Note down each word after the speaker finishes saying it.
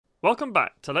Welcome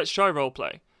back to Let's Try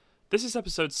Roleplay. This is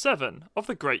episode 7 of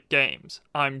The Great Games.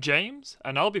 I'm James,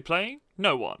 and I'll be playing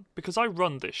no one, because I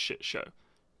run this shit show.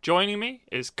 Joining me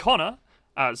is Connor,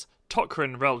 as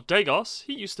Tokrin Rel Dagos.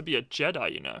 He used to be a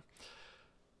Jedi, you know.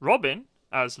 Robin,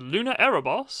 as Luna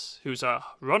Erebos, who's a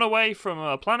runaway from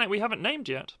a planet we haven't named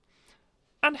yet.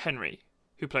 And Henry,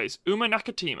 who plays Uma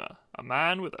Nakatima, a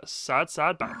man with a sad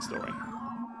backstory.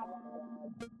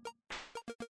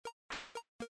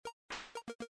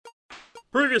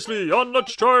 Previously on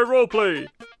Let's Try Roleplay,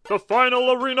 the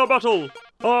final arena battle.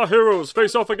 Our heroes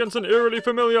face off against an eerily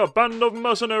familiar band of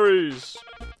mercenaries.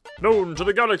 Known to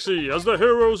the galaxy as the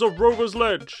heroes of Rover's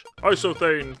Ledge,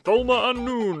 Isothane, Tholma and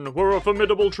Noon were a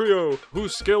formidable trio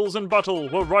whose skills in battle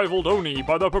were rivaled only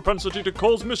by their propensity to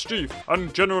cause mischief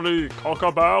and generally cock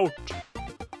about.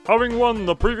 Having won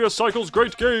the previous cycle's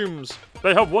great games,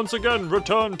 they have once again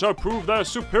returned to prove their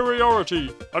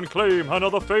superiority and claim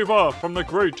another favor from the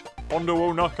great Hondo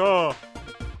Onaka.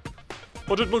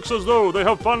 But it looks as though they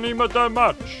have finally met their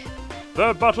match.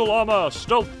 Their battle armor,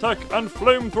 stealth tech, and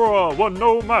flamethrower were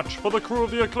no match for the crew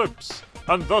of the Eclipse,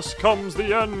 and thus comes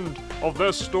the end of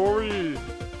their story.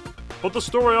 But the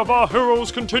story of our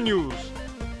heroes continues.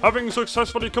 Having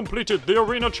successfully completed the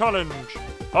arena challenge,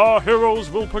 our heroes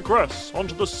will progress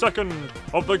onto the second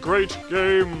of the great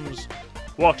games,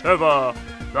 whatever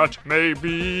that may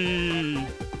be.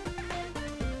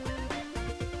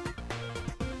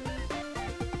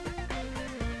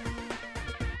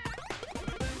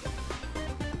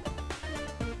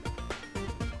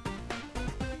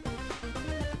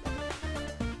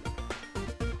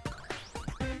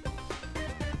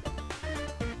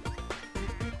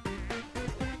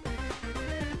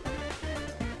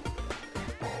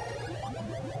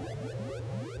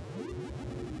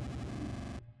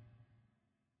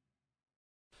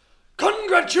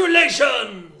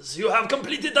 Congratulations! You have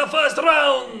completed the first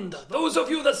round! Those of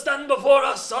you that stand before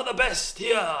us are the best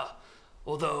here.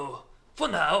 Although, for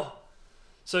now...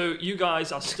 So you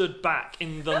guys are stood back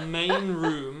in the main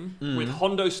room with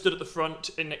Hondo stood at the front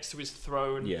next to his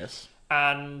throne. Yes.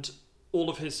 And all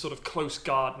of his sort of close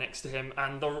guard next to him.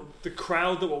 And the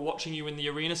crowd that were watching you in the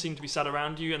arena seem to be sat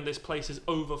around you, and this place is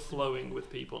overflowing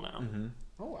with people now. Mm-hmm.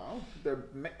 Oh wow, they're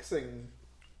mixing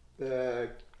the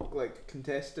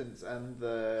contestants and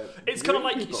the... It's kind of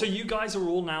like, people. so you guys are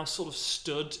all now sort of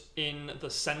stood in the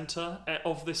center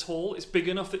of this hall. It's big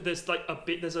enough that there's like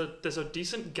there's a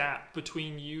decent gap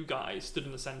between you guys stood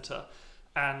in the center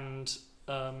and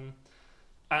the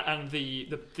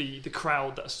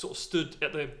crowd that sort of stood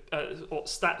at the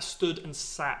stood and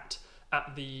sat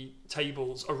at the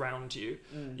tables around you.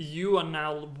 You are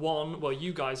now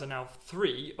you guys are now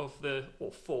 3 of the,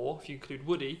 or 4 if you include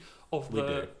Woody, of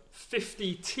the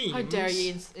 50 teams. How dare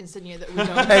you insinuate that we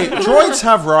don't? Hey, droids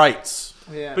have rights.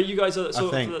 Yeah. But you guys are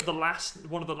sort I of think. the last,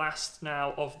 one of the last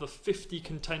now of the 50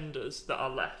 contenders that are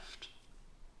left.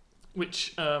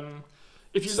 Which,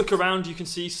 if you look around, you can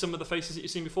see some of the faces that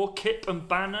you've seen before. Kip and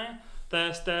Banner,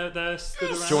 they're stood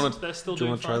around. They're still Do you doing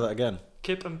want to try fine. that again?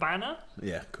 Kip and Banner.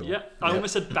 Yeah, cool. Yeah, I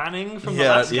almost said banning from the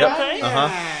Yeah, last yeah. campaign.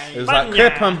 Uh-huh. It was Banya. like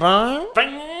Kip and Bang.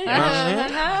 Bang.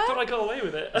 I thought I got away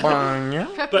with it.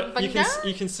 But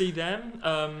you can see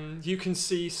them. You can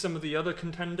see some of the other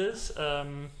contenders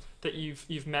that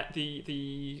you've met.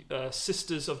 The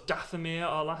sisters of Dathomir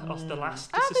are the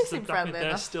last. The they sisters seem of Dathomir, friendly they're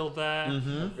enough. still there.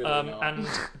 Mm-hmm. And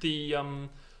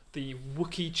the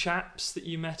Wookiee chaps that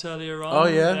you met earlier on. Oh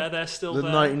yeah, they're still the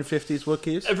there. 1950s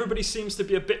Wookiees. Everybody seems to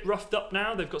be a bit roughed up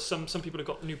now. They've got some people have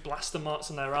got new blaster marks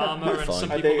on their armor, and Fine.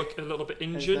 some Are people they- look a little bit Is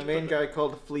injured. the main guy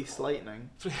called Fleece Lightning?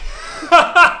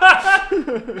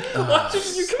 Why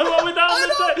didn't you come up with that on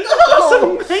the day?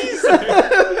 That's amazing.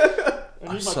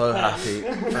 I'm so happy.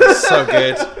 That's so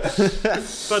good.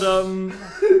 But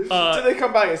So they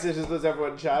come back and it's just there's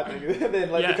everyone chatting, and then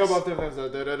Yes. they come up to him and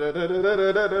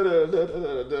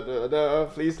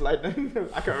say Fleece Lightning.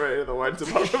 I can't remember the words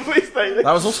about the Fleece Lightning.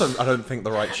 That was also, I don't think,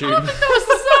 the right tune. That was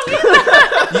the song.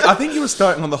 I think you were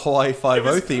starting on the Hawaii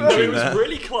Five-0 theme it tune was there.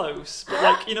 really close. But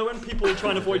like, you know, when people try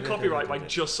and avoid copyright by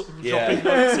just sort of Yeah. dropping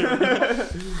notes here and there.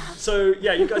 So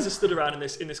yeah, you guys are stood around in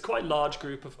this quite large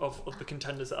group of the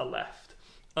contenders that are left.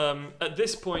 At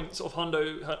this point, sort of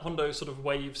Hondo sort of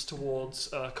waves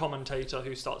towards a commentator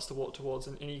who starts to walk towards,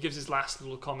 and he gives his last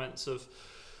little comments of,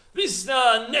 "This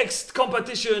next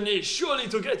competition is surely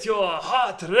to get your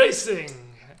heart racing."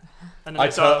 And then I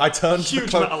turned to huge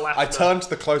the amount of laughter. I turned to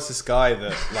the closest guy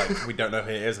that we don't know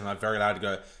who it is, and I very loud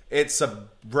go, "It's a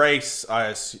race." I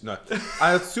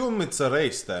assume it's a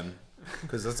race then,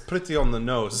 because that's pretty on the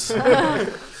nose.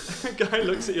 The guy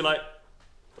looks at you like,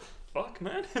 "Fuck,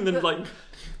 man," and then like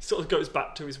sort of goes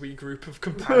back to his wee group of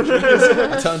companions.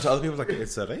 I turn to other people like,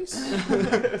 it's a race?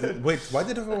 Wait, why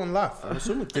did everyone laugh? I'm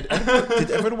assuming, did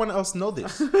everyone else know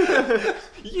this?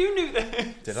 You knew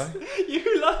this. Did I?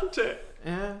 You learned it.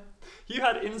 Yeah. You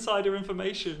had insider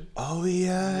information. Oh,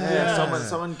 yeah. Yeah.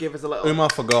 Someone gave us a little. Umar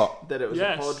forgot. that it was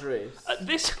Yes. a pod race. At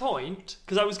this point,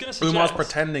 because I was going to suggest... Umar's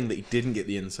pretending that he didn't get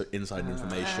the inside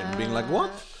information, being like,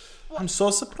 what? I'm so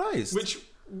surprised. Which...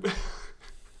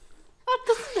 That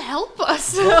doesn't help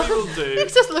us. What we will do...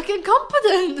 Makes us look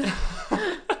incompetent.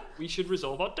 We should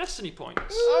resolve our destiny points.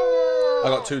 I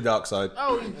got 2 dark side.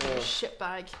 Oh, you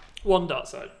shitbag. 1 dark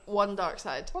side. 1 dark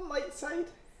side. One light side.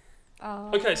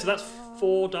 Okay, so that's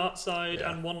 4 dark side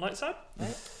Yeah. and 1 light side.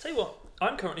 Tell you what,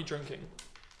 I'm currently drinking.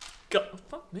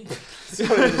 Fuck me.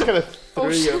 Sorry, I just kind of Oh,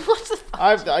 threw shit, you. what the fuck?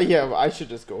 I should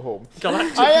just go home.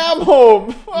 Galactic. I am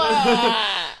home.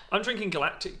 I'm drinking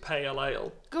Galactic Pale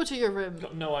Ale. Go to your room.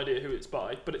 Got no idea who it's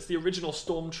by, but it's the original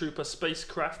Stormtrooper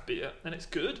spacecraft beer, and it's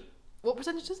good. What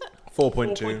percentage is it?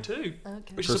 4.2. 4.2,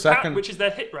 Okay. which So is second- which is their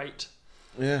hit rate,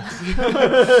 Yeah.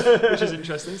 which is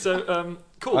interesting. So,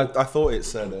 cool. I thought it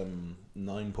said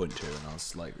 9.2, and I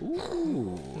was like,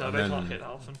 ooh. no, And they then- can't hit that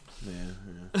often.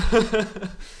 Yeah.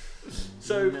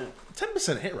 So,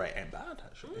 10% hit rate ain't bad,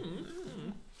 actually.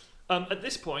 at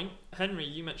this point, Henry,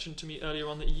 you mentioned to me earlier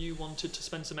on that you wanted to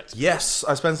spend some XP. Yes,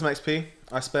 I spend some XP.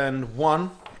 I spend 1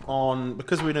 on,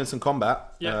 because we're doing some combat,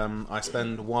 Yeah. I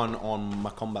spend 1 on my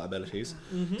combat abilities.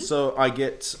 Mm-hmm. So I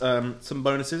get some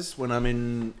bonuses when I'm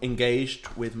engaged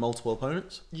with multiple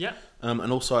opponents. Yeah.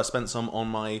 And also I spent some on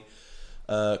my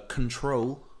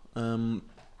control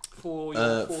For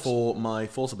your force. for my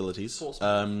force abilities. Force.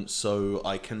 So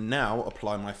I can now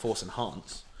apply my force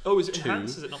enhance. Oh, is it two,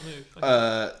 enhanced? Is it not move?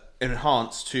 Okay.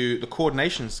 Enhance to the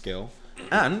coordination skill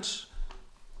and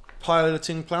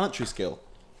piloting planetary skill,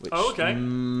 which Oh, okay.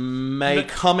 may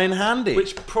come in handy.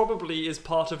 Which probably is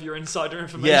part of your insider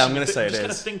information. Yeah, I'm gonna say I'm it just going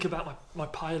to is. think about my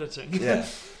piloting. Yeah.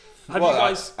 Have Well, you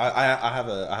guys...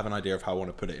 I have an idea of how I want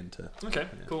to put it into. Okay,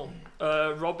 cool.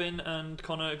 Robin and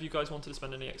Connor, have you guys wanted to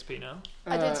spend any XP now?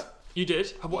 I did. You did?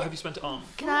 What have you spent it on?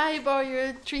 Can I borrow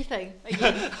your tree thing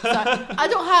again? Sorry. I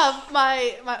don't have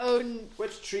my own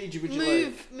Which tree would you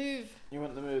like? move. You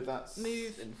want the move? That's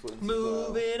Move. influence.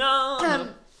 Moving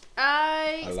on.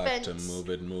 I I like spent to move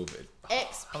it.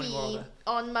 How many more are XP there?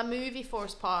 on my movie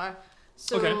force power.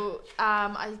 So Okay.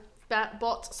 I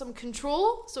bought some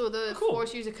control, so the Cool.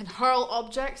 force user can hurl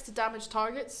objects to damage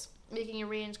targets, making a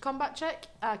ranged combat check,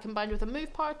 combined with a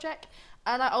move power check.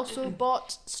 And I also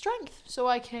bought strength, so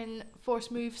I can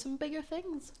force move some bigger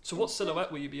things. So what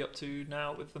silhouette will you be up to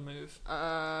now with the move?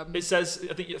 Um, It says,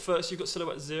 I think at first you've got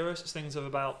silhouette 0, so it's things of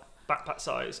about backpack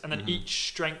size, and then each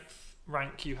strength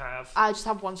rank you have. I just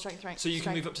have 1 strength rank. So you can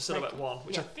strength move up to silhouette rank. 1,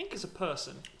 which I Yeah. think is a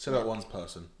person. So that one's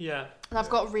person. Yeah. And I've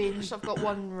got range. I've got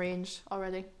 1 range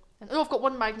already. And, I've got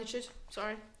 1 magnitude.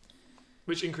 Sorry.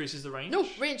 Which increases the range. No,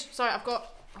 range. Sorry,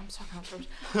 I'm sorry,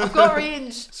 I've got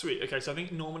range. Sweet, okay, so I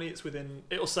think normally it's within...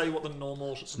 It'll say what the normal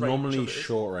range Normally of it is.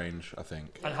 short range, I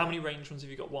think. And how many range ones have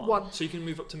you got? 1. 1. So you can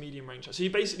move up to medium range. So you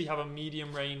basically have a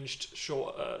medium ranged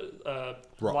short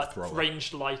Rock thrower.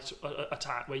 ranged light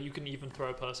attack where you can even throw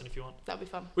a person if you want, That'd be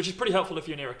fun. which is pretty helpful if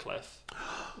you're near a cliff.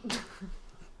 I've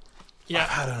Yeah.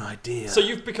 had an idea. So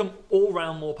you've become all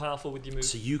round more powerful with your moves.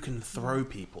 So you can throw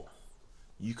people.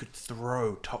 You could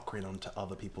throw Tokrin onto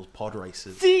other people's pod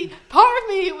races. See, part of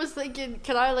me was thinking,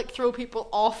 can I like throw people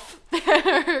off there?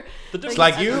 The It's difference-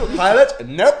 like you, pilot.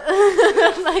 Nope.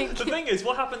 Like, The thing is,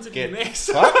 what happens if Get you miss?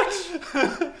 fucked.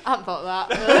 I hadn't thought of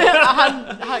that.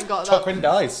 I hadn't got that. Tokrin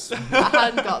dies. I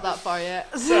hadn't got that far yet.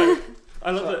 So, I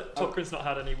love that Tokrin's not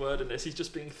had any word in this. He's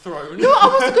just being thrown. No, I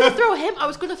wasn't going to throw him. I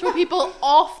was going to throw people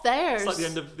off theirs. It's like the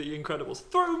end of The Incredibles.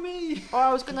 Throw me! Or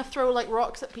I was going to throw like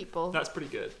rocks at people. That's pretty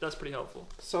good. That's pretty helpful.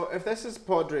 So if this is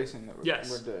pod racing that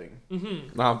Yes. we're doing,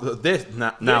 Mm-hmm.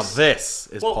 Now this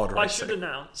is Well, pod I racing. should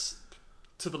announce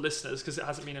to the listeners, because it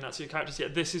hasn't been announced to your characters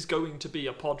yet, this is going to be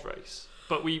a pod race.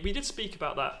 But we did speak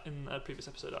about that in a previous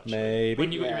episode, actually. Maybe.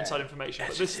 When you got your Yeah. inside information.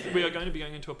 But we are going to be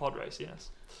going into a pod race, yes.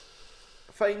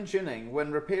 fine tuning.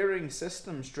 When repairing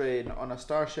system strain on a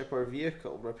starship or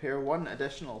vehicle, repair 1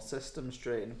 additional system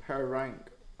strain per rank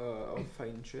of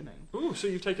fine tuning. Ooh, so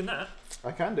you've taken that.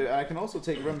 I can do it. I can also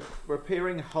take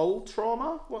repairing hull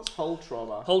trauma. What's hull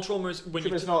trauma? Hull trauma is when Sure,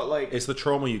 you... it's not like. It's the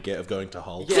trauma you get of going to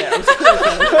Hull. Yeah,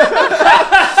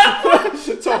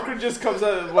 Tokrin just comes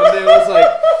out one day and was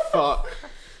like, "Fuck."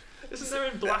 Isn't there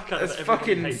in Blackadder It's that everybody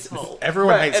fucking- hates Hull?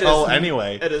 Everyone Right, hates it Hull is-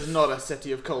 anyway. It is not a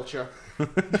city of culture.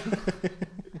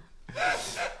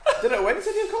 Did it win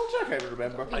City of Culture? I can't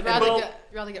remember. You'd I- well-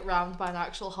 rather get rammed by an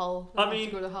actual hull I than have mean-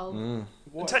 to go to Hull. Mm.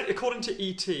 What? According to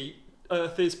E.T.,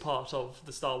 Earth is part of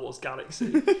the Star Wars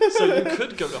galaxy, so you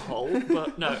could go to Hull,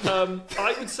 but no.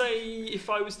 I would say, if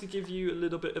I was to give you a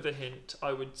little bit of a hint,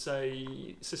 I would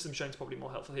say System Strain's probably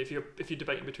more helpful here if you're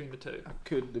debating between the two. I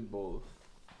could do both.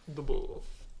 The both.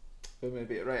 But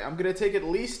maybe right. I'm gonna take at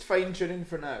least fine tuning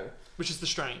for now, Which is the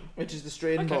strain. which is the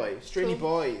strain Okay, boy, strainy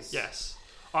cool. boys. Yes.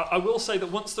 I will say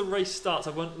that once the race starts,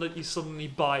 I won't let you suddenly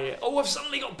buy it. Oh, I've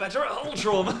suddenly got better at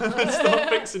Hulltrom and start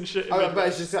fixing shit. But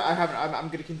it's just I haven't. I'm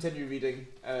going to continue reading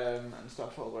and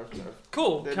stuff while we're sort of.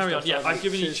 Cool, Then carry on. stuff Yeah, like I've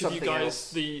given choose each of you something guys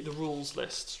else. the rules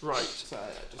lists. Right. So,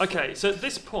 just Okay, so at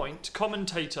this point,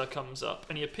 commentator comes up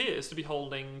and he appears to be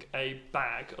holding a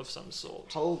bag of some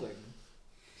sort. holding.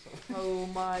 Oh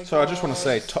my god. So I just want to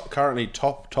say, currently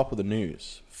top of the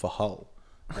news for Hull.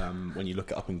 When you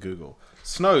look it up in Google,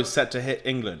 snow's set to hit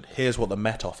England. Here's what the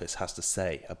Met Office has to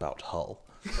say about Hull.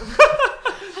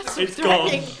 It's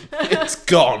gone. It's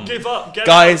gone. Give up, get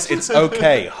Guys, it's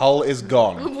okay. Hull is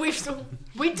gone. We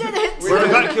did it! We're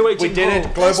evacuating We did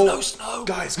Hull. it. Global, There's no snow.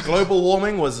 guys. Global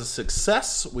warming was a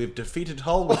success. We've defeated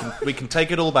Hull. We can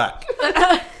take it all back.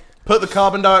 Put the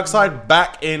carbon dioxide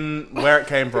back in where it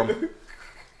came from. It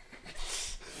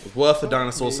was worth the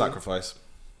dinosaur sacrifice.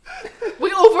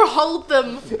 We overhauled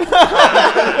them!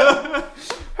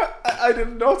 I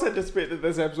did not anticipate that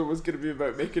this episode was going to be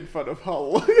about making fun of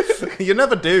Hull. You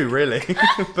never do, really.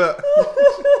 But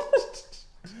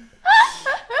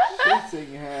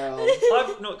Shitting hell.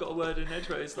 I've not got a word in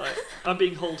edgeways. Like I'm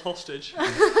being held hostage.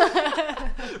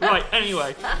 Right.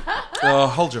 Anyway, oh,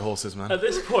 hold your horses, man. at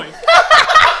this point,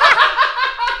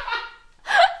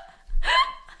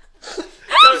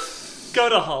 go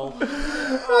to Hull.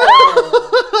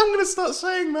 I'm gonna start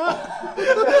saying that.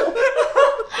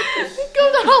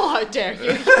 Go the hell, how dare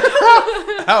you!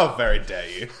 How very dare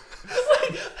you?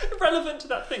 Relevant to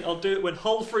that thing, I'll do it when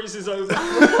Hull freezes over.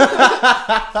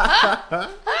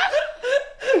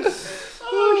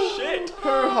 Oh shit!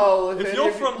 Poor Hull. If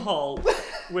you're from Hull,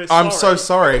 we're sorry. I'm so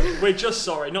sorry. We're just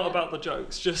sorry, not about the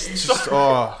jokes. Just Just, sorry.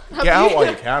 oh, get out while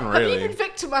you can, Have you really. been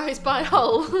victimised by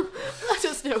Hull? Let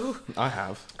us know. I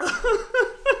have.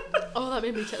 Oh,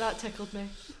 that tickled me.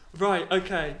 Right.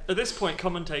 Okay. At this point,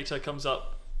 commentator comes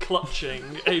up, clutching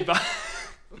a bag.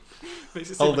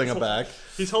 Makes it seem Holding like a bag.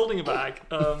 He's holding a bag.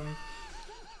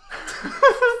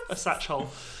 A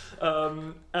satchel.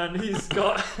 And he's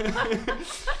got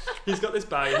this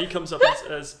bag, and he comes up and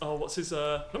says, "Oh, what's his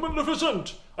The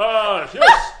Magnificent!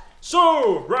 Yes!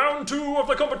 So, round 2 of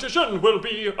the competition will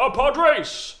be a pod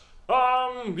race.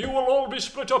 You will all be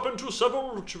split up into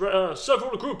several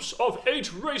groups of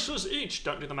 8 races each.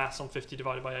 Don't do the maths on 50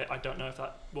 divided by 8. I don't know if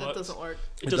that works. That doesn't work.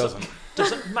 It doesn't.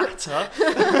 Doesn't matter.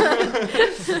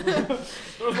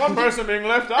 There's one person being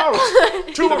left out.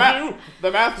 2 of you.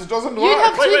 The maths doesn't You work.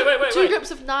 have Wait. two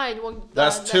groups of 9. One,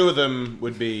 That's and 2 of them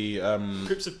would be.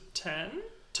 Groups of 10?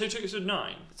 2 groups of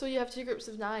 9. So you have 2 groups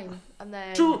of 9, and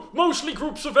then 2, mostly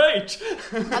groups of 8.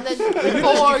 and then You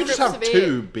 4 could groups just have of 8.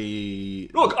 2 be.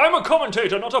 Look, I'm a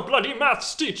commentator, not a bloody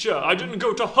maths teacher. I didn't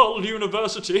go to Hull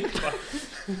University.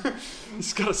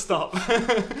 It's gotta stop.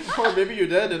 Or maybe you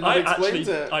did and I that explains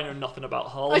actually, it. I know nothing about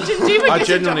Hull. I didn't even I get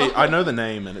genuinely, a job. I know the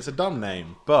name, and it's a dumb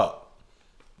name, but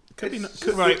it could be. It's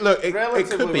Could, right. Look, it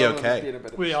Relatively could be well as okay. being a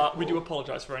bit of We a do shithole.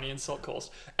 apologise for any insult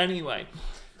caused. Anyway,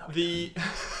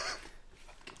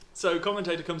 so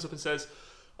commentator comes up and says,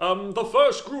 The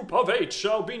first group of 8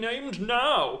 shall be named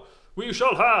now. We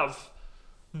shall have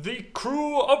the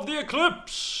crew of the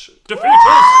Eclipse. Defeaters.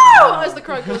 Oh, as the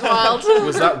crowd goes wild.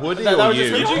 Was that Woody That or was you?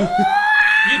 just-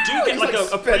 you do get like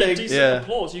like a pretty spitting. decent Yeah.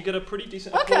 applause. You get a pretty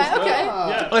decent Okay, applause. there. okay.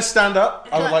 Yeah. I stand up.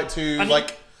 I would Can I- like to And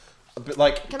like, a bit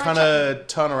like Can I kind of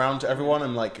turn around to everyone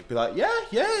and like be like, yeah,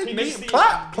 He makes the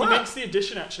clap, he clap. makes the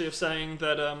addition actually of saying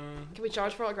that Can we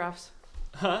charge for autographs?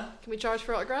 huh? Can we charge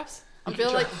for autographs? I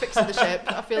feel like fixing the ship.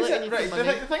 I feel Is like it- I need right, some the,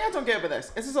 money. the thing I don't get about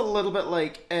this is a little bit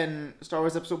like in Star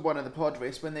Wars Episode 1 of the pod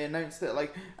race when they announced that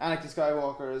like Anakin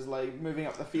Skywalker is like moving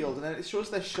up the field, and then it shows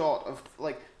this shot of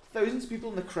like thousands of people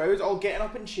in the crowd all getting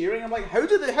up and cheering. I'm like, how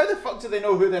the fuck do they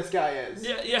know who this guy is?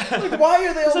 Yeah, yeah. Like, why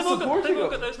are they all They've all got, supporting they've all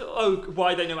got him? those little, oh,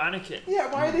 why they know Anakin?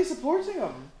 Yeah, why are they supporting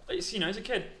him? It's, he's a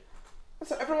kid.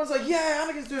 So everyone's like, yeah,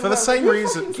 Anakin's doing For the well. same Who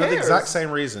reason, fucking for the cares? exact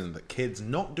same reason that kids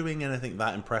not doing anything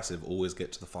that impressive always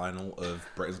get to the final of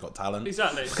Britain's Got Talent.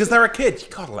 Exactly. Because they're a kid, you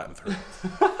gotta let them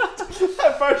through.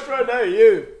 First round out,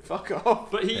 you fuck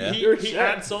off. But Yeah. You're he shit.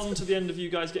 adds on to the end of you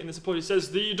guys getting the support. He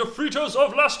says, the defeaters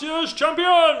of last year's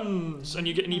champions! And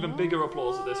you get an even bigger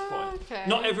applause at this point. Okay.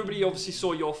 Not everybody obviously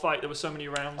saw your fight. There were so many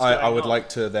rounds. I going would on. like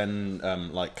to then,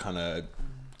 like, kind of.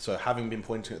 So, having been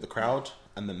pointing at the crowd,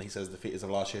 and then he says defeaters of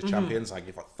last year's champions. I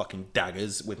give like fucking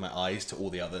daggers with my eyes to all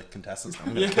the other contestants.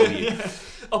 I'm gonna kill you.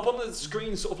 Up on the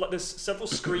screen, sort of like there's several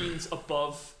screens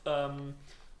above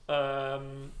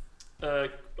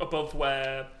above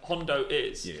where Hondo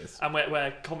is, Yes. and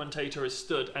where commentator is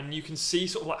stood, and you can see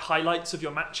sort of like highlights of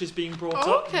your matches being brought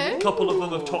up. Okay. A couple of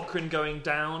them of Tokrin going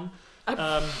down.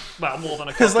 Well, more than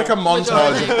a couple. There's like a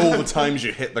montage Majority. of all the times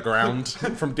you hit the ground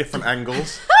from different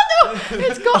angles.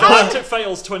 It's got. Galactic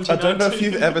Fails I 2019. don't know if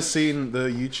you've ever seen the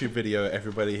YouTube video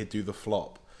Everybody Do the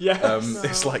Flop. Yes.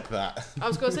 It's like that. I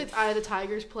was going to say it's Eye of the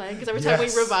Tiger's playing because every time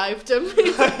Yes. we revived him,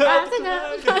 he's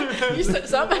like, he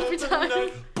sits up every time.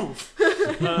 Poof.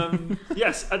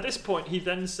 Yes, at this point, he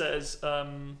then says,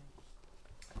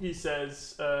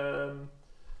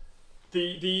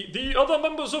 the other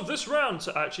members of this round.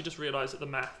 So I actually just realised that the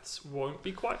maths won't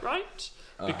be quite right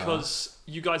because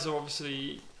you guys are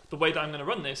obviously, the way that I'm going to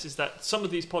run this is that some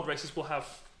of these pod races will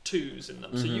have 2s in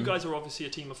them. So you guys are obviously a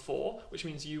team of 4, which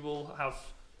means you will have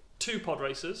 2 pod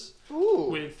races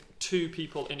with 2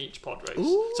 people in each pod race.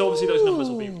 So obviously those numbers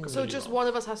will be completely So just wrong. one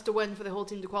of us has to win for the whole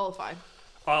team to qualify.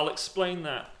 I'll explain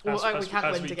that Well, as, we as, can't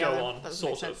as win we together. go on, That doesn't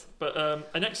make sort of. sense.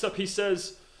 But next up, he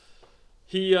says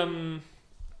he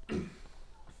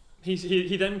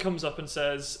then comes up and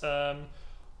says,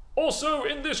 also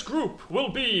in this group will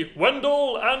be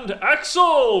Wendell and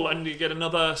Axel, and you get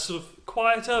another sort of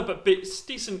quieter but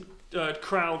decent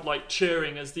crowd like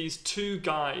cheering as these 2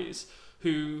 guys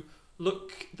who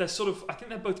look, they're sort of, I think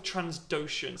they're both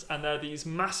Transdoshans, and they're these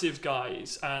massive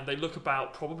guys, and they look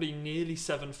about probably nearly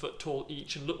 7 foot tall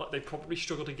each, and look like they probably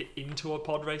struggle to get into a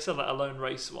pod racer, let alone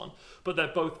race one. But they're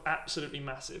both absolutely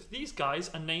massive. These guys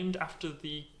are named after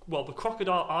the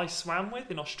crocodile I swam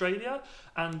with in Australia,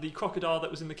 and the crocodile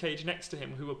that was in the cage next to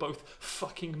him, who were both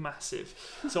fucking massive.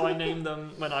 So I named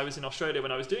them when I was in Australia,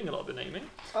 when I was doing a lot of the naming.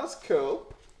 That's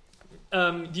cool.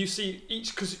 You see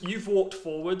each, because you've walked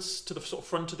forwards to the sort of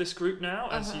front of this group now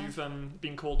as you've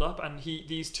been called up, and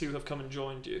these 2 have come and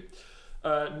joined you.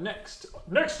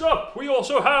 Next up, we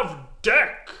also have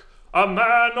Deck, a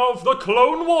man of the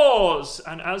Clone Wars.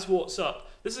 And as walks up,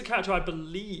 this is a character I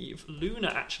believe Luna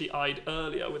actually eyed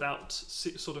earlier without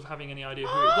sort of having any idea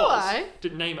who it was. aye.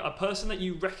 Didn't name it. A person that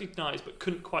you recognised but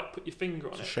couldn't quite put your finger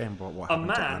on It's a it. shame what A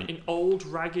happened to man Ant. in old,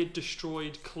 ragged,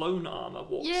 destroyed clone armour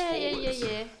walks forwards.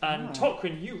 Yeah. And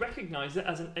Tokrin, you recognise it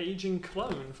as an aging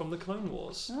clone from the Clone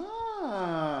Wars.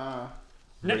 Ah.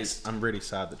 Next, I'm really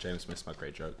sad that James missed my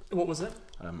great joke. what was it?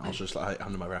 I was just like,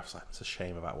 under my breath, like, it's a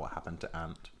shame about what happened to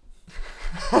Ant.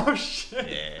 Oh shit!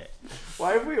 Yeah.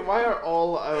 Why are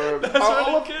all our That's all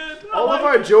really of, good. all of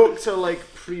our jokes are like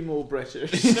primo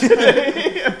British?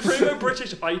 Primo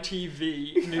British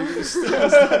ITV news.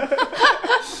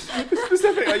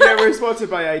 Specifically, yeah, we're sponsored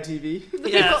by ITV.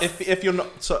 Yeah. If you're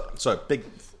not so big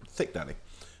thick daddy,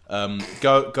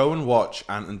 go and watch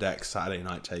Ant and Dec's Saturday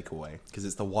Night Takeaway because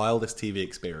it's the wildest TV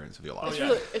experience of your life. Oh, It's yeah.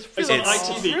 really, It's really on It's-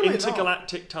 ITV, really not.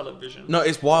 Intergalactic Television. No,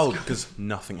 it's wild because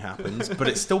nothing happens, but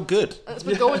it's still good. It's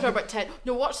been going for about 10.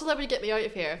 No, watch Celebrity Get Me Out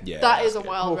of Here. Yeah, that that's is a good.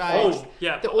 wild Oh, ride. Oh,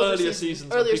 yeah, The but older earlier seasons-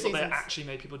 seasons, earlier when people they seasons. actually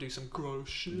made people do some gross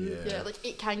shit. Yeah, like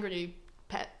 8 kangaroo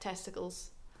pet testicles.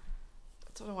 I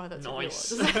don't know why that's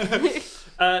Nice. a real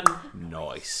one.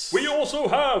 Nice. We also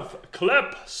have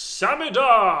Klep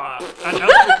Samidar. And out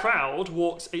of the crowd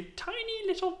walks a tiny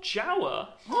little Jawa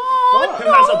who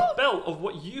has a belt of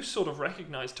what you sort of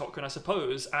recognise, Tokrin, I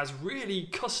suppose, as really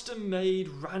custom-made,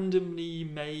 randomly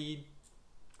made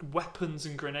weapons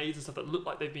and grenades and stuff that look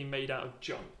like they've been made out of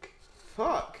junk.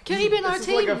 Fuck. Can he be in our This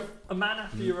is like team? A man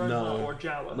after your own No. heart or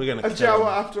Jawa. We're gonna a kill Jawa him.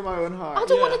 after my own heart. I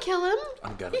don't Yeah. want to kill him.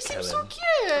 I'm gonna He kill seems so him.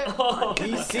 cute.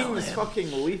 He seems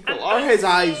fucking lethal. And Are his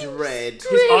eyes red? His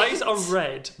Great. eyes are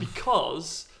red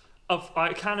because of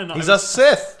canon. He's a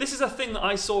Sith. This is a thing that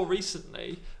I saw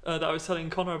recently that I was telling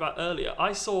Connor about earlier.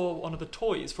 I saw one of the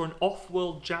toys for an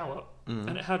off-world Jawa,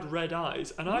 and it had red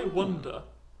eyes. And I wonder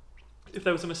if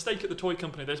there was a mistake at the toy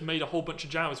company. They just made a whole bunch of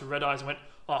Jawas with red eyes and went,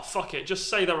 "Oh fuck it, just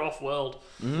say they're off-world."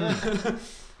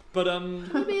 But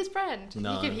Would be his friend.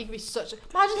 No. He could be such a.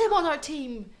 Imagine him on our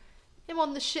team. Him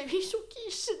on the ship. He's so cute.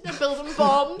 He's sitting there building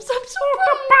bombs. I'm so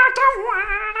proud.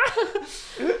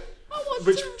 I want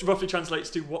which to. roughly translates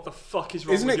to "What the fuck is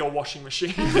wrong Isn't with it- your washing machine?"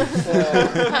 He'd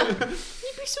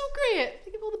be so great.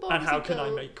 Think of all the bombs. and how he'd can I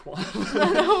build. make one? I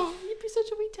know. He'd be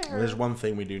such a wee terror. There's one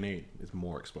thing we do need: is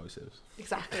more explosives.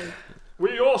 Exactly.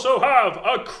 We also have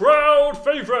a crowd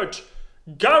favourite,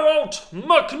 Geralt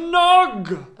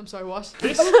McNug. I'm sorry, what?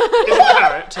 This is a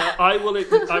character, I will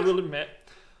admit,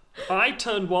 I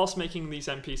turned whilst making these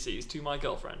NPCs to my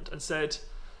girlfriend and said,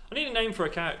 I need a name for a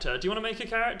character. Do you want to make a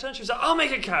character? And she was like, I'll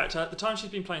make a character. At the time, she's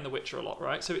been playing The Witcher a lot,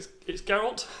 right? So it's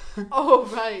Geralt Oh,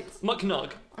 right.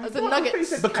 McNug. As in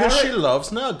nuggets. Because she loves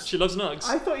nugs. She loves nugs.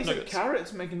 I thought you said Nuggets.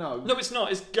 carrots McNug. No, it's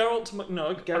not. It's Geralt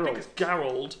McNug. I Geralt. think it's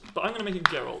Gerald, but I'm going to make it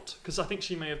Geralt because I think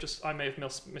I may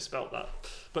have misspelled that.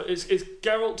 But it's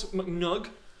Geralt McNug.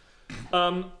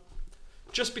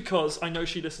 Just because I know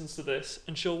she listens to this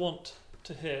and she'll want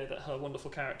to hear that her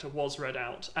wonderful character was read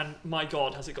out, and my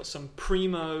God, has it got some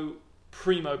primo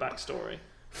backstory.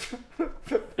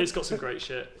 It's got some great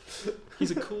shit.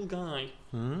 He's a cool guy.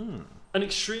 An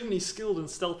extremely skilled and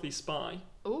stealthy spy.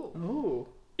 Ooh. Ooh.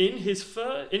 In his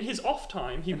off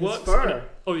time, he In his works. fur.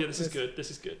 Oh yeah, this is good. This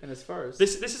is good. And his furs.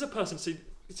 This is a person. See,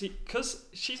 because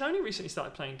she's only recently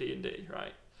started playing D&D,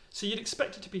 right? So you'd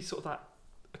expect it to be sort of that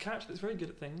a character that's very good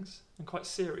at things and quite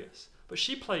serious. But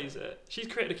she plays it. She's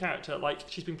created a character like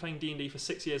she's been playing D&D for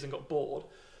 6 years and got bored.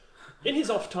 In his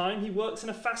off time, he works in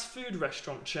a fast food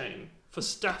restaurant chain for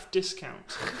staff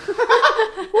discount.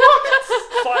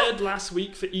 Fired last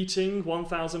week for eating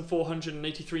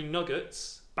 1,483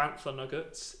 nuggets, bantha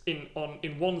nuggets, in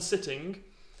one sitting.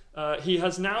 He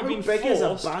has now How big big is a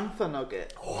forced. bantha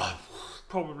nugget?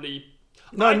 Probably.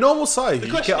 No, normal size. The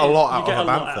You question get a is, lot you out get of a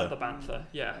a lot out of bantha. the bantha,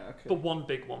 yeah. Okay. But one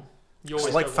big one. You It's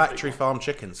always like go one big factory one. farm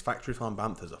chickens. Factory farm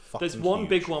banthas are fucking There's one huge.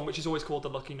 big one which is always called the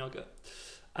Lucky Nugget,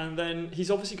 and then he's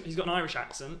got an Irish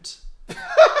accent,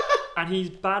 and he's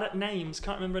bad at names.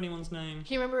 Can't remember anyone's name.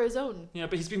 Can you remember his own? Yeah,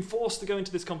 but he's been forced to go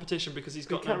into this competition because he's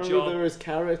I got can't no remember job, whether it's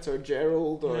Carrot or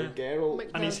Gerald or Yeah. Geralt.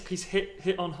 and he's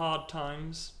hit on hard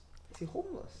times. Is he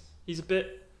homeless? He's a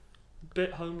bit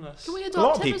homeless. Can we A lot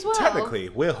adopt of him people, as well? technically,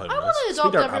 we're homeless. I want to 'cause we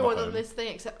adopt don't have a everyone on home. this thing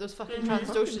except those fucking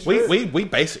Mm-hmm. Transdocians. We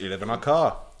basically live in our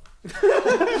car.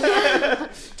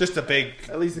 Just a big.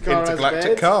 At least the car has a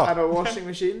Intergalactic bed car. and a washing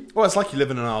machine. Well, it's like you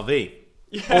live in an RV.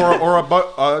 Or a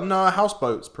boat. No, a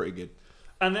houseboat's pretty good.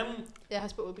 And then Yeah,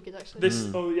 hospital would be good actually. this.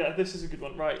 Oh yeah, this is a good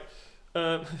one. Right.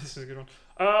 This is a good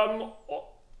one.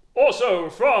 Also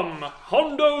from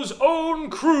Hondo's own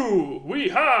crew, we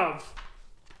have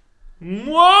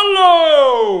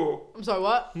Mwalo. I'm sorry,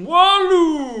 what?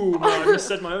 Mwalu! No, I just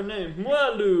said my own name.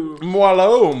 Mwalu.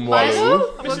 Mwalo,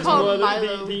 Milo? I'm Mrs. gonna call him Mwalu.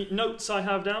 Milo. The notes I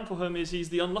have down for him is he's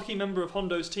the unlucky member of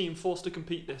Hondo's team forced to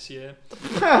compete this year.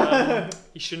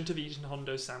 He shouldn't have eaten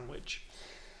Hondo's sandwich.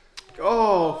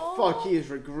 Oh, fuck, he is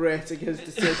regretting his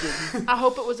decision. I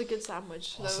hope it was a good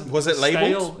sandwich. Though. Was it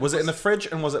labelled? Stale. Was it in the fridge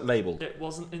and was it labelled? It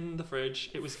wasn't in the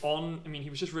fridge. It was on. I mean, he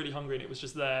was just really hungry and it was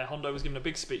just there. Hondo was giving a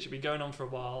big speech. It'd been going on for a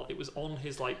while. It was on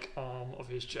his arm of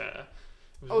his chair.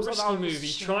 It was Oh, a it's on the risky arm of move.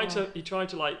 his He tried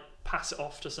to pass it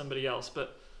off to somebody else,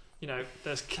 but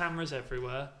there's cameras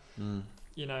everywhere.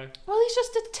 You know, Well, he's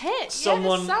just a tit.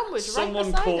 someone he had a sandwich someone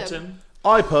right beside caught him.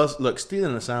 him. Look,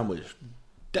 stealing a sandwich,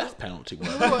 death penalty. Word.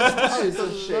 That is a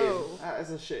Low. shame. That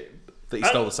is a shame. That he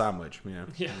stole the sandwich. Yeah.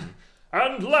 Yeah.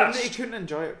 And He last, couldn't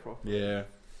enjoy it properly. Yeah.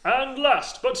 and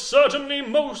last, but certainly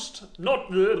most not.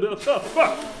 And Is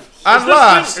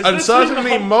last, this and thing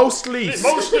certainly hum- most least.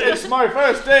 Mostly, It's my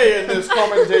first day in this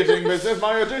commentating business.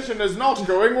 My audition is not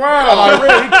going And well. I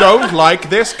really don't like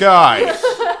this guy.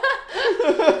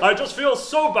 I just feel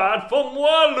so bad for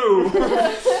Mwalu.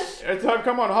 I've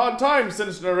come on hard times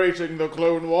since narrating the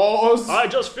Clone Wars. I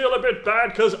just feel a bit bad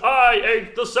because I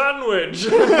ate the sandwich.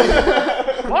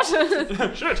 What?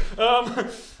 Shit.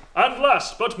 And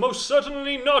last, but most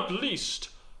certainly not least,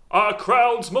 our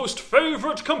crowd's most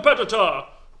favourite competitor,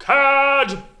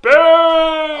 Cad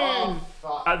Bane.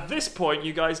 At this point,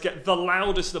 you guys get the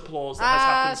loudest applause that has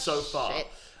happened so far. Shit.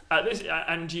 At this,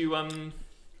 and you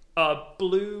a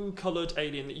blue-coloured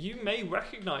alien that you may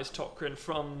recognise, Tokrin,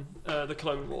 from the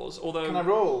Clone Wars. Although Can I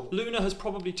roll? Luna has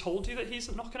probably told you that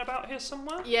he's knocking about here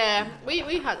somewhere. Yeah, we've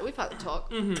had the talk.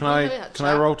 Mm-hmm. Can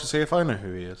I roll to see if I know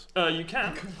who he is? You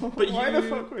can, but Why you. the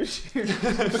fuck was she?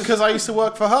 Because I used to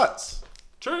work for Huts.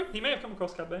 True, he may have come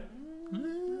across Cad Bane.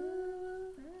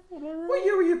 What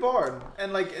year were you born?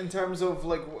 And in terms of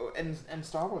in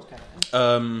Star Wars kind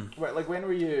of. When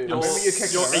were you? You're, when were you kicking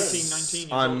you're around? 18, 19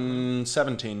 years old. I'm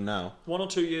 17 now. 1 or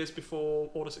 2 years before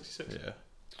Order 66. Yeah.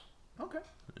 Okay.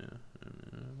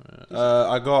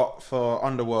 I got for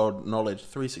Underworld Knowledge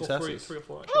 3 Or successes. three or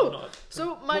four, actually. Oh, not.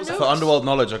 So my was that? notes. For Underworld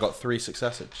Knowledge, I got 3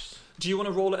 successes. Do you want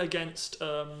to roll it against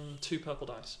 2 purple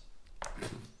dice?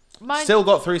 My, Still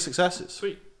got 3 successes,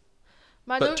 Sweet.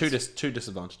 my but notes. two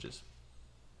disadvantages.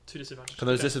 2 disadvantages. Can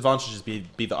those Okay. disadvantages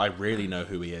be that I really know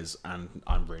who he is and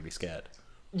I'm really scared?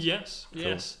 Yes,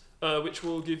 yes. Which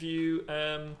will give you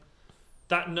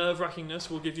that nerve-wrackingness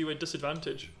will give you a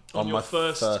disadvantage on your my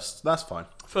first That's fine.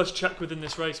 check within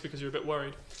this race because you're a bit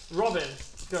worried. Robin,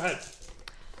 go ahead.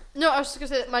 No, I was just gonna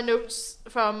say that my notes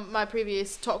from my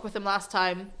previous talk with him last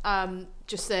time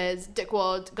just says Dick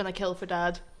Wad gonna kill for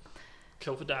Dad.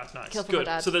 Kill for Dad, nice. Kill for Good.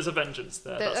 Dad. So there's a vengeance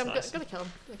there. That's I'm nice. gonna kill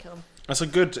him. It's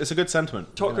a good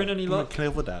sentiment. Tokrin, any luck?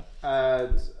 Kill for Dad. I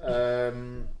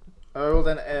rolled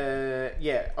in,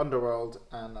 Underworld,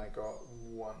 and I got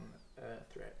one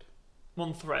threat.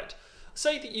 One threat.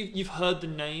 Say that you've heard the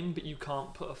name, but you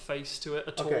can't put a face to it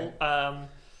at Okay. all.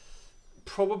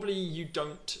 Probably you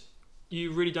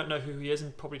really don't know who he is,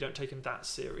 and probably don't take him that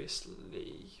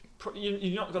seriously.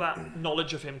 You've not got that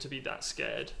knowledge of him to be that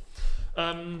scared.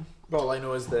 All I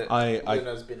know is that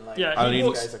Luna's been like... Yeah, he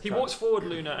Guys walks forward,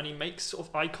 Luna, and he makes sort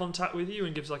of eye contact with you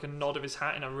and gives like a nod of his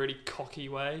hat in a really cocky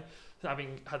way,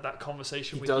 having had that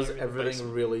conversation He with you. does in the everything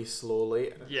basement. really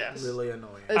slowly. And Yes. It's really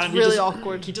annoying. It's And really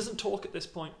awkward. He doesn't talk at this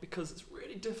point because it's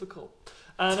really difficult.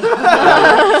 And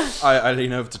I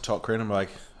lean over to Tokrin and I'm like,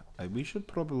 we should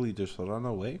probably just run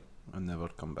away and never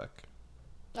come back.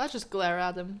 I just glare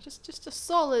at him. Just a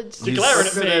solid. you're glaring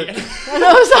at me.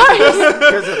 No, sorry.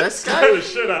 Because of this guy? Scare the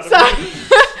shit out of Sorry. me.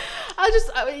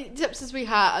 I mean, tips as we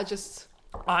had.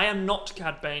 I am not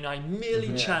Cad Bane. I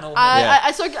merely channel him.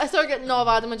 I start getting nod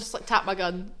at him and just like tap my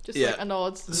gun, just like a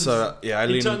nod. So I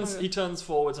He lean. he turns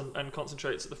forwards and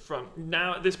concentrates at the front.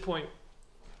 Now at this point,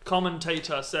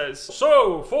 commentator says,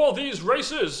 "So for these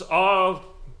races, our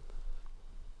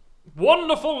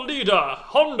wonderful leader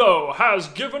Hondo has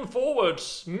given forward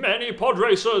many pod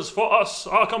racers for us,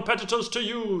 our competitors, to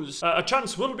use. A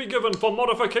chance will be given for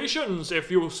modifications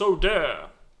if you so dare."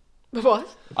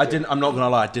 What? I'm not gonna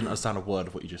lie. I didn't understand a word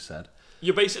of what you just said.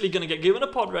 You're basically going to get given a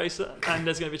pod racer, and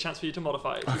there's going to be a chance for you to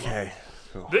modify it. Okay.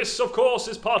 Cool. This, of course,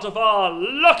 is part of our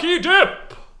lucky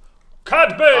dip.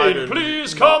 Cad Bane,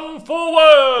 please come forward.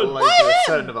 I like the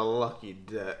sound of a lucky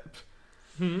dip.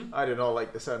 I do not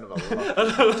like the sound of a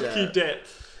lucky Lucky dip.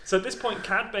 So at this point,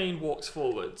 Cad Bane walks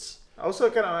forwards.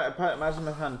 Also, kind of imagine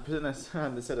my hand putting his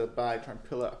hand instead of a bag, trying to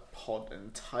pull out an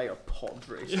entire pod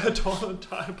race. Yeah,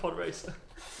 entire pod racer.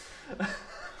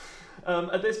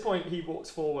 At this point, he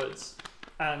walks forwards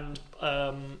and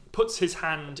puts his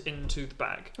hand into the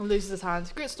bag. And loses his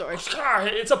hand. Great story.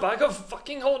 It's a bag of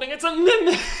fucking holding. It's a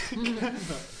mimic.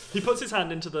 He puts his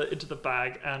hand into the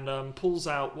bag and pulls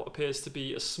out what appears to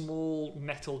be a small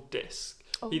metal disc.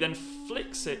 He then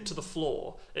flicks it to the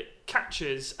floor. It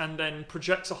catches and then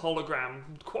projects a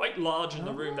hologram quite large in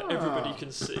the room that everybody can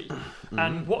see.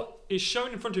 And what is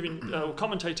shown in front of you,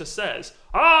 commentator says,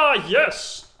 "Ah,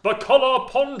 yes, the Color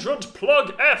Ponderant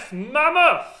Plug F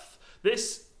Mammoth."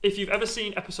 This, if you've ever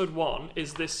seen episode 1,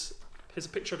 here's a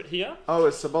picture of it here. Oh,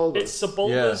 it's Sebulba's. It's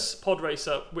Sebulba's pod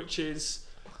racer, which is,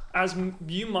 as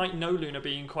you might know, Luna,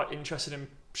 being quite interested in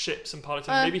ships and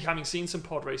piloting, maybe having seen some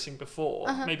pod racing before,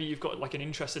 maybe you've got like an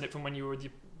interest in it from when you were with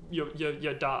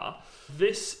your da.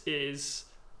 This is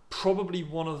probably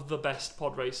one of the best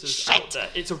pod racers out there.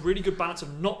 It's a really good balance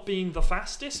of not being the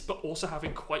fastest, but also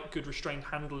having quite good restrained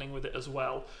handling with it as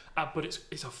well. But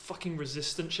it's a fucking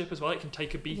resistant ship as well. It can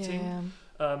take a beating.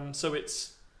 Yeah. So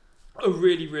it's a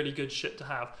really, really good ship to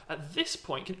have. At this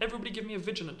point, can everybody give me a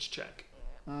vigilance check?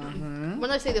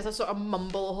 When I say this, I sort of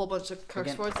mumble a whole bunch of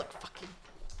curse words like fucking.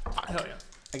 Hell yeah.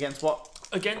 Against what?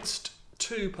 Against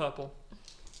 2 purple.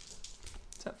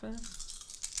 Is that fair?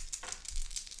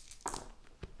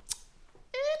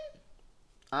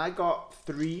 I got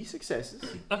 3 successes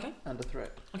Okay. and a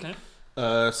threat. Okay.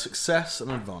 Success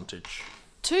and advantage.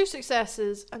 2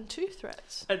 successes and 2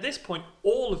 threats. At this point,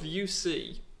 all of you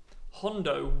see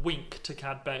Hondo wink to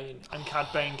Cad Bane, and Cad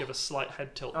Bane give a slight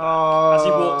head tilt back as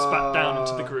he walks back down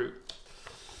into the group.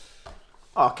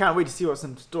 Oh, I can't wait to see what's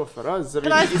in store for us. I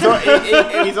mean,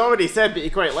 Can he's already said that he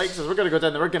quite likes us. We're going to go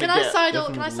down there. We're going to Can I get...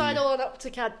 sidle on up to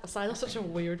Cad? Sidle's such a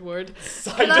weird word.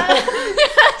 Sidle.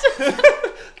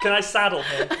 Can I saddle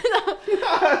him?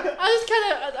 I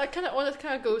kind of want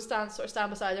to go stand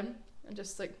beside him and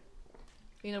just like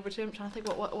lean over to him, trying to think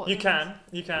what. You can.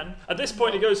 At this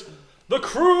point, he goes, "The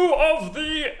crew of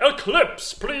the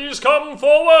Eclipse, please come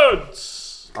forwards."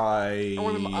 I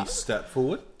step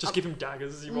forward. Just give him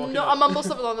daggers as you walk in. No, I mumble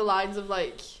something along the lines of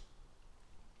like.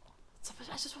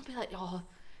 I just want to be like, oh,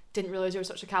 didn't realize you were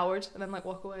such a coward, and then like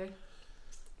walk away.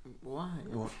 Why?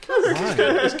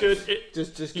 It's good.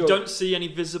 Just You go. don't see any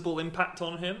visible impact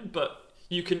on him, but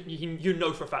you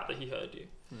know for a fact that he heard you.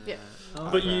 Yeah.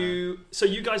 But you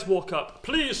guys walk up.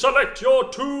 Please select your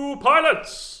 2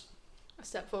 pilots. I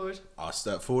step forward. I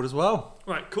step forward as well.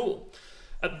 Right, cool.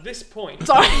 At this point,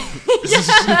 Sorry.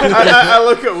 I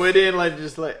look at Woody and like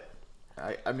just like,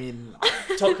 I mean,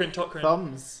 Tokrin.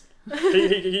 thumbs.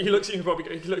 He looks at you.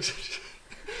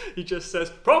 He He just says,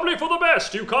 "Probably for the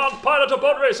best. You can't pilot a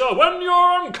pod racer when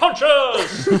you're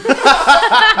unconscious."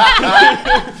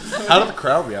 How did the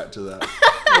crowd react to that?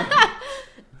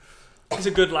 It's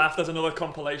a good laugh. There's another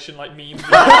compilation like meme video,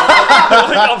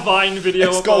 like a Vine video.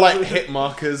 It's of got all like of it. hit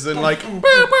markers and like.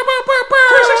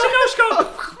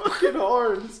 Fucking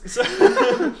horns.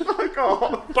 Fuck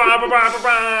off.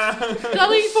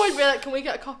 Darlene Ford would be like, can we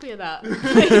get a copy of that,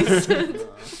 please?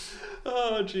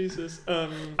 Oh, Jesus.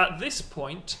 At this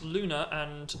point, Luna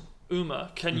and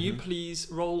Uma, can you please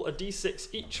roll a d6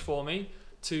 each for me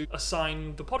to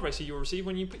assign the pod racer you will receive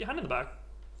when you put your hand in the bag?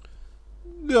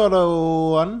 Got a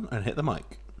 1 and hit the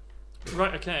mic.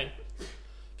 Right, okay.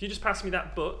 If you just pass me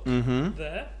that book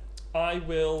there, I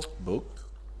will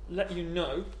let you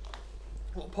know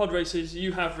what pod races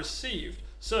you have received.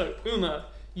 So, Uma,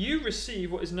 you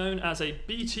receive what is known as a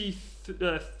BT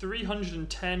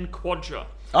 310 Quadra.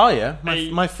 Oh yeah,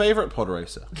 my favourite pod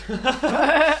racer.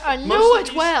 I know Most of it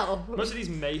these- well. Most of these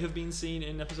may have been seen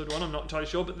in episode 1, I'm not entirely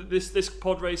sure, but this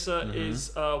pod racer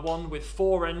is one with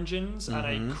 4 engines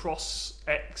and a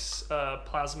cross-X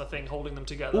plasma thing holding them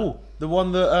together. Ooh, the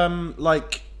one that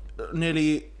like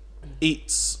nearly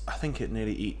eats. I think it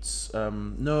nearly eats.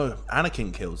 No,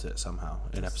 Anakin kills it somehow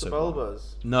in episode 1.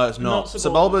 Sebulba's. No, it's not. Not Sebulba's.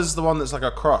 Sebulba's the one that's like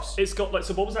a cross. It's got like,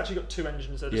 so Bulba's actually got 2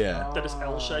 engines, they're just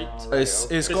L-shaped. It's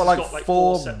This got has like got, like,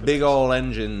 4 4 separate big old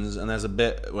engines, and there's a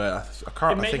bit where I It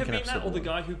can't. I may think have in been episode that or the 1.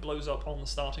 guy who blows up on the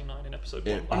starting line in episode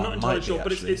 1. It I'm not might entirely be, sure,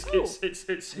 but actually.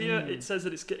 it's here. It says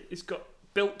that it's got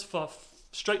built for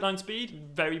straight line speed,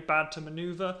 very bad to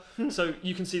maneuver. So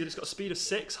you can see that it's got a speed of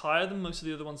 6, higher than most of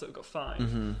the other ones that have got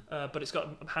 5. But it's got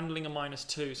handling a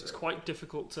 -2, so it's quite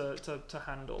difficult to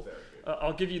handle.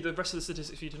 I'll give you the rest of the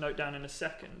statistics for you to note down in a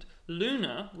second.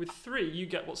 Luna, with 3, you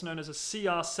get what's known as a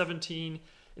CR-17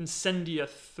 Incendia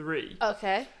 3.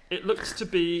 Okay. It looks to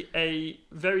be a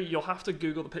very... You'll have to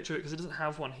Google the picture of it because it doesn't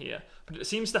have one here. But it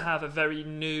seems to have a very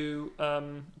new...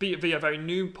 be a very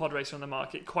new pod racer on the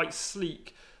market. Quite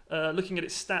sleek. Looking at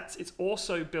its stats, it's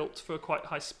also built for quite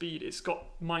high speed. It's got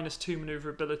 -2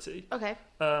 maneuverability. Okay.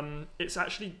 It's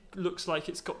actually looks like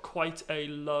it's got quite a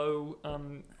low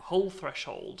hull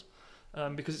threshold.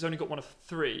 Because it's only got one of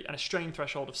 3 and a strain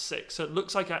threshold of 6. So it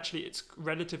looks like actually it's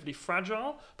relatively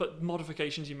fragile, but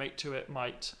modifications you make to it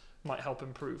might help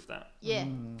improve that. Yeah.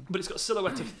 But it's got a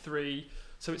silhouette of 3,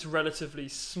 so it's relatively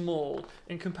small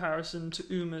in comparison to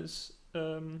Uma's.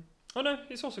 Oh no,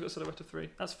 it's also got a silhouette of 3.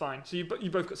 That's fine. So you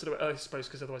both got silhouette, I suppose,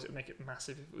 because otherwise it would make it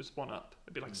massive if it was 1 up.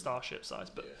 It'd be like Starship size.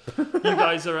 But you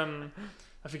guys are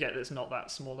I forget that it's not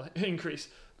that small an increase.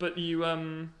 But you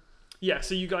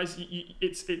so you guys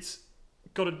it's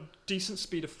got a decent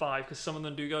speed of 5 because some of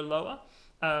them do go lower.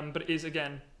 But it is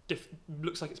again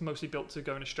looks like it's mostly built to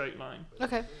go in a straight line.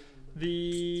 Okay.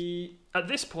 At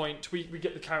this point we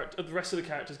get the rest of the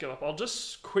characters go up. I'll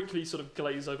just quickly sort of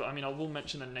glaze over. I mean, I will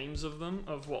mention the names of them,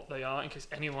 of what they are, in case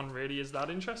anyone really is that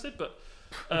interested. But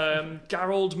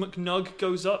Gerald McNug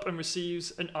goes up and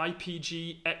receives an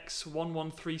IPG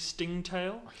X113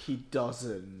 Stingtail. He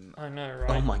doesn't. I know,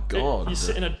 right? Oh my god! You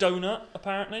sit in a donut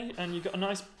apparently, and you've got a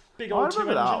nice big old I 2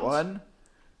 remember engines. that one.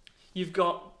 You've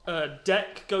got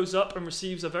Deck goes up and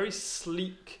receives a very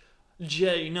sleek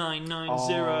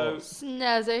J990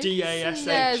 Snazzy. DASH.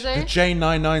 The Snazzy.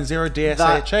 J990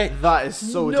 DSH8. That is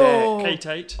so No. deck.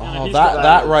 8.8. Oh, He's got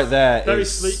that right there very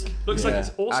is sleek. Looks like yeah.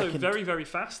 it's also I can- very, very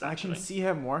fast, I actually. can see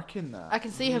him working that. I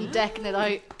can see him decking it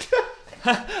out.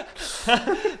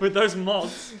 With those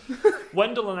mods.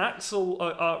 Wendell and Axel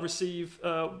receive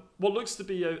what looks to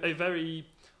be a very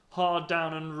hard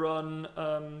down and run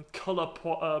colour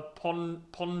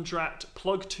Pondrat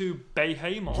plug 2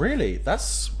 Behemoth. Really?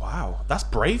 That's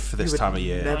brave for this You would time of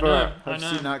year. Never I have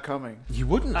know. seen that coming. You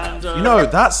wouldn't. And, You know,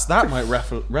 that might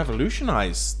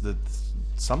revolutionize the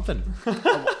something.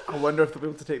 I wonder if they'll be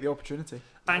able to take the opportunity.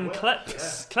 And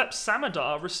Kleps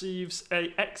Samadar receives a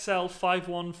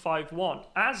XL5151,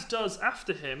 as does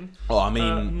after him Oh, I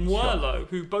mean, Muerlo,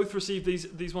 who both receive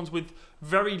these ones with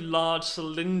very large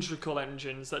cylindrical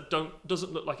engines that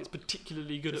doesn't look like it's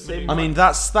particularly good at Same- I maneuvering. mean,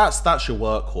 that's your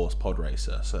workhorse pod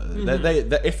racer. So they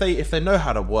if they know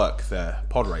how to work their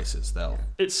pod racers, they'll.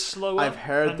 It's slower. I've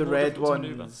heard and the more red difficult to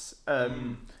maneuver. ones.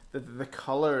 The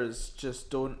colours just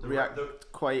don't react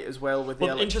quite as well with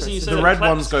Well, the interesting you electricity. say The that red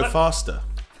ones go Klep- faster.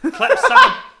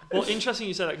 Well, interesting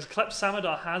you say that because Kleps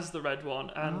Samadar has the red one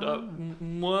and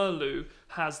Muerlu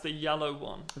has the yellow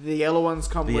one. The yellow ones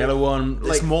come The with yellow one, it's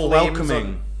like more flames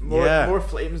welcoming. on- more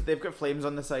flames. They've got flames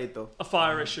on the side though. A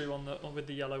fire issue with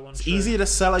the yellow one. It's true. easier to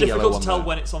sell a yellow Difficult one. to tell though.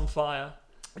 when it's on fire.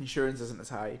 Insurance isn't as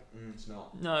high. It's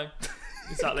not. No.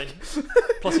 Exactly.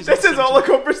 Plus he's This got is all a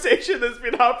signature. conversation that's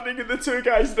been happening in the two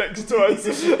guys next to us.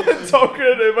 And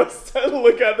Tucker and Uma still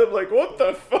look at them like, what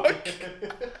the fuck?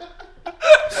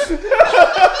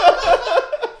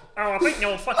 Oh, I think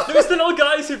you'll find... Who's the little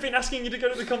guys who've been asking you to go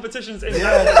to the competitions in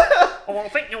Oh, I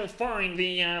think you'll find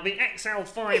the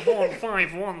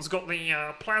XL5151's got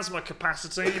the plasma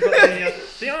capacity, but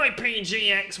the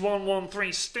IPGX113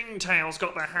 Stingtail's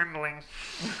got the handling.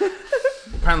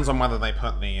 Depends on whether they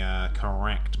put the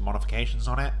correct modifications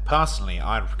on it. Personally,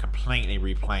 I'd completely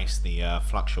replace the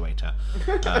fluctuator.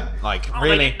 Like, Oh,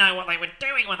 really. they didn't know what they were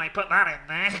doing when they put that in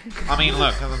there. I mean,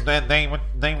 look,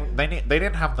 they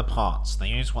didn't have the parts. They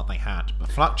used what they had. But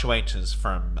fluctuators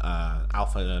from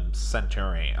Alpha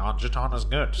Centauri aren't as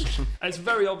good. And it's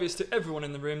very obvious to everyone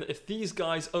in the room that if these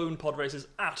guys own pod races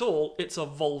at all, it's a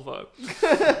Volvo.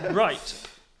 Right.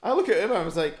 I look at him and I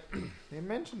was like, they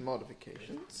mentioned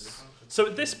modifications. So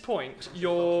at this point,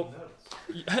 your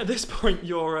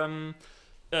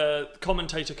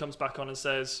commentator comes back on and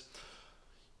says,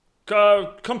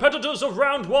 competitors of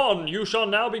round 1, you shall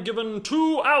now be given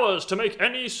 2 hours to make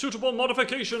any suitable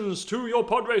modifications to your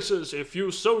pod races if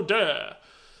you so dare.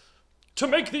 To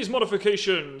make these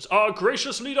modifications, our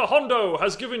gracious leader Hondo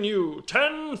has given you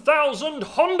 10,000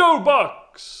 Hondo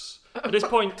bucks. At this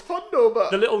point,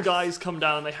 the little guys come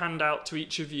down and they hand out to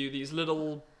each of you these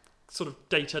little sort of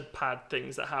data pad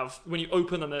things that have, when you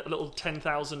open them, a little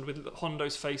 10,000 with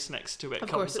Hondo's face next to it Of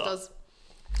comes course it up. does.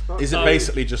 Is it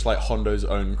basically just like Hondo's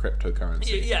own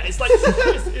cryptocurrency? Yeah, it's like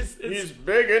it's He's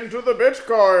big into the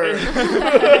Bitcoin.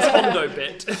 it's Hondo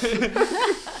bit.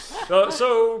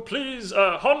 So please,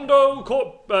 Hondo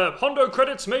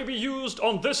credits may be used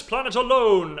on this planet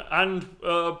alone, and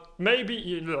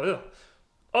maybe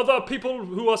other people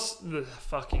who are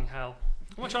fucking hell.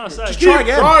 What am I trying to say? Try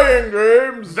again. Trying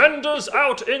games. Vendors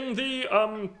out in the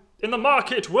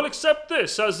market will accept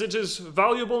this as it is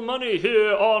valuable money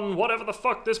here on whatever the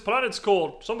fuck this planet's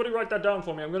called. Somebody write that down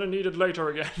for me. I'm going to need it later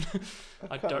again.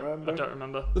 I don't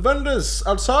remember. The vendors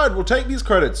outside will take these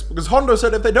credits because Hondo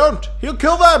said if they don't, he'll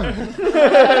kill them.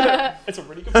 It's a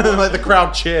really good point. Like the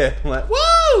crowd cheer. Like,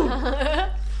 woo!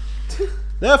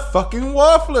 They're fucking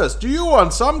worthless. Do you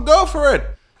want some? Go for it.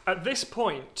 At this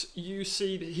point, you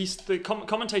see that the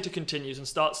commentator continues and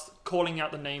starts calling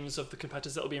out the names of the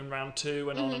competitors that will be in round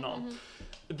 2 and on and on.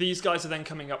 These guys are then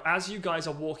coming up. As you guys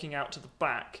are walking out to the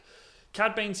back,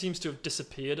 Cad Bane seems to have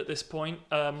disappeared at this point.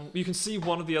 You can see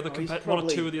one or two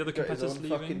of the other competitors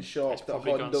leaving. Fucking He's shop that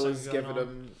probably got Hondo's something giving going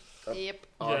him Yep.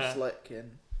 Yeah. slick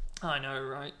and I know,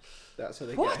 right? that's how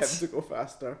they What? get him to go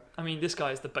faster. I mean, this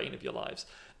guy is the bane of your lives.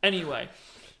 Anyway,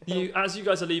 as you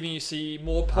guys are leaving, you see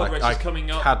more pod races coming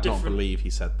up. I cannot believe he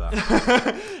said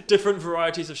that. Different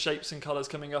varieties of shapes and colours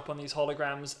coming up on these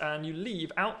holograms, and you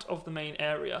leave out of the main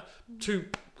area to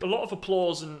a lot of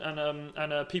applause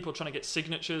and people trying to get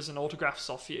signatures and autographs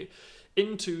off you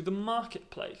into the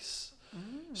marketplace.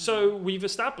 So we've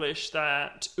established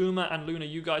that Uma and Luna,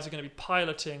 you guys are going to be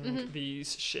piloting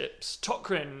these ships.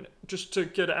 Tokrin, just to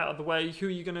get it out of the way, who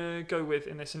are you going to go with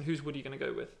in this, and whose Woody are you going to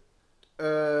go with?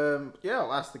 Yeah,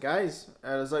 I'll ask the guys.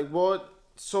 And I was like, what?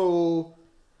 So,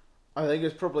 I think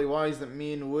it's probably wise that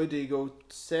me and Woody go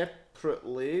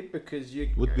separately because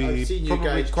I've seen you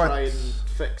guys try and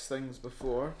fix things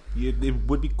before. It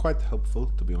would be quite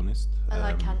helpful, to be honest. And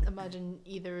I can't imagine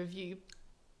either of you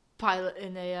pilot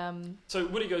in a So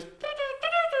Woody goes,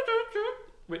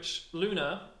 which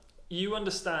Luna, you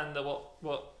understand that what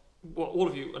all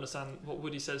of you understand what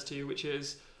Woody says to you, which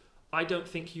is, I don't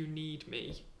think you need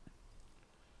me.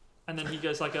 And then he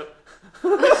goes like a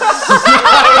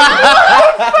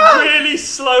really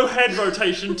slow head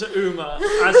rotation to Uma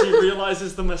as he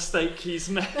realizes the mistake he's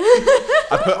made.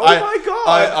 My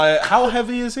god! How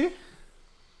heavy is he?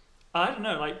 I don't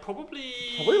know, like probably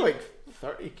like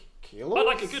 30 kilos? but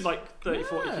like a good 30,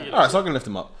 40 kilos. Alright, so I'm going to lift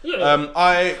him up. Yeah.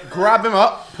 I grab him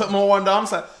up, put him on one arm,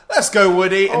 say, let's go,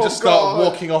 Woody, and just start God.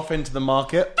 walking off into the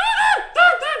market.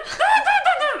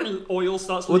 Oil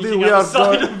starts Woody, leaking we out are the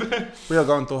side of it. We are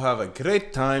going to have a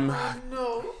great time.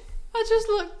 No. I just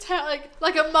look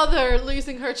like a mother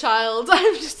losing her child.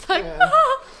 I'm just like,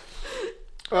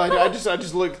 Well, I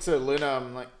just look to Luna.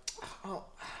 I'm like, oh,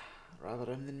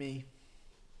 rather him than me.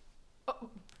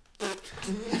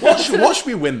 Watch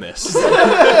me win this.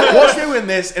 Watch me win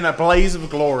this in a blaze of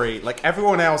glory, like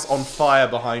everyone else on fire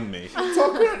behind me.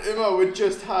 Tucker and Uma would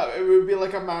just have it would be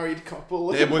like a married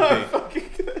couple. It would be.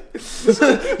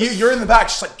 You're in the back,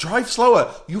 just like, drive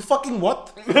slower. You fucking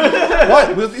what?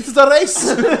 What? This is a race.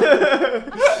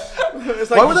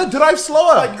 It's like, Why would I drive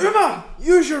slower? like, Uma,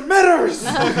 use your mirrors.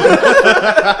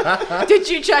 did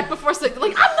you check before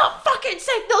signaling? I'm not fucking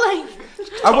signaling.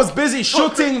 I was busy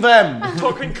shooting them.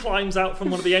 Tarquin climbs out from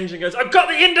one of the engines and goes, I've got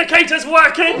the indicators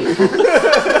working!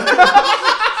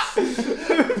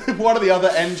 One of the other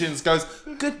engines goes,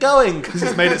 good going, because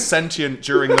he's made it sentient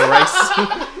during the race.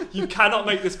 You cannot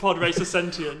make this pod racer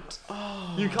sentient.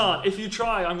 You can't. If you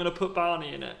try, I'm going to put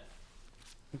Barney in it.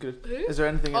 Good. Is there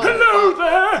anything? Hello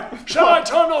there! Shall I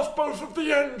turn off both of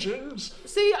the engines?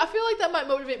 See, I feel like that might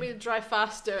motivate me to drive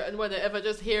faster and win it if I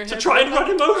just hear him. To try and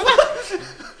run him over.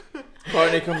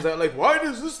 Barney comes out like, why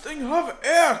does this thing have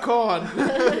aircon?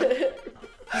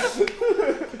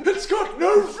 It's got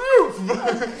no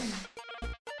roof!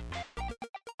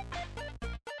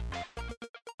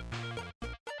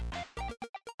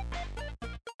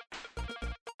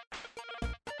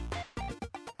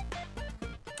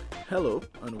 Hello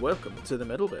and welcome to the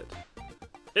middle bit.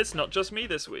 It's not just me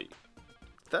this week.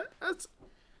 That's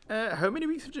how many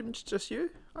weeks have been just you?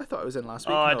 I thought I was in last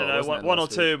week. Oh, I No, don't I know, wasn't in one or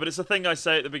last two, but it's a thing I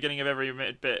say at the beginning of every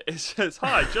bit. It's just,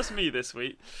 hi, just me this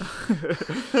week.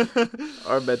 week.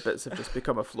 Our mid bits have just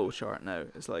become a flow chart now.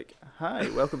 It's like, hi,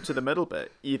 welcome to the middle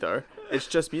bit. Either it's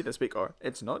just me this week, or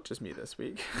it's not just me this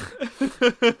week.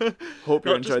 Hope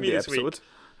you Not just enjoyed me the this week. episode.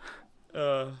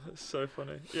 It's so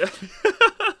funny. Yeah.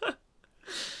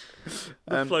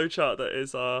 The flowchart that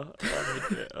is our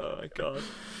midbit. Oh my god.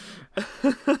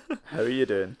 How are you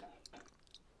doing?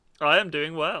 I am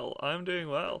doing well.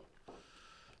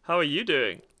 How are you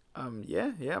doing?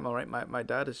 Yeah, I'm alright. My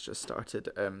dad has just started,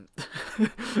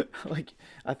 like,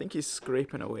 I think he's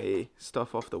scraping away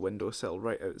stuff off the windowsill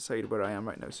right outside where I am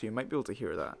right now, so you might be able to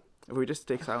hear that. If we just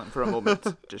stay silent for a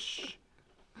moment, just shh.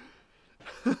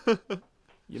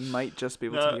 You might just be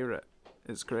able to hear it.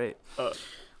 It's great.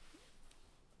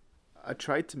 I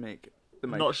tried to make the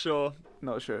Not sure.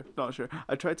 Not sure.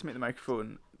 I tried to make the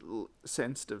microphone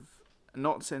sensitive,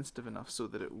 not sensitive enough so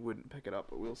that it wouldn't pick it up,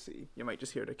 but we'll see. You might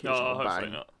just hear an occasional hopefully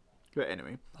bang. not. But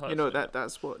anyway, Hopefully not.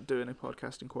 that's what doing a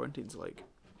podcast in quarantine's like.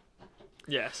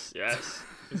 Yes,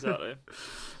 exactly.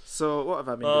 So what have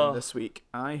I been doing this week?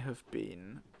 I have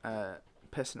been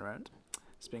pissing around.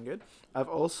 It's been good. I've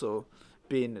also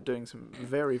been doing some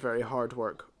very, very hard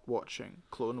work watching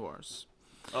Clone Wars.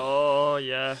 Oh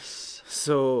yes.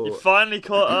 So You finally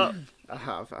caught up. I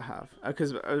have.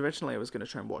 Because originally I was going to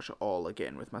try and watch it all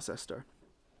again with my sister,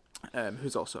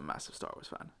 who's also a massive Star Wars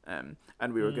fan.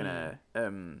 And we were going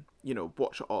to,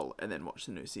 watch it all and then watch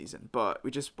the new season. But we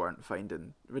just weren't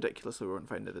finding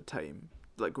the time,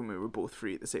 like when we were both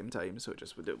free at the same time. So it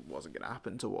wasn't going to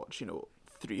happen to watch,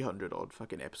 300 odd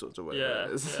fucking episodes or whatever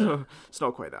it is. Yeah. So it's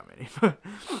not quite that many.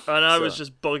 And I was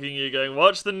just bugging you, going,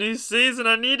 "Watch the new season.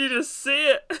 I need you to see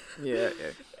it." Yeah. So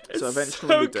It's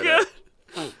eventually so we did good.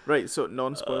 it. Right, so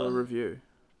non-spoiler review.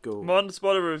 Go.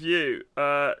 Non-spoiler review.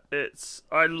 I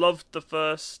loved the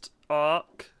first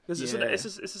arc because it's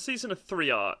a season of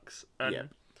 3 arcs, and Yeah.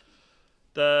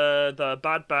 the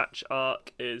Bad Batch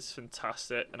arc is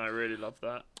fantastic, and I really love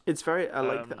that. It's very. I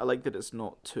like that it's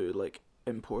not too like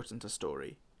important a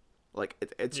story. Like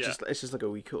it's just like a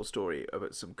wee cool story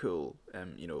about some cool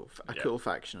cool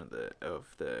faction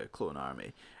of the clone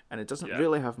army, and it doesn't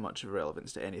really have much of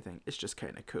relevance to anything. It's just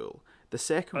kind of cool. The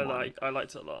second one, I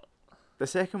liked it a lot. The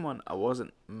second one, I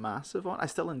wasn't massive on. I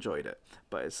still enjoyed it,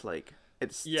 but it's like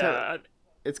it's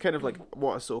kind of like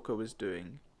what Ahsoka was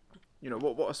doing.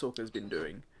 What Ahsoka's been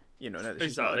doing. Now that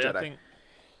she's not a Exactly. Jedi.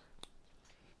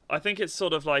 I think it's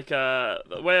sort of like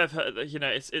the way I've heard.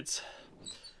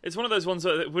 It's one of those ones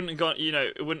that it wouldn't have gone.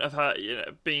 It wouldn't have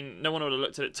had. Been. No one would have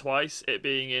looked at it twice. It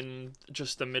being in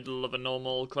just the middle of a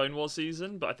normal Clone Wars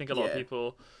season, but I think a lot of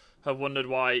people have wondered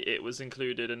why it was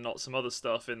included and not some other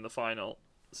stuff in the final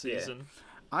season.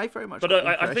 I very much But got the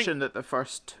I think- impression that the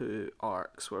first 2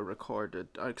 arcs were recorded,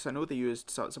 because I know they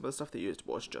used some of the stuff they used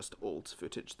was just old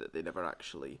footage that they never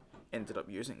actually ended up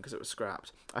using because it was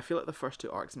scrapped. I feel like the first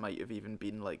 2 arcs might have even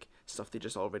been like stuff they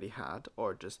just already had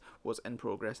or just was in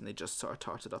progress and they just sort of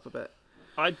tarted up a bit.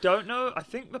 I don't know. I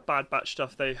think the Bad Batch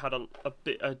stuff, they had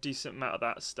a decent amount of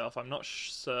that stuff. I'm not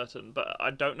certain, but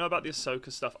I don't know about the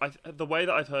Ahsoka stuff. The way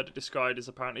that I've heard it described is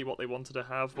apparently what they wanted to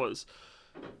have was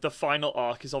the final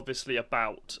arc is obviously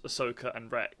about Ahsoka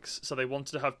and Rex, so they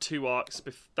wanted to have 2 arcs.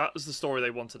 That was the story they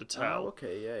wanted to tell. Oh,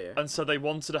 okay, yeah. And so they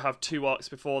wanted to have 2 arcs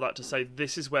before that to say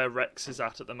this is where Rex is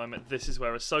at the moment, this is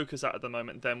where Ahsoka's at the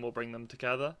moment. Then we'll bring them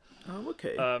together. Oh,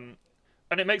 okay.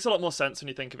 And it makes a lot more sense when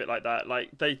you think of it like that.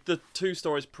 Like the 2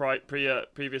 stories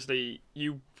previously,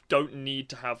 you don't need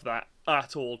to have that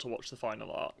at all to watch the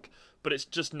final arc. But it's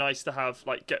just nice to have,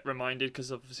 get reminded,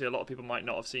 because obviously a lot of people might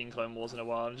not have seen Clone Wars in a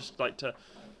while, and just like to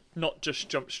not just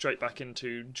jump straight back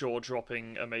into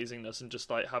jaw-dropping amazingness and just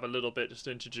like have a little bit just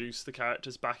to introduce the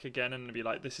characters back again and be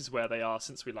like, this is where they are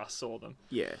since we last saw them.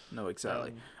 Yeah, no,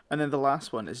 exactly. And then the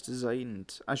last one is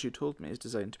designed, as you told me, is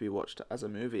designed to be watched as a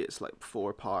movie. It's like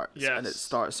 4 parts, and it Yes,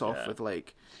 starts off yeah. with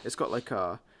like, it's got like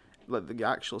the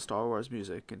actual Star Wars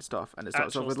music and stuff, and it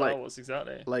starts Actual off with Star like Wars,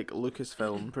 exactly.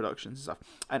 Lucasfilm Productions and stuff.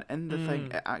 And in the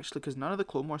thing, it actually, because none of the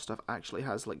Clone Wars stuff actually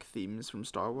has like themes from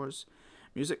Star Wars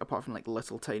music, apart from like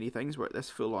little tiny things, where this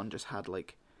full on just had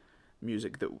like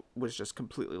music that was just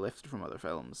completely lifted from other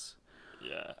films.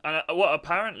 Yeah, and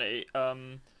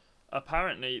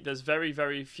apparently there's very,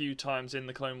 very few times in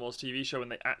the Clone Wars TV show when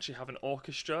they actually have an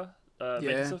orchestra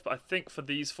making stuff. But I think for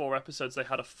these 4 episodes they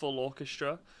had a full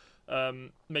orchestra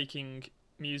making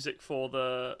music for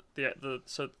the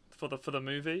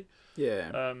movie.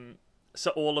 Yeah.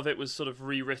 So all of it was sort of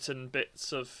rewritten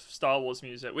bits of Star Wars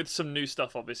music with some new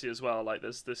stuff obviously as well. Like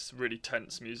there's this really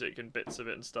tense music and bits of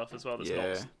it and stuff as well that's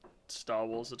not Star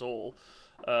Wars at all.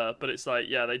 But it's like,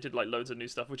 yeah, they did like loads of new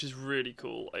stuff, which is really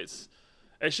cool. It's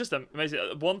just amazing.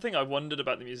 One thing I wondered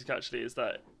about the music actually is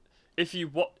that if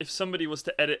somebody was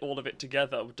to edit all of it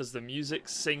together, does the music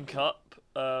sync up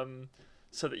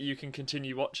so that you can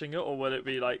continue watching it, or will it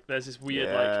be like there's this weird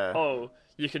like, oh,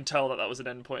 you can tell that was an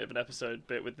end point of an episode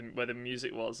bit with where the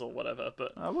music was or whatever.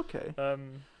 But okay. I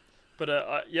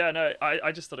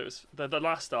just thought it was the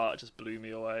last art just blew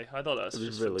me away. I thought that was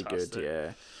just really fantastic. good,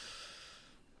 yeah.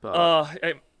 But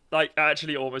it like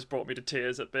actually almost brought me to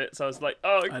tears at bits. I was like,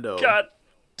 oh I know. God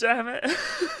damn it.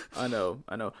 I know,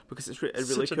 because it's really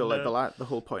Such a cool. Like nerd. the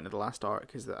whole point of the last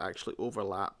arc is that it actually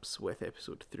overlaps with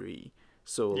episode 3.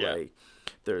 So Yeah. like,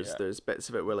 there's bits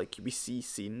of it where like we see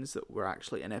scenes that were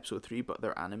actually in episode 3, but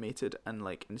they're animated, and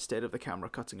like instead of the camera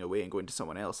cutting away and going to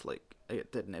someone else like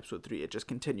it did in episode 3, it just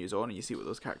continues on, and you see what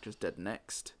those characters did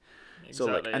next. So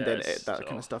like, and then that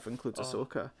kind of stuff includes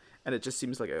Ahsoka, and it just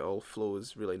seems like it all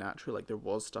flows really naturally. Like there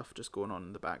was stuff just going on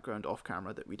in the background off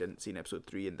camera that we didn't see in episode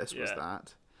 3, and this was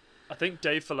that. I think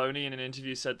Dave Filoni in an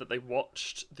interview said that they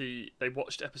watched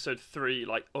episode 3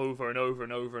 like over and over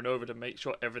and over and over to make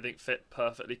sure everything fit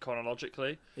perfectly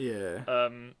chronologically. Yeah.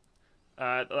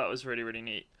 That was really, really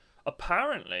neat.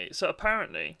 Apparently,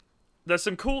 there's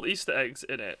some cool Easter eggs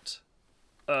in it.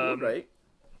 Right.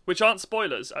 Which aren't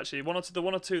spoilers, actually. The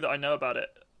one or two that I know about it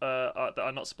that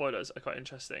are not spoilers are quite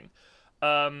interesting.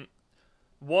 One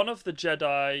of the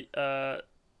Jedi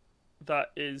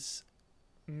that is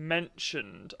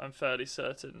mentioned, I'm fairly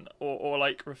certain, or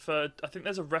like referred, I think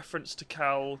there's a reference to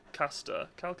Cal Castor.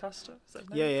 Cal Castor? Is that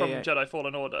his name? From Jedi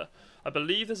Fallen Order. I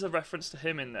believe there's a reference to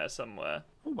him in there somewhere.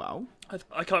 Oh, wow.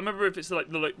 I can't remember if it's like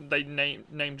they name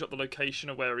drop the location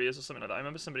of where he is or something like that. I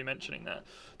remember somebody mentioning that.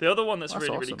 The other one that's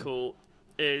really, really awesome. cool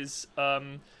is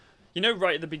right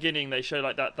at the beginning they show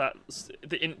like that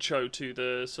the intro to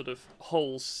the sort of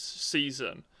whole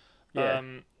season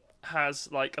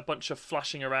has like a bunch of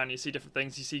flashing around. You see different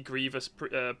things. You see Grievous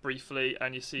briefly,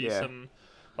 and you see some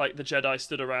like the Jedi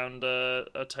stood around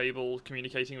a table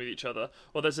communicating with each other.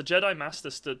 Well, there's a Jedi Master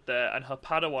stood there, and her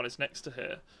Padawan is next to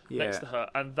her,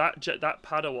 and that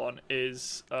Padawan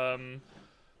is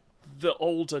the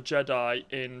older Jedi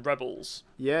in Rebels.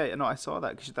 Yeah, no, I saw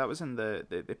that because that was in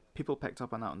the people picked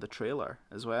up on that on the trailer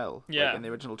as well. Yeah, like in the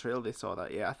original trailer they saw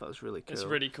that. Yeah, I thought it was really cool. It's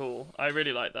really cool. I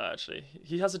really like that actually.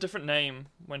 He has a different name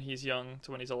when he's young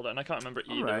to when he's older, and I can't remember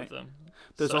either of them.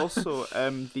 There's also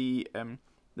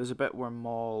there's a bit where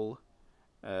Maul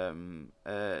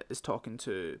is talking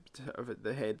to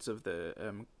the heads of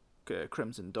the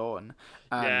Crimson Dawn,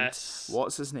 and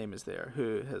what's his name is there,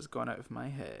 who has gone out of my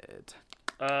head.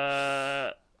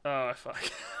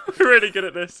 Fuck. We're really good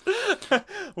at this.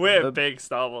 We're big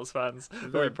Star Wars fans.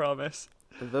 We promise.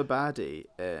 The baddie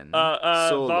in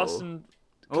Solo.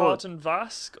 Carlton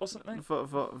Vask or something?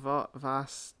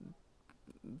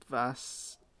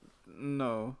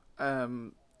 No.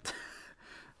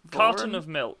 Carton of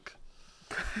milk.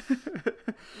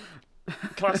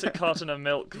 Classic carton of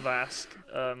milk, Vask.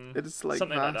 It's like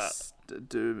something like that.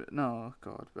 No,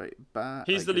 God, wait.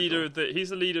 He's the leader of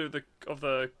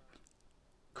the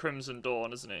Crimson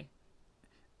Dawn, isn't he?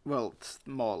 Well,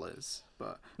 Maul is,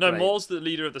 but no, Maul's the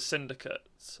leader of the syndicate,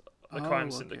 the crime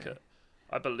syndicate,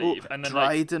 I believe. And then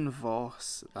Dryden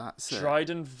Voss, that's it.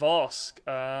 Dryden Voss.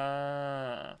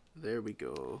 There we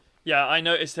go. Yeah, I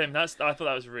noticed him. I thought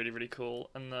that was really, really cool,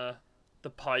 and the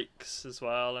Pikes as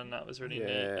well, and that was really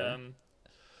neat.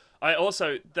 I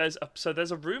also there's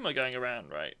a rumor going around,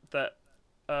 right, that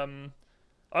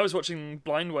I was watching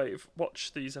Blind Wave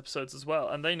watch these episodes as well,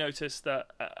 and they noticed that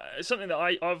it's something that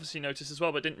I obviously noticed as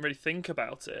well, but didn't really think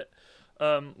about it.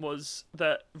 was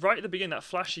that right at the beginning, that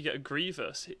flash you get of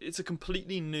Grievous, it's a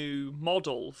completely new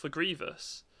model for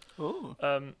Grievous. Oh.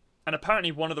 And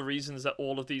apparently one of the reasons that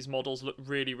all of these models look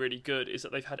really, really good is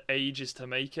that they've had ages to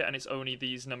make it, and it's only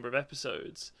these number of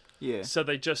episodes. Yeah. So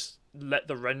they just let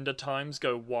the render times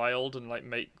go wild and like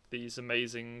make these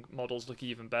amazing models look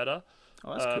even better.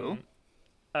 Oh, that's cool.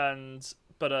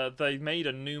 But they made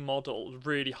a new model,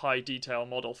 really high detail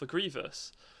model for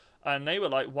Grievous. And they were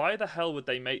like, why the hell would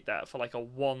they make that for like a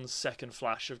 1 second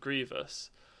flash of Grievous?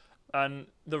 And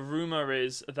the rumor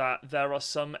is that there are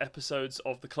some episodes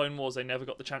of the Clone Wars they never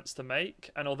got the chance to make.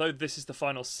 And although this is the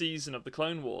final season of the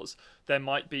Clone Wars, there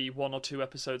might be 1 or 2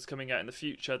 episodes coming out in the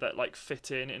future that like fit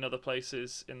in other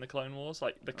places in the Clone Wars,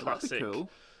 like the classic. Cool.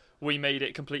 We made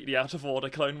it completely out of order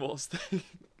Clone Wars thing.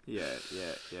 Yeah.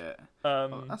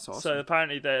 That's awesome. So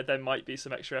apparently there might be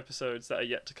some extra episodes that are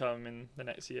yet to come in the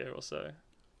next year or so.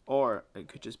 Or it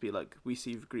could just be like, we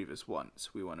see Grievous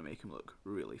once, we want to make him look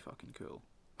really fucking cool.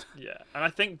 Yeah, and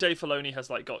I think Dave Filoni has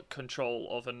like got control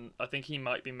of, and I think he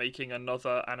might be making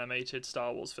another animated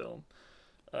Star Wars film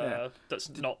that's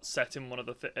not set in one of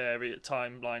the area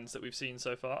timelines that we've seen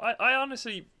so far. I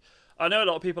honestly, I know a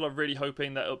lot of people are really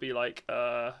hoping that it'll be like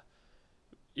Jedi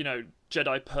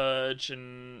Purge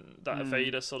and that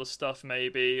Vader sort of stuff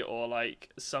maybe, or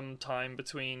like sometime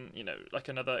between like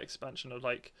another expansion of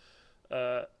like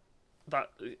that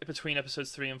between episodes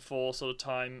 3 and 4 sort of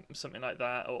time, something like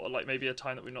that, or like maybe a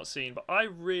time that we've not seen. But I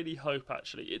really hope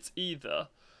actually it's either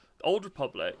Old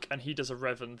Republic and he does a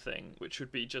Revan thing, which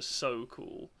would be just so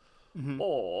cool,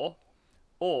 or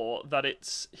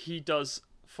that he does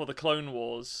for the Clone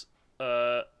Wars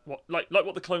what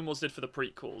the Clone Wars did for the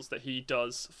prequels, that he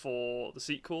does for the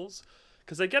sequels,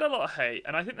 because they get a lot of hate,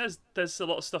 and I think there's a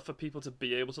lot of stuff for people to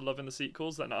be able to love in the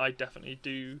sequels that I definitely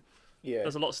do. Yeah.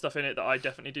 There's a lot of stuff in it that I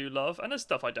definitely do love, and there's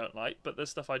stuff I don't like, but there's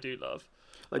stuff I do love.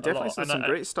 Like definitely some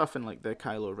great stuff in like the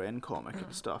Kylo Ren comic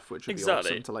and stuff, which would be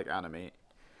awesome to like animate.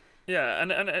 Yeah,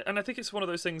 and I think it's one of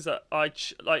those things that I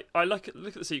look at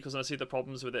the sequels and I see the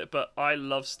problems with it, but I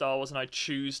love Star Wars and I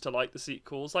choose to like the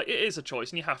sequels. Like, it is a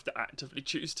choice, and you have to actively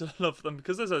choose to love them,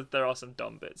 because there are some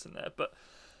dumb bits in there, but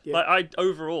like I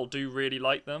overall do really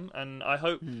like them, and I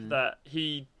hope that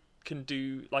he can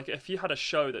do, like, if you had a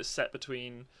show that's set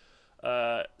between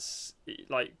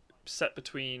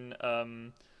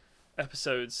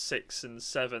episodes 6 and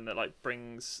 7 that like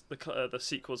brings the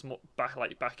sequels more back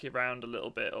around a little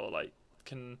bit, or like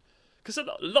because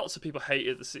lots of people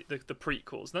hated the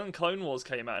prequels, and then Clone Wars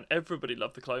came out and everybody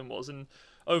loved the Clone Wars, and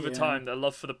over time their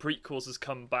love for the prequels has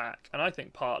come back, and I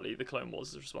think partly the Clone Wars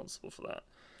is responsible for that.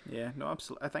 Yeah, no,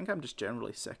 absolutely. I think I'm just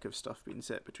generally sick of stuff being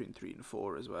set between 3 and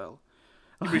 4 as well.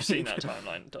 We've seen that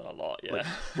timeline done a lot, yeah. Like,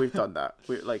 we've done that.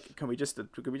 Can we just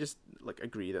like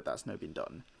agree that that's now been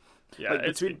done? Yeah,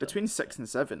 like, between 6 and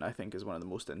 7, I think is one of the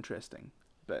most interesting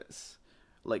bits.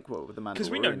 Like with the Mandalorian,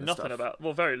 because we know nothing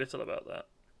very little about that.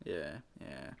 Yeah.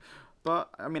 But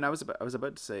I mean, I was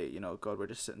about to say, God, we're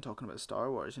just sitting talking about Star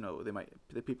Wars.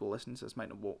 The people listening to this might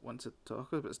not want to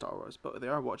talk about Star Wars, but they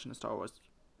are watching a Star Wars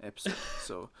episode,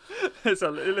 so it's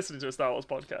listening to a Star Wars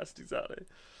podcast, exactly.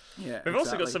 Yeah, we've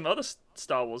also got some other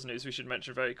Star Wars news we should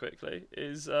mention very quickly.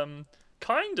 Is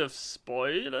kind of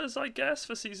spoilers, I guess,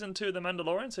 for season 2 of The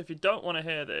Mandalorian. So if you don't want to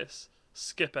hear this,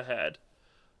 skip ahead.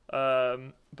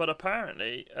 But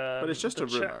apparently, but it's just a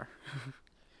rumor.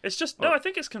 It's just no. I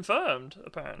think it's confirmed.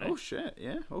 Apparently. Oh shit!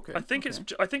 Yeah. Okay. I think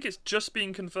it's just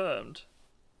being confirmed,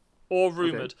 or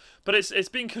rumored. Okay. But it's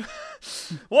being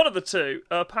one of the two.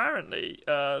 Apparently,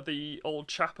 the old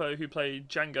chapo who played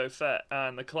Jango Fett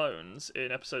and the clones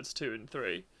in episodes 2 and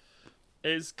 3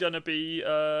 is gonna be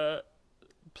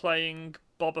playing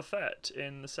Boba Fett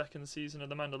in the 2nd season of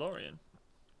The Mandalorian,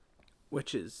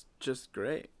 which is just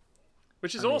great.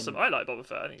 Which is awesome. I like Boba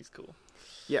Fett. I think he's cool.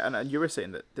 Yeah, and you were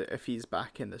saying that if he's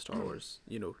back in the Star Wars,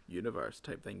 universe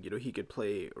type thing, he could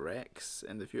play Rex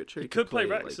in the future. He could play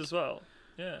Rex as well.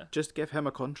 Yeah. Just give him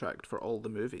a contract for all the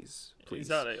movies, please.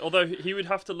 Exactly. Although he would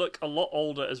have to look a lot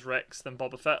older as Rex than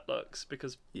Boba Fett looks,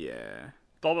 because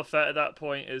Boba Fett at that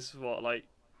point is like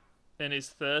in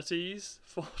his 30s,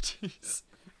 40s.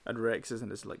 And Rex is in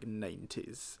his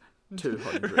 90s,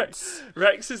 200s.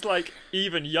 Rex is like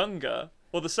even younger.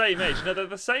 Or the same age. No, they're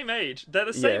the same age. They're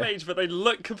the same age, but they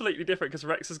look completely different because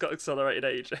Rex has got accelerated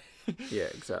age. Yeah,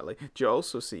 exactly. Do you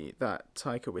also see that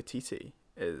Taika Waititi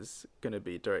is going to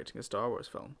be directing a Star Wars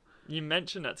film? You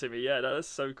mentioned that to me. Yeah, that is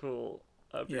so cool.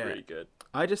 That'd be really good.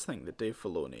 I just think that Dave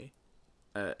Filoni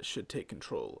should take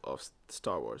control of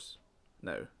Star Wars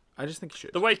now. I just think he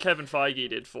should. The way Kevin Feige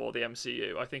did for the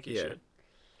MCU, I think he should.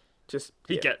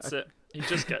 He gets it. He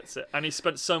just gets it. And he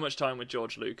spent so much time with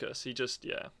George Lucas. He just,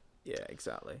 Yeah,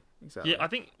 exactly. Exactly. Yeah, I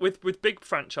think with big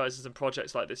franchises and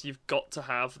projects like this, you've got to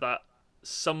have that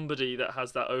somebody that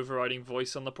has that overriding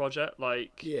voice on the project.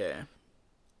 Like Yeah.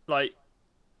 with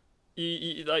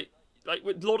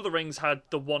Lord of the Rings had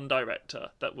the one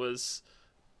director that was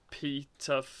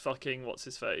Peter fucking what's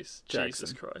his face? Jesus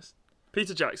Jackson. Christ.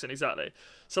 Peter Jackson, exactly.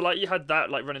 So you had that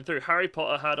running through. Harry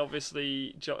Potter had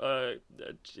obviously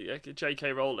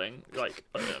J.K. Rowling,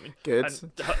 Good.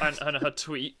 and her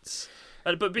tweets.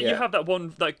 But Yeah. you have that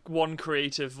one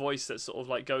creative voice that sort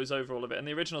of goes over all of it. And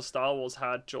the original Star Wars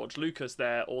had George Lucas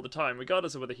there all the time,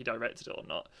 regardless of whether he directed it or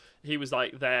not. He was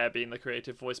there being the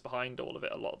creative voice behind all of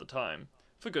it a lot of the time,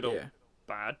 for good or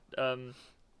bad.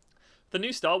 The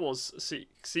new Star Wars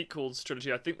sequels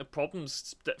trilogy, I think the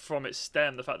problems from it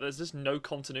stem the fact that there's just no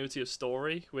continuity of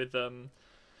story with and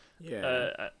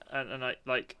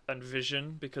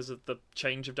vision because of the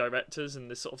change of directors and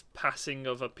this sort of passing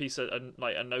of a piece of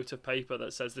a note of paper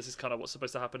that says this is kind of what's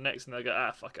supposed to happen next, and they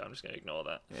go, fuck it, I'm just going to ignore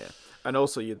that. Yeah, and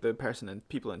also the person and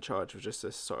people in charge was just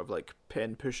this sort of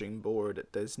pen pushing board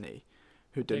at Disney,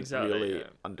 who didn't really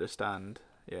understand.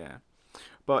 Yeah,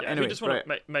 but anyway, we just want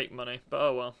to make money. But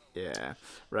oh well. Yeah,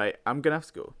 right. I'm gonna have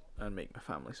to go and make my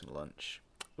family some lunch.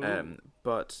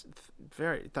 But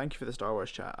thank you for the Star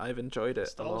Wars chat. I've enjoyed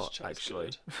it a lot,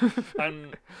 actually.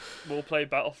 And we'll play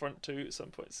Battlefront 2 at some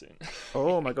point soon.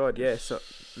 Oh my god, yeah. So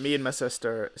me and my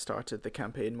sister started the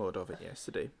campaign mode of it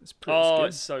yesterday. It's pretty good.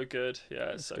 It's so good.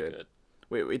 Yeah, it's so good.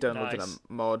 We downloaded Nice.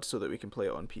 a mod so that we can play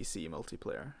it on PC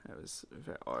multiplayer. It was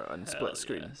or on split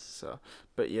screen. Yes. So,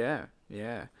 but yeah.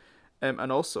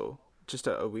 And also just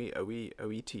a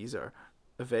wee teaser.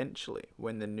 Eventually,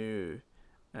 when the new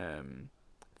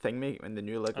when the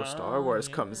new Lego Star Wars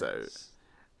comes out,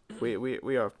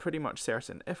 we are pretty much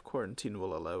certain, if quarantine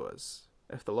will allow us,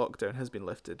 if the lockdown has been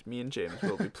lifted, me and James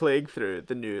will be playing through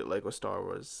the new Lego Star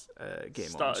Wars game.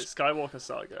 Skywalker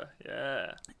Saga.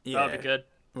 Yeah, that'll be good.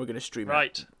 We're gonna stream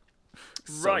it.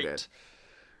 So Right. good.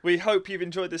 We hope you've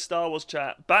enjoyed this Star Wars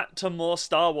chat. Back to more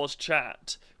Star Wars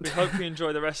chat. We hope you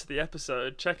enjoy the rest of the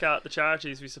episode. Check out the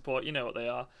charities we support. You know what they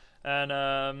are.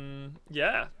 And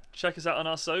check us out on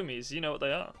our Somies. You know what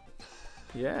they are.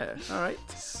 Yeah. All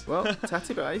right. Well,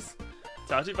 tatty guys.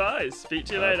 Tatty bye. Speak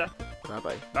to you later. Bye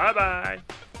bye. Bye bye.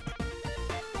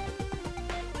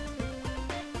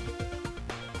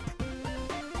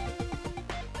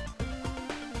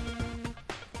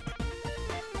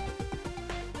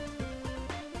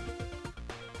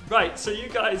 Right, so you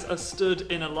guys are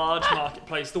stood in a large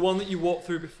marketplace, the one that you walked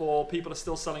through before. People are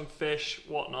still selling fish,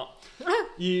 whatnot.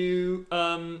 You,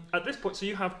 at this point, so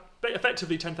you have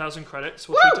effectively 10,000 credits.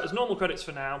 We'll treat it as normal credits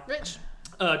for now. Rich.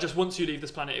 Just once you leave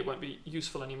this planet, it won't be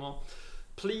useful anymore.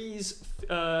 Please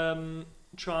please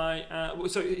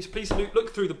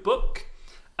look through the book.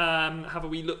 Have a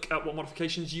wee look at what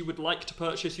modifications you would like to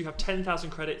purchase. You have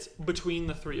 10,000 credits between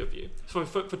the three of you for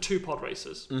 2 pod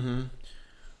races. Mm-hmm.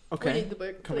 Okay. We need the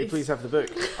book, Can we please have the book?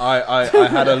 I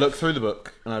had a look through the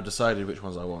book and I've decided which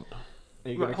ones I want. Are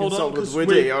you going Right, to hold on, consult with 'cause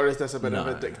Woody, or is this a bit of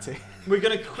No. a dictate? We're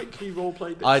going to quickly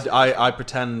roleplay bits. I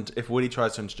pretend, if Woody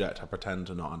tries to interject, I pretend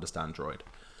to not understand droid.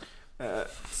 I'm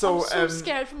so So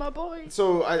scared for my boy.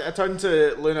 So I turned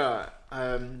to Luna.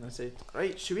 I said,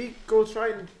 right, should we go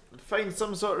try and find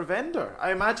some sort of vendor?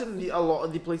 I imagine a lot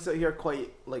of the places out here are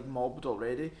quite mobbed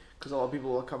already, because a lot of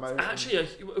people will come out. Actually,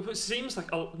 it seems like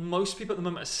most people at the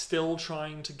moment are still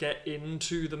trying to get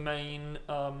into the main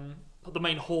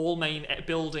hall, main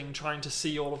building, trying to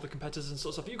see all of the competitors and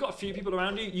sort of stuff. You've got a few people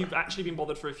around you. You've actually been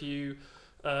bothered for a few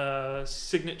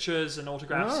signatures and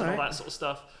autographs and all that sort of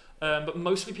stuff. But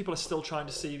mostly people are still trying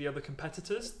to see the other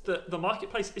competitors. The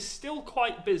marketplace is still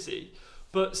quite busy,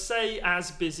 but say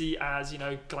as busy as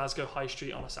Glasgow High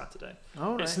Street on a Saturday.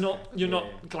 Oh, right. It's not you're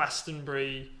not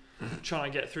Glastonbury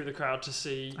trying to get through the crowd to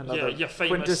see your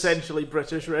famous quintessentially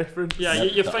British reference. Yeah,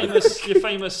 your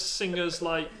famous singers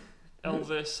like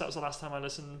Elvis. That was the last time I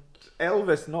listened.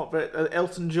 Elvis, not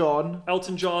Elton John.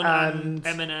 Elton John and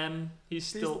Eminem.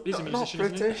 He's a musician, not isn't he?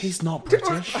 British. He's not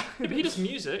British. Yeah, but he does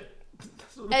music.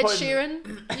 Ed Sheeran.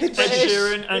 He's Ed British.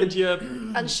 Sheeran and your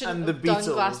And shouldn't And the have done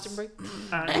Beatles. Glastonbury.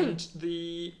 and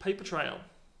the paper trail.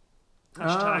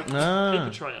 Hashtag Ah. paper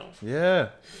trail. Yeah.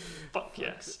 Fuck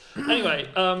yes. Anyway,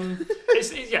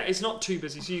 it's not too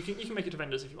busy, so you can make it to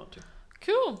vendors if you want to.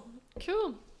 Cool.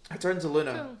 I turned to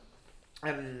Luna.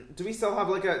 Cool. Do we still have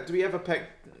do we have a pick,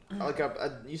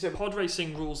 you said Pod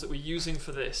racing rules that we're using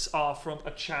for this are from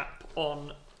a chap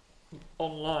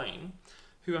online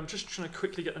who I'm just trying to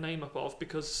quickly get the name up of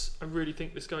because I really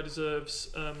think this guy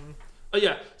deserves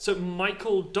so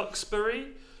Michael Duxbury.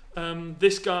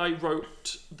 This guy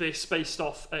wrote this based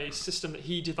off a system that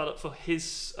he developed for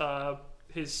his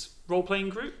his role-playing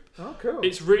group. Oh, cool.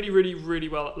 It's really, really, really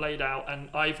well laid out, and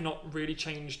I've not really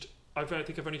changed. I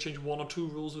think I've only changed 1 or 2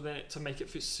 rules within it to make it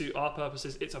suit our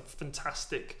purposes. It's a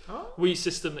fantastic Wii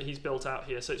system that he's built out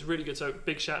here, so it's really good. So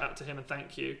big shout out to him and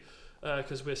thank you,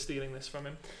 because we're stealing this from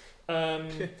him.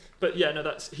 But yeah,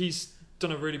 no, he's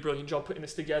done a really brilliant job putting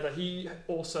this together. He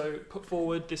also put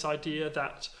forward this idea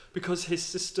that because his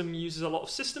system uses a lot of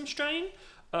system strain,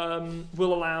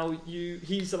 will allow you.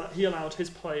 He allowed his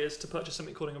players to purchase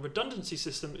something called a redundancy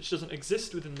system, which doesn't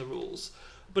exist within the rules,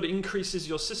 but it increases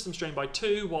your system strain by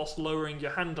 2 whilst lowering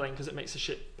your handling because it makes the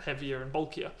ship heavier and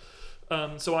bulkier.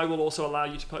 So I will also allow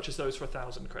you to purchase those for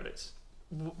 1,000 credits.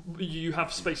 You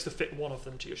have space to fit one of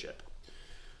them to your ship.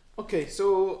 Okay,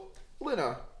 so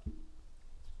Luna,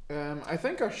 I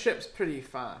think our ship's pretty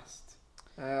fast.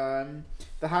 The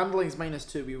handling's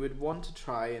 -2. We would want to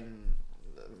try and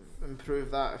improve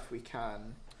that if we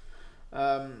can.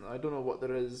 I don't know what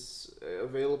there is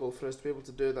available for us to be able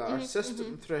to do that. Our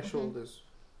system threshold is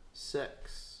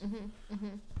 6.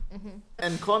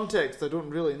 In context, I don't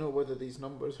really know whether these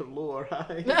numbers are low or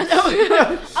high.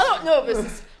 I don't know if this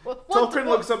is. Tolkien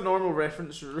looks up normal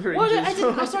reference ranges.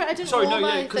 I didn't roll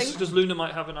my thing. Because Luna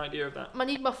might have an idea of that. I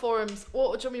need my forums. What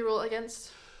would you want me to roll it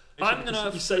against? I'm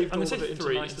gonna say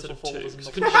 3 instead of 2 because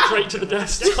I can straight to the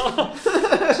desktop.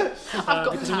 I've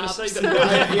got because I'm gonna tabs. say that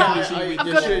I've got she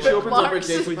opens up her bookmarks.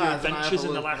 data with your pads and I have adventures a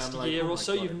in the look and last I'm like, year oh or my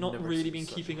so, God, you've I've not never really seen been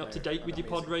such keeping a up to date with your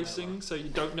pod amazing racing, so you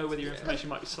don't know whether your information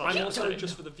might be slightly I'm out of also date.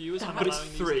 Just for the viewers, I'm But allowing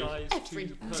it's these 3 guys every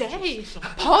to purchase day. some-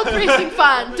 Pod racing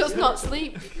fan does not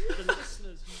sleep. For the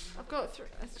listeners. I've got 3.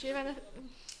 Do you have anything?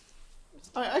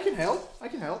 I can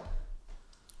help.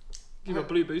 Give a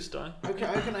blue boost die. How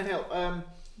can I help?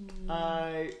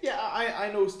 I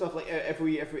know stuff like if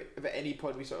at any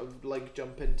point we sort of like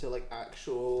jump into like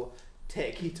actual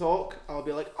techie talk, I'll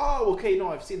be like, oh, okay, no,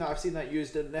 I've seen that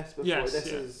used in this before. Yes, this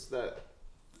yeah. is that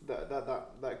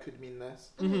could mean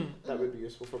this. That would be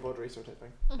useful for pod racer type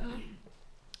thing.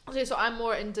 Okay, so I'm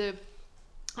more into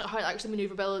how actually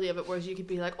maneuverability of it, whereas you could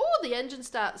be like, oh, the engine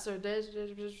stats are this,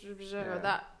 or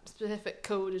that specific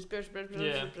code is.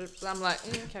 Yeah. I'm like,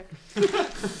 okay.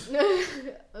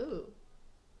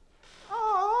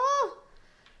 Oh,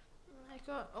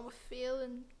 I'm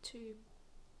feeling 2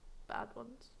 bad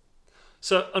ones.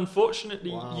 So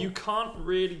unfortunately, Wow. you can't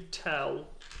really tell.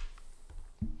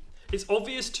 It's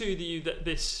obvious to you that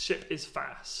this ship is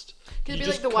fast. Could it You be like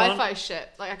just the can't- Wi-Fi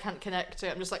ship? Like I can't connect to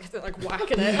it. I'm just like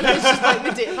whacking it. And it's just like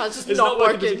the data pad's just It's not working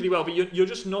working. particularly well, but you're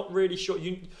just not really sure.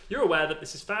 You're aware that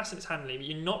this is fast and it's handling, but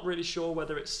you're not really sure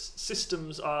whether its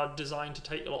systems are designed to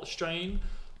take a lot of strain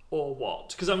or what.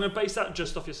 Because I'm going to base that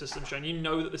just off your system strain. You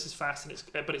know that this is fast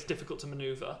but it's difficult to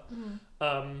maneuver.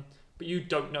 But you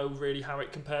don't know really how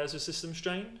it compares with system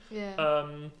strain. Yeah.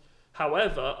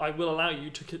 However, I will allow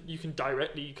you you can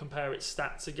directly compare its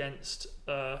stats against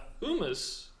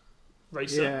Uma's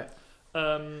racer. Yeah.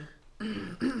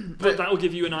 But that will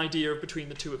give you an idea of between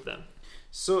the two of them.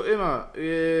 So Uma,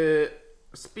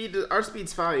 speed. Our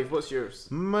speed's 5. What's yours?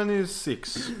 Mine is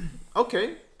 6.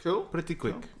 Okay, cool. Pretty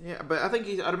quick. Yeah, but I think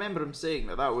I remember him saying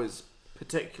that was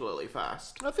particularly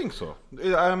fast. I think so.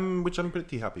 Which I'm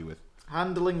pretty happy with.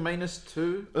 Handling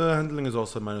 -2. Handling is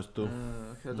also -2.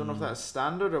 Okay, I don't know if that's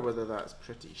standard or whether that's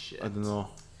pretty shit. I don't know.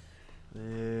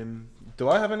 Do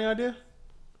I have any idea?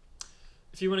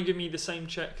 If you want to give me the same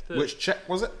check that Which check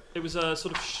was it? it was a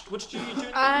sort of what did you do?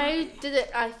 I did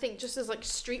it. I think just as like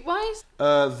streetwise.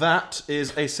 That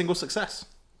is a single success.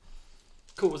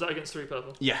 Cool. Was that against 3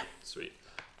 purple? Yeah. Sweet.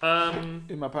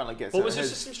 Uma apparently gets What out was your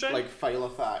his, system strain? like file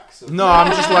of facts. No,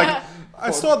 I'm just like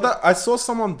I saw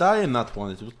someone die in that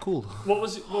one. It was cool. What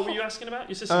were you asking about?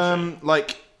 Your system strain?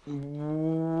 Like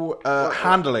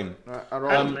handling.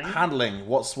 Handling? Handling.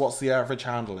 What's the average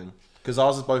handling? Because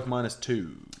ours is both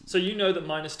 -2. So you know that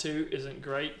 -2 isn't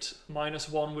great.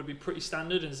 -1 would be pretty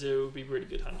standard, and 0 would be really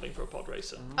good handling for a pod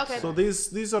racer. Okay. So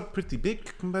these are pretty big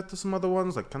compared to some other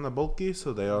ones, like kind of bulky.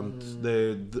 So they aren't.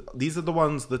 These are the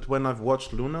ones that when I've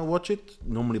watched Luna watch it,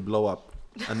 normally blow up,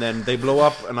 and then they blow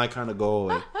up, and I kind of go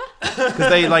away because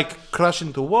they like crash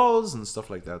into walls and stuff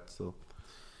like that. So.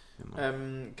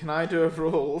 Can I do a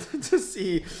roll to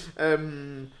see?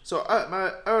 So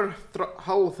our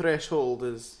hull threshold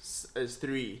is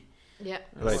 3. Yeah.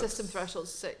 Right. System threshold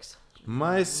 6.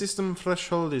 My system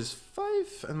threshold is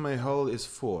 5, and my hull is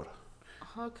 4.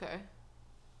 Okay.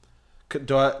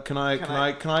 Can I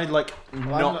like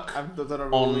knock I've not done a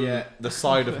roll on yet. the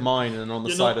side of mine and on the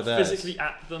You're side not of theirs? physically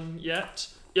at them yet.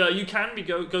 Yeah, you can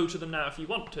go to them now if you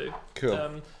want to.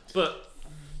 Cool. But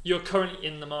You're currently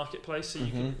in the marketplace, so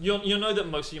you'll know that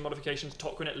most of your modifications,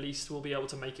 Tokrin at least will be able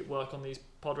to make it work on these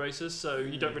pod races, so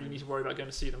you don't really need to worry about going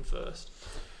to see them first.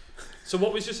 So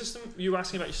what was your system? You were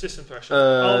asking about your system threshold.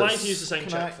 I'll allow you to use the same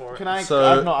check for it. So-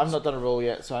 I've not done a roll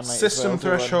yet, so I might. System as well do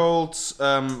one. thresholds.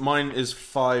 Mine is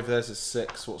 5. Theirs is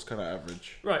 6. What's kind of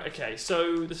average? Right, okay,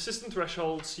 so the system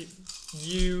thresholds,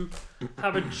 you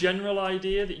have a general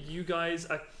idea that you guys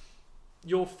are,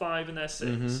 you're 5 and they're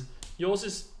 6. Yours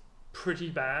is pretty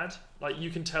bad. Like, you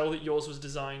can tell that yours was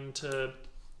designed to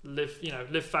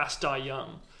live fast, die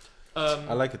young.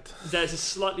 I like it. Theirs is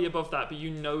slightly above that, but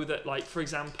you know that, like, for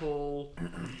example,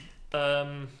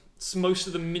 most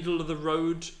of the middle of the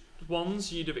road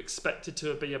ones you'd have expected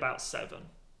to be about 7.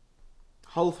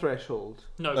 Hull threshold.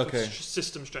 No, Okay. for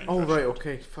system strength. Oh threshold. right,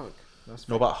 okay, fuck. That's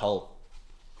No, about hull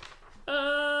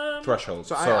threshold.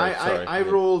 So sorry. I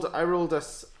rolled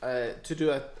us to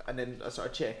do a sort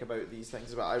of check about these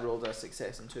things. But I rolled a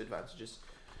success and 2 advantages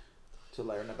to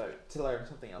learn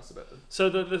something else about them. So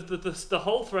the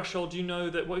whole threshold, you know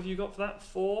that, what have you got for that?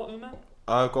 4, Uma?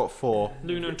 I've got 4.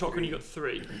 Luna and Tokrin, you got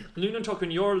 3. Luna and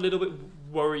Tokrin, you're a little bit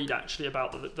worried actually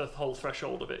about the whole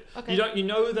threshold of it. Okay. You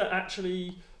know that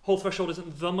actually whole threshold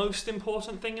isn't the most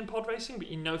important thing in pod racing, but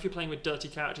you know if you're playing with dirty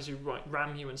characters who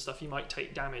ram you and stuff, you might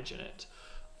take damage in it.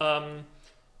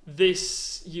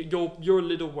 You're a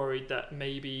little worried that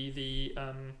maybe the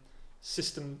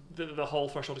system, the whole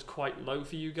threshold is quite low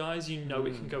for you guys. You know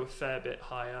it can go a fair bit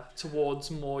higher towards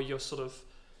more your sort of,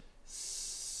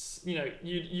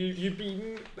 you'd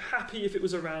be happy if it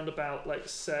was around about, like,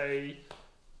 say,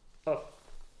 a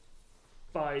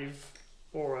 5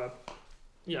 or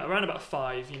around about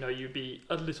 5. You'd be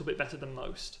a little bit better than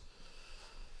most.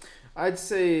 I'd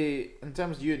say, in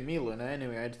terms of you and me, Luna,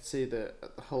 anyway, I'd say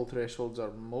that the hull thresholds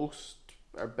are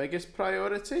our biggest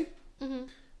priority.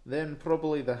 Then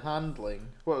probably the handling.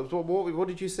 What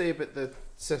did you say about the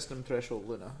system threshold,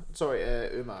 Luna? Sorry,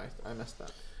 Uma, I missed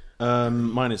that.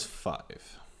 Mine is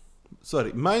 5.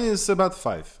 Sorry, mine is about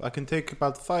 5. I can take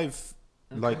about 5.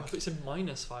 Oh, I thought you said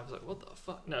 -5. I was like, what the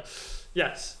fuck? No.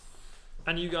 Yes.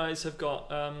 And you guys have got,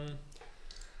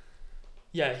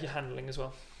 your handling as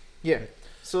well. Yeah.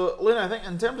 So, Luna, I think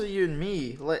in terms of you and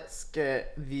me, let's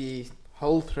get the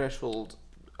hull threshold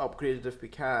upgraded if we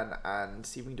can, and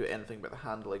see if we can do anything about the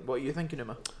handling. What are you thinking,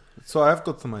 Uma? So I've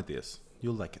got some ideas.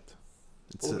 You'll like it.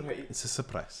 Alright. It's a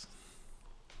surprise.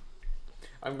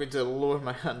 I'm going to lower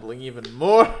my handling even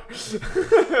more.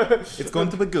 It's going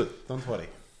to be good. Don't worry.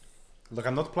 Look,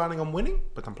 I'm not planning on winning,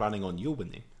 but I'm planning on you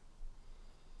winning.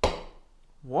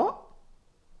 What?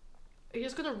 Are you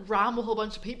just gonna ram a whole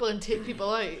bunch of people and take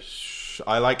people out? Shh.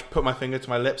 I put my finger to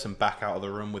my lips and back out of the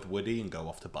room with Woody and go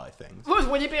off to buy things. What was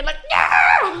Woody being like,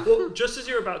 no! Well, just as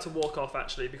you're about to walk off,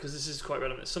 actually, because this is quite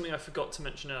relevant, it's something I forgot to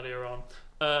mention earlier on.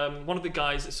 One of the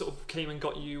guys that sort of came and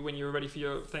got you when you were ready for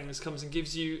your things comes and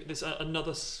gives you this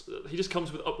he just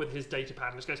comes up with his data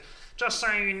pad and just goes, just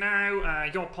so you know,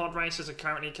 your pod racers are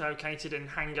currently located in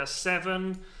Hangar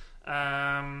 7.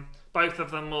 Both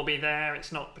of them will be there.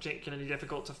 It's not particularly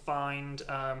difficult to find.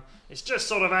 It's just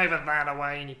sort of over that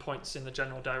away, and he points in the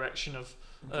general direction of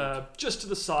just to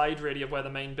the side, really, of where the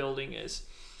main building is.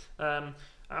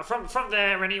 From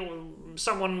there,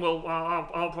 someone will.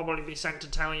 I'll probably be sent to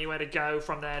tell you where to go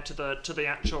from there to the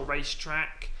actual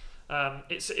racetrack.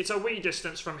 It's a wee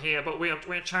distance from here, but we'll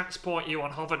transport you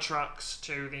on hover trucks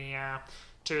to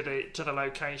the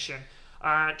location.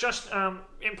 Just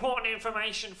important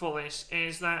information for this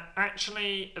is that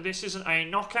actually this isn't a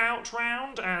knockout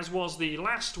round, as was the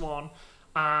last one.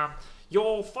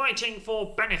 You're fighting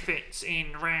for benefits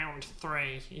in round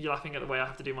 3. You're laughing at the way I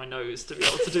have to do my nose to be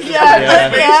able to do this.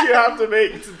 Yeah. You have to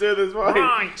make to do this right.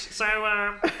 Right,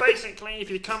 so basically if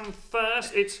you come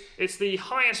first, it's the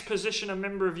highest position a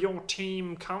member of your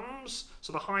team comes.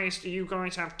 So the highest, you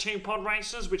guys have 2 pod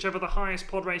racers. Whichever the highest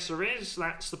pod racer is,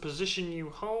 that's the position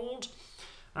you hold.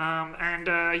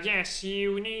 Yes,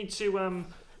 you need to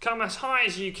come as high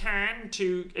as you can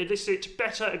to elicit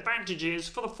better advantages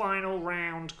for the final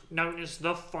round, known as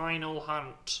the final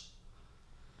hunt.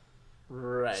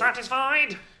 Right.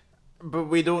 Satisfied? But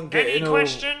we don't get Any to know.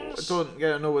 questions? Don't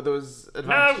get to know what those No,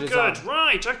 advantages good. are.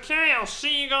 Right, okay, I'll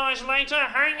see you guys later.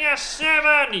 Hangar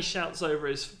 7! He shouts over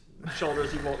his shoulder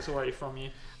as he walks away from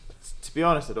you. To be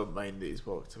honest, I don't mind these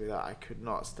walks away. That I could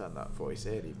not stand that voice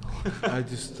anymore. I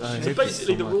So hate basically, it so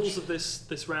the much. rules of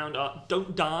this round are: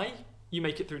 don't die. You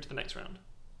make it through to the next round.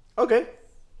 Okay.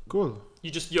 Cool.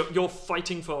 You're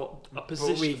fighting for a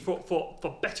position we-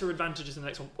 for better advantages in the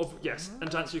next one. Yes, and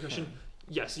to answer your question,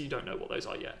 yes, you don't know what those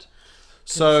are yet.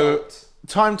 So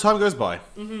time goes by.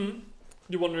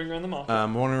 You're wandering around the market.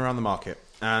 Wandering around the market.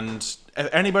 and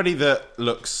anybody that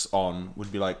looks on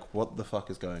would be like, "What the fuck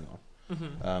is going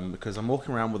on?" Because I'm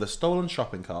walking around with a stolen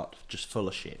shopping cart, just full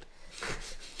of shit,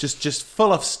 just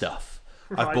full of stuff.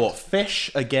 Right. I've bought fish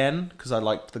again because I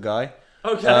liked the guy.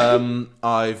 Okay.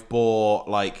 I've bought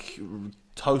like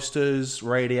toasters,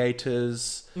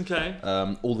 radiators, Okay.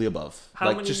 all the above. How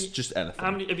like many- just anything.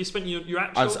 How many have you spent your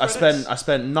actual I credits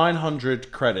spent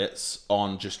 900 credits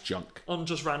on just junk. on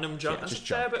just random junk? Yeah, That's just a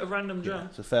fair junk. bit of random Yeah, junk.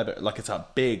 it's a fair bit. Like it's a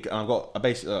big. And I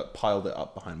basically piled it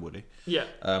up behind Woody. Yeah.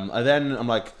 And then I'm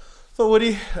like, so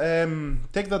Woody,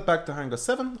 take that back to Hangar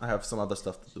 7. I have some other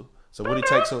stuff to do. So Woody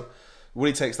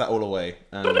takes that all away,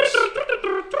 and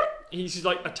He's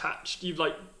like attached. You've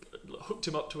like hooked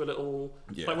him up to a little,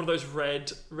 Yeah. like one of those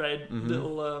red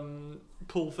little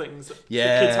pull things that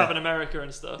Yeah. the kids have in America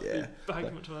and stuff. Yeah. You hooked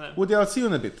him up to one of them. Woody, I'll see you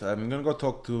in a bit. I'm gonna go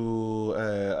talk to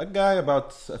a guy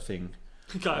about a thing.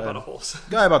 Guy about a horse.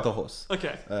 Guy about the horse.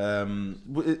 Okay.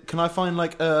 Can I find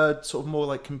like a sort of more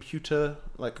like computer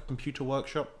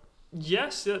workshop?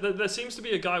 Yes, there seems to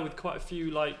be a guy with quite a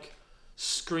few like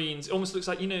screens. It almost looks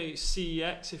like, you know,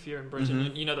 CEX if you're in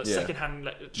Britain. You know, that Yeah. second-hand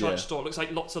electronics store. It looks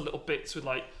like lots of little bits with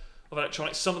like of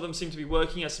electronics. Some of them seem to be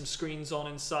working, has some screens on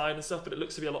inside and stuff, but it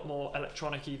looks to be a lot more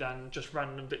electronic-y than just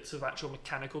random bits of actual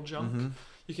mechanical junk.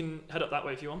 You can head up that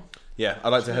way if you want. Yeah, I'd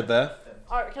like to head there.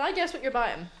 Alright, can I guess what you're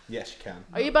buying? Yes, you can.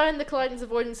 Are you buying the collisions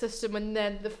avoidance system and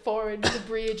then the foreign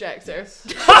debris ejector?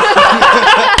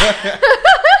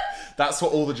 That's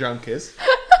what all the junk is.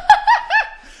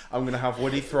 I'm gonna have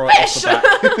Woody throw it off the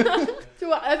back.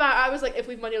 So if I was like, if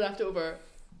we've money left over,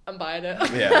 I'm buying it.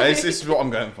 Yeah, this is what I'm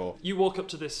going for. You walk up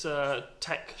to this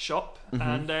tech shop,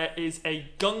 and there is a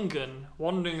Gungan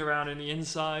wandering around in the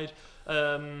inside,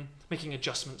 making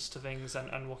adjustments to things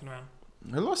and walking around.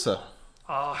 Hello, sir.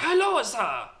 Hello,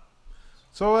 sir.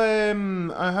 So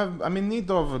I'm in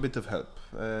need of a bit of help.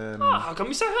 How can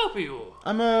we help you?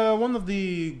 I'm one of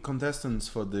the contestants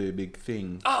for the big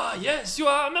thing. Yes, you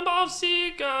are a member of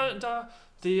the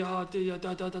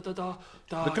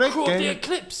Great crew of the Game.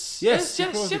 Eclipse. Yes,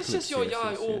 yes, the crew of the yes, Eclipse, you're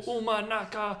yes, yes.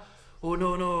 Umanaka. Oh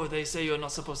no, they say you're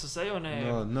not supposed to say your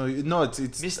name. No, it's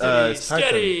Mystery, it's Titan.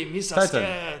 scary, Mr. Titan.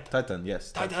 Scared. Titan,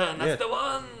 yes. Titan, that's Yeah, the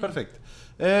one. perfect.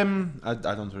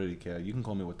 I don't really care. You can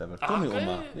call me whatever. Call me Okay.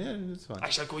 Oma. Yeah, it's fine. I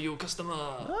shall call you customer.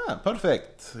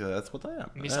 Perfect. That's what I am.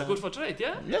 Mr. Good for trade,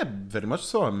 yeah? Yeah, very much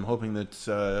so. I'm hoping that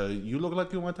you look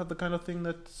like you might have the kind of thing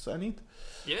that I need.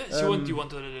 Yes, you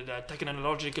want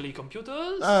technologically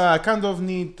computers? I kind of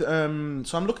need.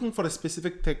 So I'm looking for a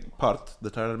specific tech part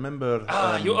that I remember.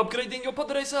 You're upgrading your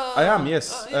pod racer. I am,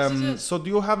 yes. yes. So do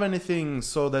you have anything?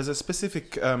 So there's a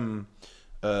specific.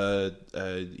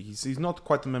 He's not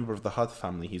quite a member of the Hutt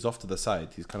family. He's off to the side.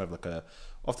 He's kind of like a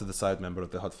off to the side member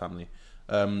of the Hutt family,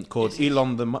 called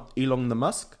Elon the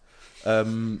Musk.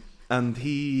 And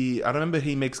I remember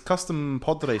he makes custom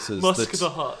pod racers. Musk the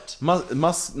Hutt.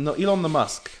 Elon the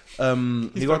Musk.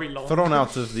 He got very long. thrown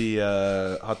out of the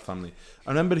Hutt family.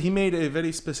 I remember he made a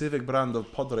very specific brand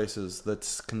of pod racers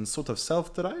that can sort of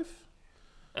self-drive.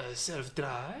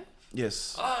 Self-drive?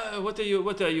 Yes. What are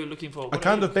you looking for? I What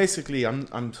kind are of basically,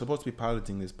 I'm supposed to be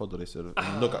piloting this pod racer.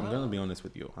 And look, I'm going to be honest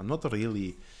with you. I'm not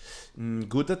really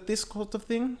good at this sort of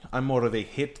thing. I'm more of a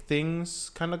hit things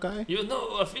kind of guy. You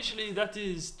know, officially that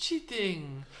is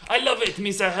cheating. I love it,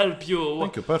 Miss. I help you.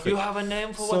 Thank you, perfect. You have a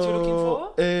name for what you're looking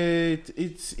for?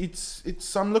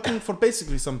 It's. I'm looking for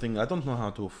basically something. I don't know how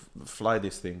to fly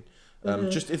this thing.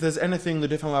 Just if there's anything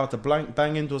that if I'm about to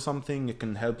bang into something, it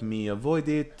can help me avoid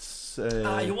it.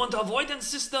 You want avoidance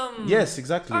system? Yes,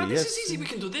 exactly. This yes. is easy. We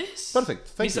can do this. Perfect.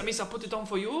 Thank you. Misa, put it on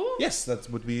for you. Yes, that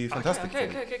would be fantastic. Okay.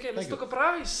 for me. Let's Thank talk a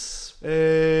price. I'll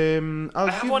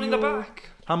I have give one in the you- back.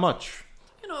 How much?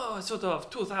 You know, sort of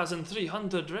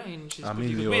 2,300 range is I pretty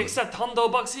mean, good. you're- We accept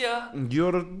 $100 here.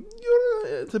 You're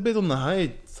it's a bit on the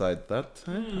high side. That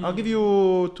I'll give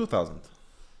you 2,000.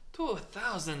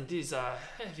 2,000 is a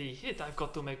heavy hit. I've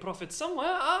got to make profit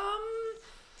somewhere.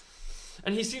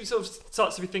 And he seems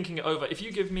starts to be thinking it over. If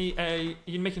you give me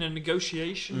you're making a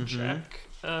negotiation check,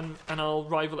 and I'll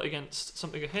rival it against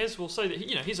something of his. We'll say that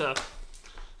he's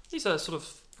a sort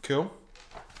of Cool.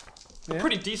 a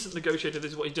pretty decent negotiator.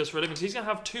 This is what he does for a living. So he's gonna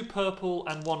have 2 purple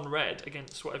and 1 red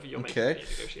against whatever you're making Okay. in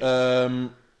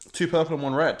negotiation. 2 purple and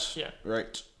 1 red. Yeah.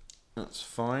 Right. That's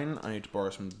fine. I need to borrow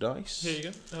some dice.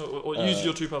 Here you go. Or use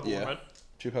your 2 purple, yeah. 1 red.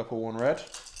 2 purple, 1 red.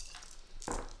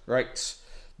 Right.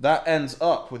 That ends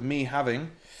up with me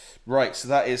having. Right, so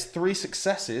that is 3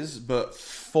 successes, but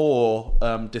 4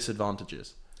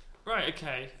 disadvantages. Right.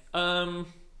 Okay.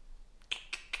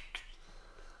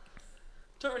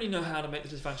 Don't really know how to make the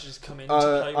disadvantages come into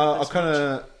play. I'll with this kind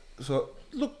much. of. So,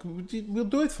 look, we'll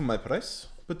do it for my price.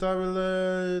 But I will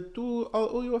I'll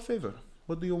owe you a favor.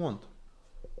 What do you want?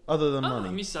 Other than money.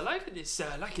 Misa, like this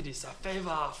a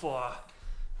favor for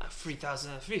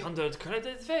 3,300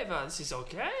 credit favor. This is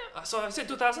okay. So I said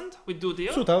 2,000. We do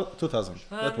deal. 2,000.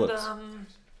 That And works.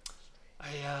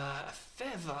 a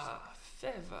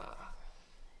favor.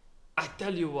 I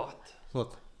tell you what.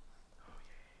 What?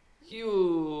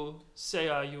 You say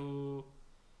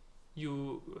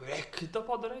you wreck the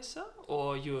pod racer,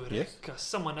 or you wreck Yes.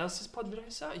 someone else's pod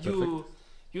racer. Perfect.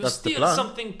 You That's the steal plan.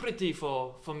 something pretty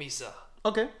for Misa.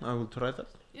 Okay, I will try that.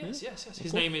 Yes. His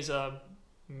course. name is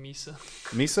Misa,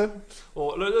 Misa?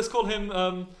 or let's call him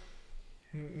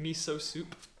Miso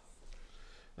Soup.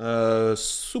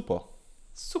 Super.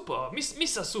 Super,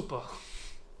 Misa Super.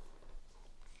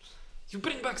 You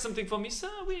bring back something for Misa,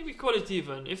 we call it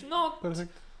even. If not,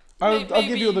 Perfect. I'll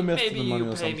give you the rest of the money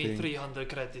you or pay me something. 300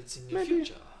 credits in the Maybe.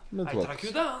 future. That I works. track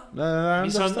you down. I Misa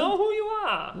understand. know who you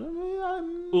are.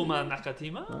 I'm... Uma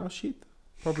Nakatima. Oh shit.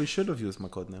 Probably should have used my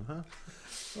codename, huh?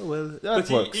 Oh well, that But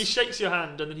works. he shakes your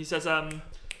hand and then he says,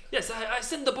 yes, I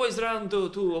send the boys around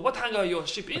to what hangar your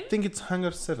ship I in? think it's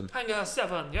Hangar 7. Hangar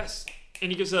 7, yes.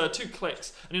 And he gives 2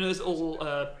 clicks. And you know those all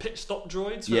pitch stop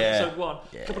droids from Yeah. episode 1?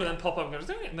 Yeah. A couple of them pop up and go,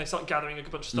 "Ding," and they start gathering a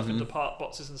bunch of stuff Mhm. into part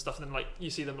boxes and stuff. And then like you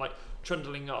see them like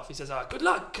trundling off. He says, good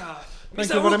luck. Thank Mr. you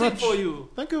very rooting much. for you.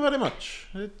 Thank you very much.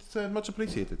 It's much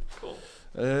appreciated. Cool.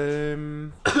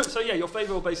 So So yeah, your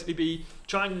favour will basically be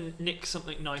try and nick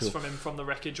something nice Cool. from him from the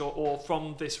wreckage or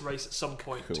from this race at some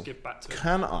point to Cool. give back to him.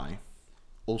 can I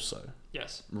also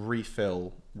Yes.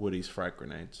 refill Woody's frag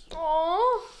grenades?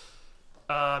 Aww.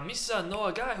 Misa know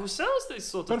a guy who sells this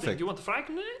sort of thing. Perfect. You want the frag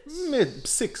grenades?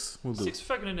 6 will do. 6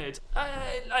 frag grenades.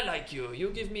 I like you.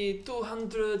 You give me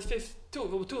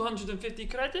 250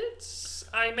 credits.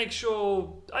 I make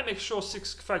sure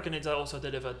 6 frag grenades are also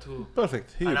delivered too.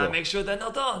 Perfect. Here you And I go. make sure they're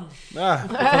not done.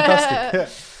 Fantastic. Yeah.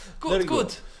 Very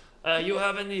Good. You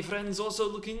have any friends also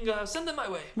looking? Send them my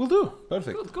way. Will do.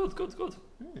 Perfect. Good.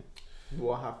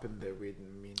 What happened there? We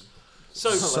didn't mean. So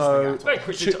Very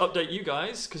quickly to update you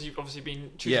guys, because you've obviously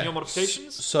been choosing your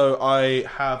modifications. So I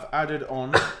have added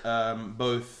on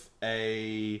both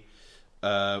a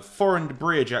foreign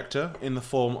debris ejector in the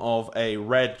form of a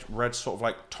red sort of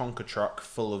like Tonka truck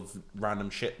full of random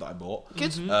shit that I bought.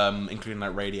 Good. Including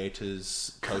like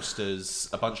radiators, coasters,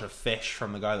 a bunch of fish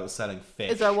from the guy that was selling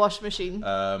fish. Is there a wash machine?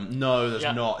 No, there's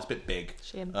Yeah. not. It's a bit big.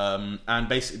 Shame. And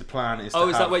basically the plan is Oh,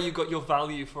 to is have, that where you got your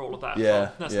value for all of that? Yeah,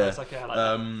 from? That's yeah. nice. Okay, I like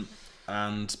that.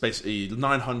 And basically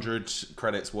 900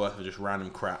 credits worth of just random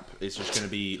crap is just going to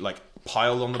be like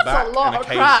piled on the back. a lot and of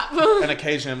crap. And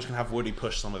occasionally I'm just going to have Woody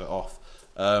push some of it off.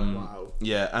 Wow.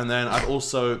 Yeah, and then I've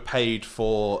also paid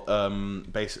for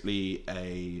basically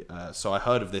a. So I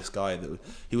heard of this guy that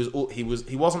he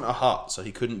wasn't a Hutt, so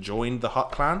he couldn't join the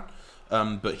Hutt clan,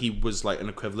 but he was like an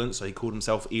equivalent. So he called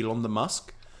himself Elon the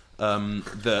Musk.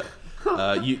 That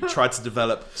you tried to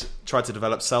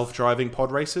develop self-driving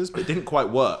pod racers, but it didn't quite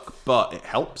work. But it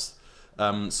helps.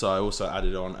 So I also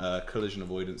added on a collision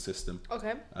avoidance system.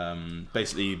 Okay.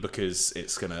 Basically because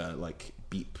it's gonna like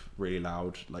beep really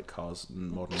loud like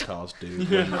modern cars do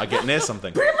when I get near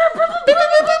something.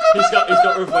 He's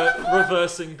got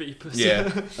reversing beepers. Yeah.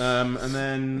 And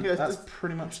then Yeah, that's just-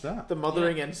 pretty much that. The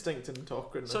mothering instinct in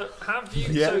Tokrin. So have you?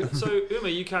 Yeah. So Uma,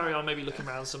 you carry on, maybe looking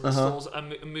around some of the Uh-huh. stalls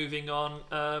and moving on.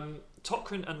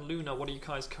 Tokrin and Luna, what are you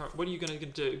guys? What are you going to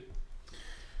do?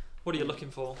 What are you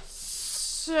looking for?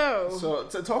 So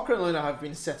Tokrin and Luna have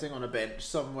been sitting on a bench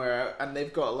somewhere, and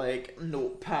they've got like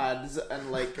notepads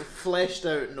and like fleshed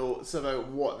out notes about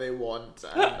what they want.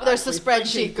 And there's a actually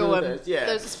spreadsheet thinking through going. this. Yeah.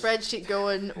 There's a spreadsheet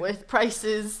going with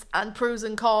prices and pros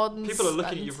and cons. People are looking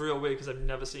at and- you real weird because they've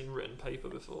never seen written paper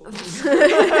before.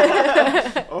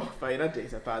 Oh, fine, a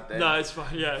data pad then. No, it's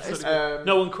fine. Yeah, it's It's- totally good. Um,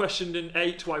 No one questioned in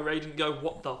 8 why Ray didn't go,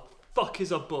 "What the fuck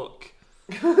is a book?"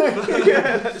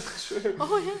 Yeah, that's true.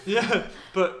 Oh yeah. Yeah,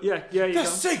 but yeah, you The go.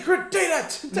 sacred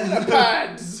data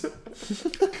pads.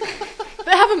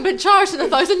 They haven't been charged in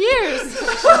 1,000 years.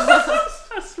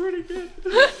 That's really good.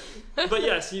 But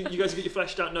yes, you guys get your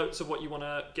fleshed out notes of what you want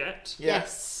to get.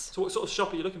 Yes. So what sort of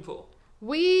shop are you looking for?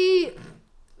 We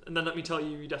And then let me tell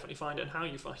you, you definitely find it and how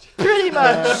you find it. pretty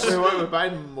much. We're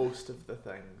buying most of the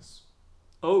things.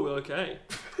 Oh, okay.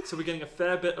 So we're getting a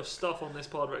fair bit of stuff on this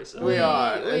pod racer. We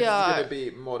are. we It's are. going to be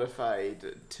modified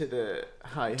to the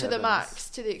high To the heavens. max,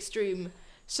 to the extreme.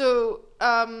 So,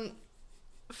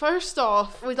 first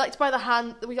off, we'd like to buy the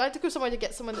hand. We'd like to go somewhere to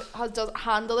get someone that does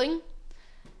handling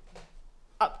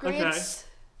upgrades.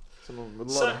 Someone with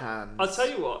a So, lot of hands. I'll tell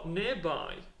you what,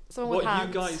 nearby, Someone what with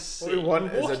hands. you guys see. What we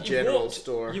want is a you've general walked-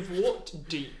 store. You've walked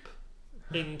deep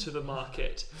into the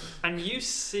market and you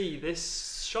see this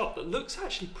shop that looks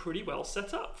actually pretty well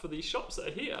set up for these shops that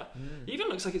are here. It even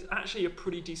looks like it's actually a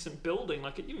pretty decent building,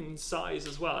 like even in size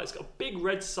as well. It's got a big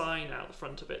red sign out the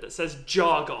front of it that says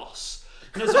Jargos.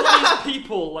 And there's all these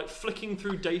people like flicking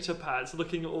through data pads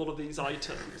looking at all of these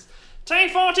items.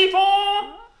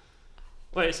 T44!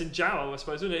 Wait, it's in Jawa, I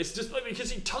suppose, isn't it? It's just like you can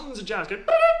see tons of Jawas go.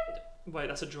 Wait,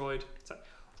 that's a droid. It's like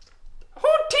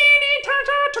Hootini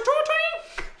Tata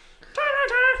Tututi!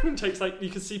 And takes like you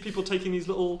can see people taking these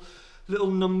little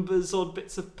numbers or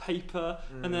bits of paper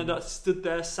and then stood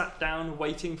there, sat down,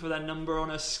 waiting for their number on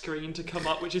a screen to come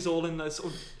up, which is all in the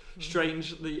sort of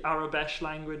strange, the Arabesh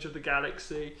language of the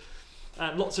galaxy.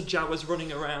 And lots of Jawas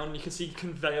running around. You can see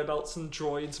conveyor belts and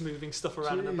droids moving stuff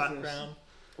around in the background.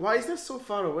 Why is this so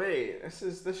far away?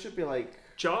 This should be like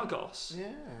Jargos.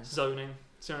 Yeah. Zoning.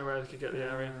 It's the only way they could get the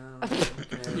area.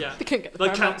 Okay. Yeah. They couldn't get the The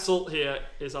permit. council here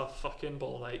is a fucking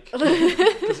ball ache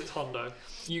because it's Hondo.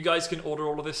 You guys can order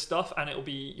all of this stuff and it'll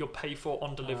be you'll pay for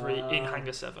on delivery in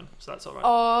Hangar 7, so that's all right.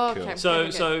 Oh, Cool. okay. So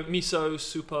okay. so Miso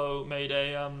Supo made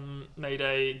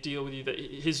a deal with you that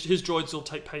his droids will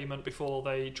take payment before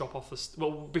they drop off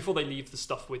before they leave the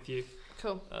stuff with you.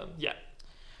 Cool. Yeah.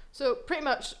 So pretty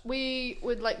much, we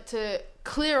would like to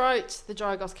clear out the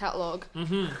Jargos catalogue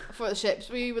for the ships.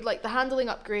 We would like the handling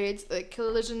upgrades, the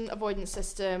collision avoidance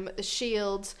system, the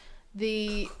shield,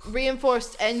 the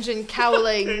reinforced engine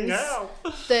cowlings,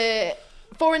 the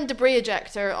foreign debris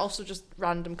ejector, also just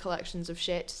random collections of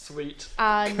shit. Sweet.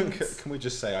 And Can we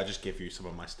just say I just give you some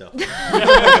of my stuff?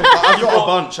 I've got a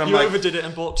bunch. I'm You like, overdid it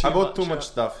and bought too I much. bought too much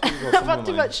stuff. You got some I've of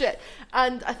too mine. much shit.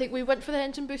 And I think we went for the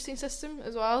engine boosting system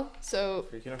as well. So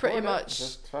If you can pretty afford it, much,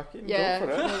 just fucking yeah, go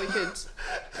for it. well, we could.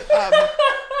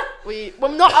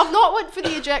 I've not went for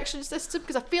the ejection system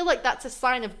because I feel like that's a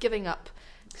sign of giving up.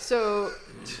 So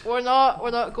we're not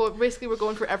going. Basically, we're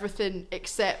going for everything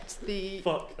except the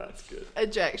Fuck, that's good.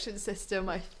 ejection system,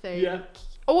 I think. Yeah.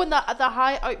 Oh, and the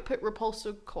high output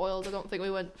repulsor coils. I don't think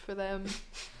we went for them.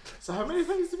 So how many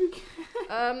things did we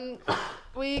get?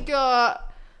 We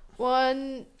got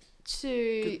 1,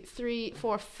 2, 3,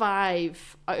 4,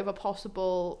 5 out of a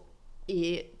possible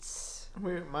 8.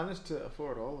 We managed to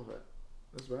afford all of it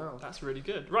as well. That's really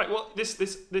good. Right, well, this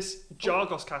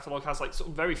Jargos catalogue has like sort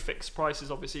of very fixed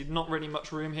prices. Obviously, not really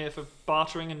much room here for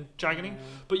bartering and jagging,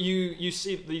 but you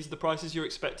see that these are the prices you're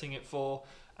expecting it for,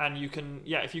 and you can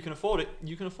if you can afford it,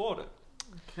 you can afford it.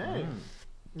 Okay.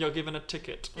 You're given a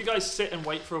ticket. You guys sit and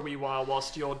wait for a wee while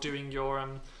whilst you're doing your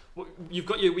you've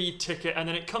got your wee ticket, and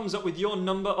then it comes up with your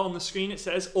number on the screen. It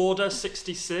says Order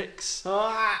 66. You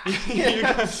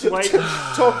guys wait.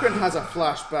 Token has a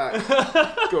flashback.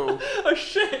 Go. Oh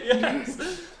shit! Yes.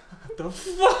 What the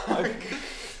fuck?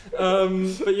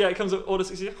 But yeah, it comes up Order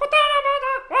 66.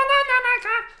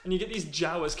 And you get these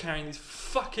Jawas carrying these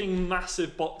fucking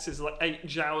massive boxes, like 8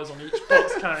 Jawas on each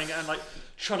box carrying it, and like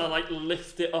trying to like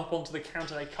lift it up onto the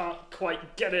counter. They can't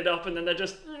quite get it up, and then they're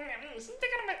just.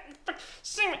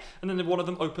 And then one of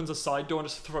them opens a side door and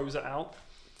just throws it out.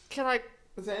 Can I?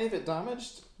 Is any of it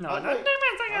damaged? No,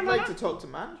 I'd like to talk to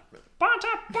management.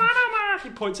 He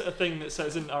points at a thing that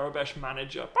says in Arabesh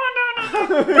manager.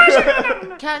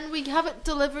 Can we have it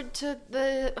delivered to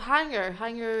the hangar?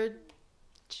 Hangar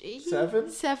G?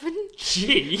 7? 7?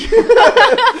 Gee.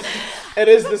 It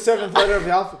is the 7th letter of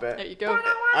the alphabet. There you go.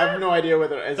 I have no idea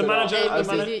whether it is The or not. manager- A, the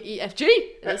B, man- C, D, E, F, G.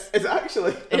 It's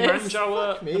actually The Yes.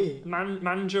 Manjawa, Fuck me.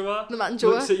 Manjawa The Manjawa.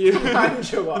 looks at you.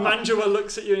 Manjawa. The Manjawa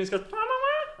looks at you and he's goes,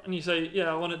 and you say,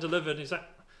 yeah, I want it delivered. And he's like,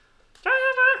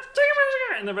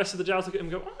 and the rest of the Jaws look at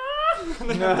him and go, and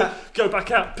they have to go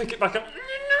back out, pick it back up,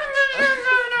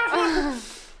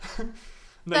 and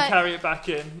then carry it back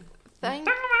in. Thank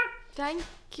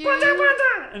you.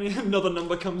 And another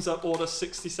number comes up, Order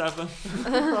 67.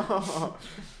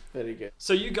 Very good.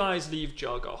 So you guys leave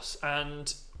Jargos,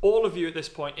 and all of you at this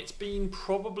point, it's been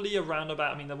probably around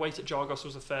about, the wait at Jargos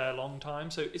was a fair long time,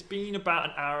 so it's been about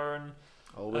an hour and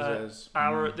Always is.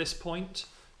 hour at this point.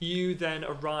 You then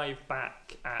arrive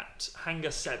back at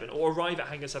Hangar 7, or arrive at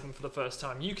Hangar 7 for the first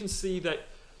time. You can see that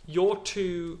your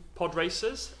 2 pod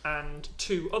racers and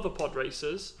 2 other pod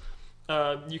racers,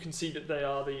 you can see that they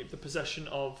are the possession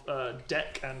of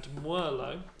Deck and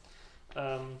Muerlo.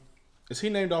 Is he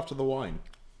named after the wine?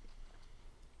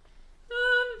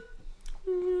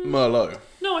 Merlot.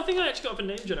 No, I think I actually got up a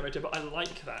name generator, but I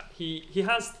like that. He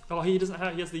has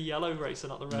the yellow racer,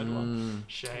 not the red one.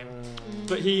 Shame.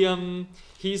 But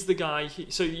he's the guy.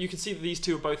 So you can see that these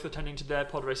 2 are both attending to their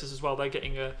pod races as well. They're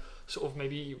getting a sort of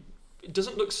maybe it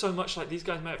doesn't look so much like these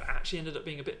guys may have actually ended up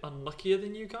being a bit unluckier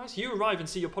than you guys. You arrive and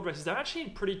see your pod racers. They're actually in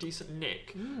pretty decent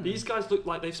nick. These guys look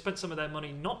like they've spent some of their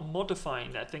money not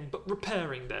modifying their thing, but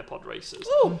repairing their pod racers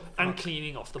and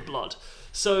cleaning off the blood.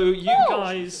 So you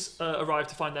guys arrive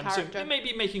to find them. So Character. they may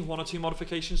be making 1 or 2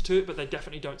 modifications to it, but they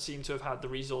definitely don't seem to have had the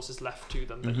resources left to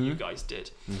them that you guys did.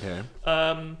 Okay.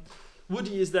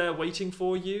 Woody is there waiting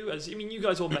for you. You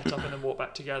guys all met up and then walked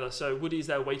back together. So Woody is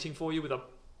there waiting for you with a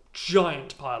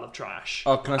giant pile of trash.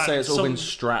 Oh, can I say And it's all some- been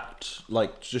strapped,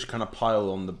 like just kind of piled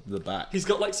on the back? He's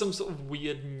got like some sort of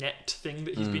weird net thing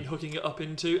that he's been hooking it up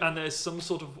into, and there's some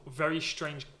sort of very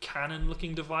strange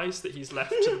cannon-looking device that he's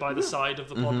left by the side of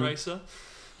the pod racer.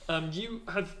 You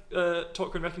have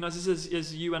Tokrin recognises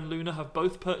as you and Luna have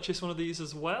both purchased one of these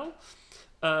as well.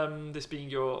 This being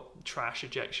your trash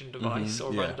ejection device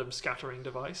or yeah. random scattering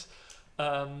device.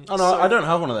 Oh no, I don't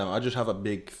have one of them. I just have a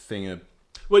big thing of.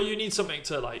 Well, you need something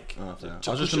to like. Oh, to I was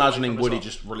push just it away imagining from as Woody well.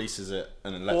 just releases it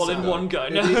and then lets all it in go. one go.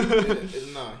 No.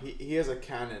 No, he has a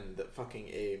cannon that fucking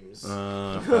aims.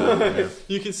 Yeah.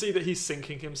 You can see that he's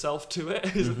syncing himself to it.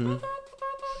 He's like,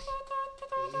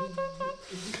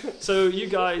 So you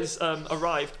guys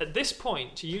arrive. At this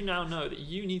point, you now know that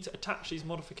you need to attach these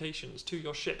modifications to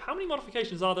your ship. How many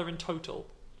modifications are there in total?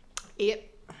 8.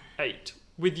 8.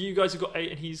 With you guys have got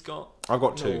 8 and he's got... I've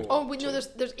got 2. Oh, we know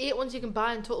there's 8 ones you can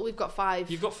buy in total. We've got 5.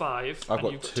 You've got 5. I've and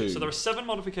got you've 2. So there are 7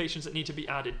 modifications that need to be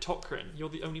added. Tokrin, you're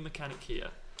the only mechanic here.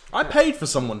 I paid for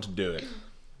someone to do it.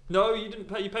 No, you didn't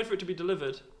pay. You paid for it to be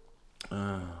delivered.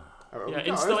 Oh, Yeah, I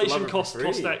installation love it for cost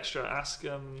free. extra. Ask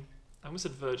I almost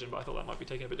said Virgin, but I thought that might be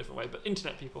taken a bit different way. But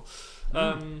internet people.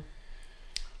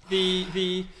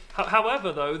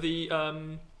 However, though, the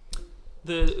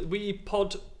Wii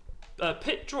pod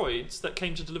pit droids that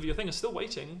came to deliver your thing are still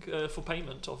waiting for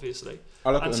payment, obviously.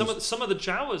 I look And at them. some of the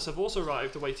Jawas have also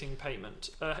arrived awaiting payment.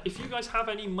 If you guys have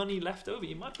any money left over,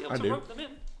 you might be able I to do. rope them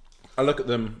in. I look at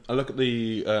them. I look at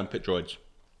the pit droids,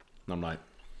 and I'm like,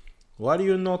 why do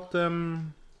you not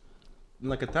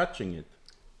like attaching it?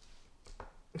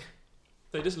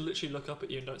 They just literally look up at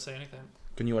you and don't say anything.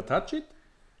 Can you attach it?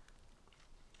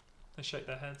 They shake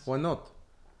their heads Why not?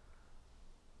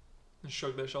 and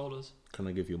shrug their shoulders. Can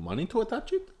I give you money to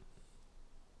attach it?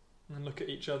 And then look at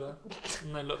each other.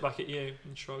 And then look back at you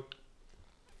and shrug.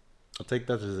 I'll take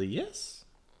that as a yes.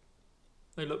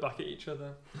 They look back at each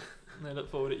other. And they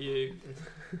look forward at you.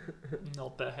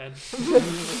 Nod their head.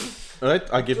 All right,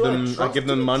 I give them. I give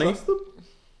them money. Trust them?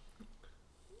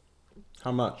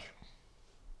 How much?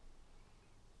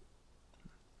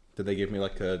 Did they give me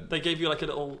like a? They gave you like a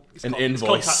little... An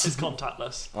invoice. It's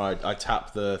contactless. All right, I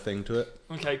tap the thing to it.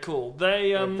 Okay, cool.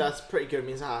 They... That's pretty good. It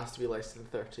means it has to be less than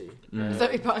 30. Mm.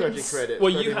 30 30 pounds. credits.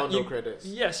 Well, 30 you ha- Hondo you- credits.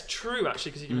 Yes, true,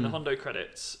 actually, because you give me the Hondo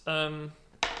credits. Can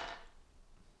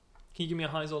you give me a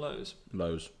highs or lows?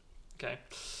 Lows. Okay.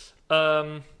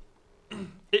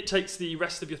 It takes the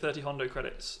rest of your 30 Hondo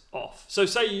credits off. So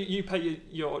say you pay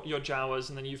your Jawas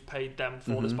and then you've paid them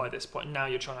for this by this point. Now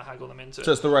you're trying to haggle them into it.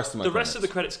 So it's the rest of my. The rest of the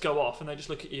credits. credits go off and they just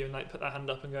look at you and they put their hand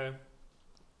up and go,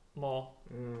 more.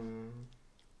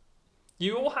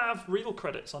 You all have real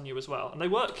credits on you as well, and they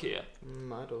work here.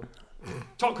 I don't.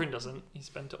 Tokrin doesn't. He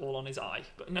spent it all on his eye.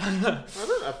 But no.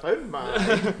 I found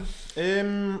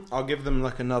mine. I'll give them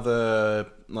like another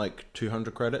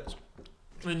 200 credits.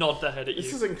 They nod their head at This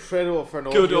you. is incredible for an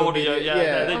Good audio. audio, medium.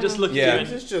 yeah. They just look Yeah. at you This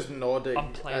and is just nodding.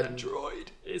 I'm playing a and- droid.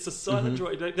 It's a silent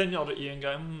droid. They nod at you and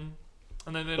go,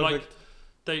 and then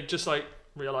they just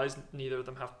realise neither of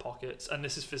them have pockets, and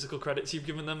this is physical credits you've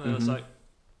given them. And it's like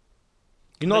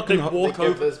You're not they gonna. walk They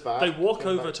give over. this back. They walk Give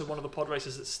over back. to one of the pod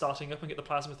racers that's starting up and get the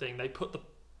plasma thing. They put the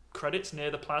credits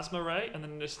near the plasma ray and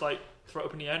then just throw it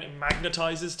up in the air and it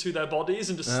magnetizes to their bodies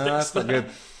and just sticks That's not there.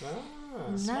 good.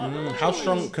 Nice. How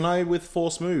strong? Can I, with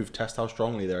force move, test how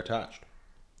strongly they're attached?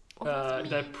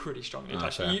 They're pretty strongly Ah,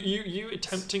 attached. fair. You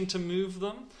attempting to move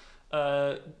them.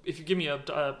 If you give me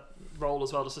a roll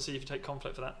as well, just to see if you take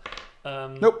conflict for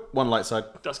that. Nope. One light side.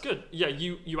 That's good. Yeah,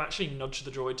 you actually nudge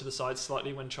the droid to the side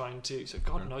slightly when trying to. So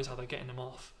God knows how they're getting them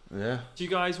off. Yeah. Do you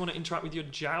guys want to interact with your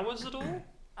Jawas at all?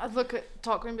 I'd look at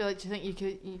Tokrin and be like, do you think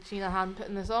you need a hand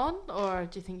putting this on? Or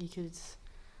do you think you could It's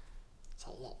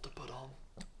a lot to put on.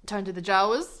 turn to the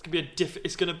Jawas? It could be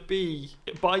it's going to be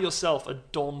by yourself a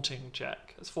daunting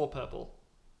check. It's 4 purple.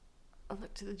 I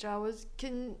look to the Jawas.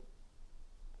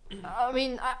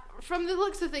 From the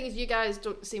looks of things, you guys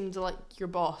don't seem to like your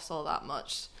boss all that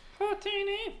much.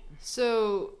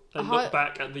 So They look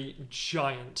back at the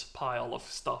giant pile of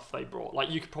stuff they brought.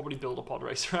 Like, you could probably build a pod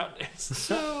racer out of this.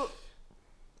 So,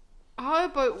 how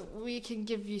about we can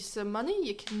give you some money?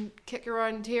 You can kick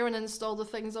around here and install the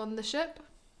things on the ship.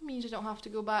 Means you don't have to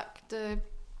go back to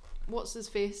what's his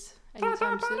face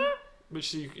anytime soon.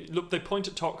 Which you look, they point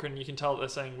at Tok'ra, you can tell that they're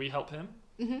saying, "We help him."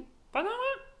 Mhm.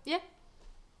 Yeah.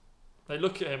 They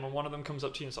look at him, and one of them comes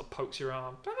up to you and sort of pokes your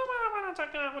arm,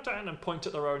 and point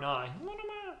at their own eye.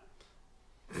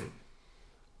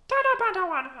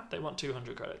 They want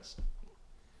 200 credits.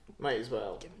 Might as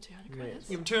well. Give him 200 Yes. credits.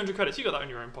 You give them 200 credits. You got that in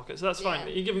your own pocket, so that's fine.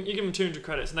 Yeah. You give them 200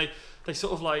 credits, and they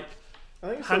sort of like I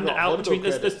think hand it out between.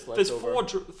 There's left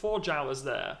four Jawas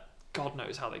there. God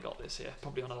knows how they got this here.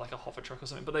 Probably on a hover truck or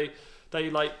something. But they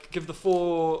like give the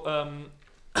four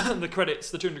the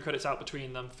credits, the 200 credits out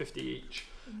between them, 50 each,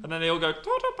 and then they all go.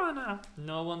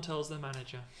 No one tells their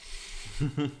manager.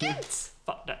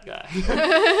 Fuck that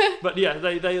guy. But yeah,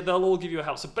 they'll all give you a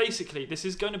help. So basically, this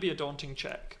is going to be a daunting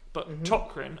check. But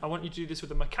Tok'ra, I want you to do this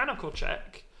with a mechanical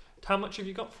check. How much have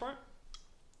you got for it?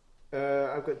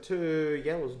 I've got 2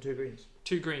 yellows and 2 greens.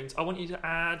 2 greens. I want you to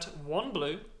add 1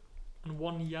 blue and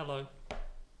 1 yellow,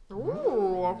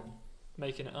 Ooh,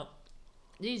 making it up.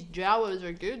 these Jawas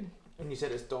are good. And you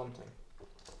said it's daunting.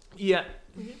 Yeah,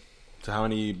 So how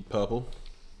many purple?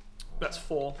 that's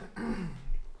 4.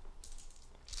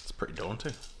 It's pretty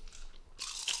daunting.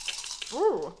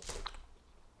 Ooh.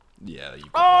 Yeah, you.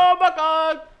 Oh my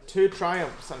god! 2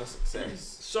 triumphs and a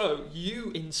success. So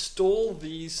you install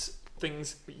these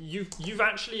things. You've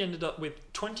actually ended up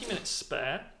with 20 minutes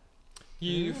spare.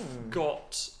 You've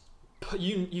got.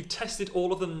 You've tested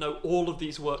all of them. Know all of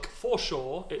these work for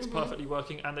sure. It's perfectly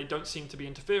working, and they don't seem to be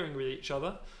interfering with each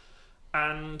other.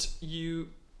 And you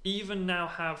even now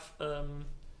have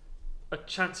a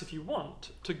chance, if you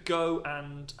want, to go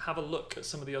and have a look at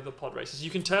some of the other pod races. You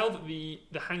can tell that the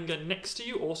hangar next to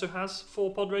you also has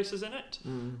 4 pod races in it,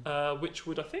 which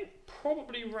would, I think,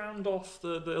 probably round off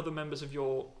the other members of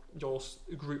your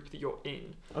group that you're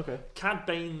in. Okay. Cad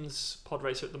Bane's pod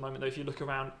racer at the moment, though, if you look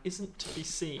around, isn't to be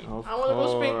seen. Of I want to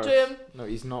go speak to him. No,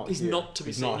 he's not. He's here. not to be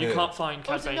He's seen. not You here. can't find Oh,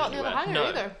 Cad is he Bane not near the anywhere.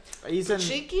 hangar No. either? He's in.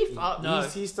 Cheeky fuck. No.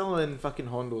 He's still in fucking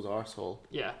Hondo's arsehole.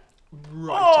 Yeah,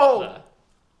 right Oh! up there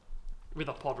with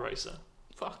a pod racer.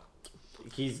 Fuck.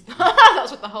 He's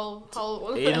That's what the whole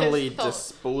anally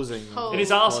disposing Hole. of In his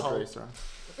the pod arsehole. racer.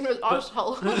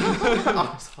 arsehole.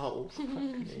 Arsehole. Fuck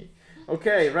me.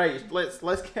 Okay, right. Let's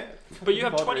get. But you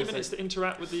have pod 20 racing. minutes to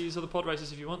interact with these other pod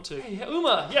racers if you want to. Hey,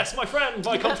 Uma, yes, my friend,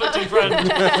 my conflicting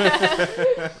friend.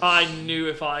 I knew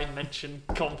if I mentioned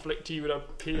conflict, you would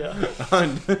appear.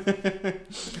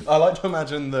 I like to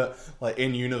imagine that, like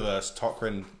in universe,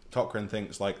 Tok'ra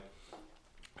thinks like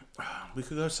we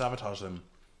could go sabotage them.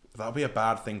 That would be a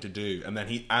bad thing to do. And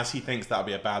then as he thinks that would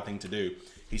be a bad thing to do,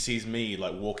 he sees me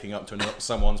like walking up to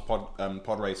someone's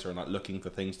pod racer and like looking for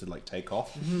things to like take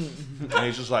off. And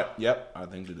he's just like, "Yep, I have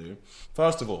a thing to do."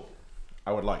 First of all,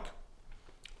 I would like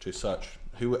to search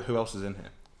who else is in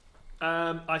here.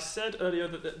 I said earlier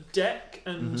that Deck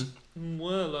and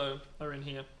Muerlo are in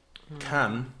here.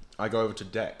 Can I go over to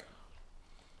Deck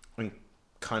and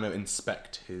kind of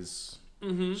inspect his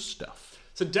stuff?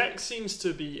 So Deck seems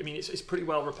to be, I mean, it's pretty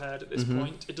well repaired at this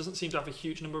point. It doesn't seem to have a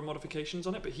huge number of modifications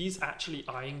on it, but he's actually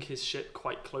eyeing his ship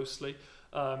quite closely.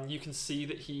 You can see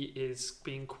that he is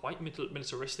being quite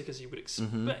militaristic, as you would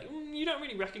expect. You don't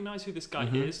really recognise who this guy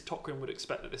is. Tok'ra would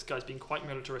expect that this guy's being quite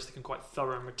militaristic and quite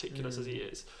thorough and meticulous as he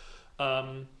is.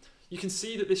 You can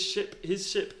see that his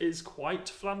ship is quite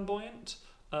flamboyant.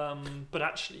 But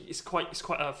actually, it's quite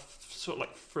a sort of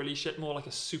like frilly ship, more like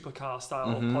a supercar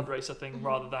style pod racer thing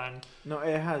rather than. No,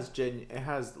 it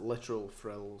has literal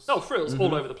frills. Oh, frills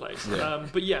all over the place. Yeah.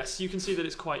 But yes, you can see that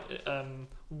it's quite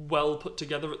well put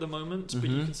together at the moment. But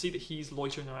you can see that he's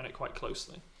loitering around it quite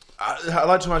closely. I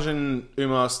like to imagine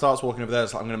Umar starts walking over there.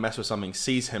 It's like, I'm going to mess with something.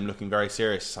 Sees him looking very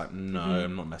serious. It's like, no,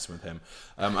 I'm not messing with him.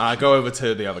 And I go over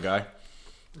to the other guy.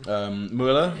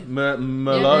 Merlot.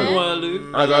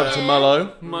 I go over to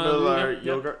Merlot. Muller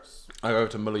yeah. yogurts. I go over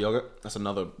to Muller yogurt. That's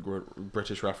another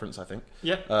British reference, I think.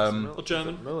 Yeah, or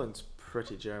German. Mullen's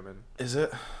pretty German. Is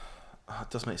it? It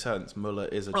does make sense. Muller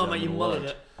is a Oh, German mate, you word. mullered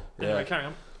it. Anyway, Yeah. carry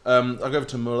on. I go over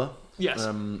to Muller. Yes.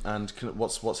 And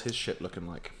what's his ship looking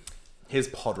like? His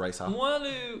pod racer.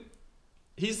 Muerlo,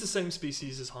 he's the same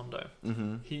species as Hondo.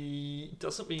 He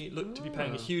doesn't really look to be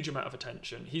paying a huge amount of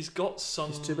attention. He's got some.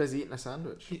 He's too busy eating a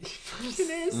sandwich. He fucking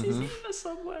is. He's eating a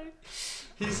Subway.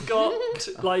 He's got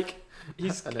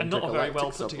he's An not a very well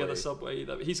intergalactic put together Subway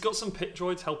either. But he's got some pit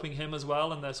droids helping him as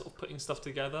well, and they're sort of putting stuff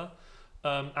together.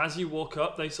 As you walk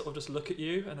up, they sort of just look at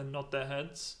you and then nod their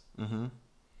heads.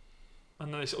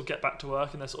 And then they sort of get back to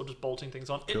work and they're sort of just bolting things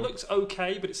on. It Cool. looks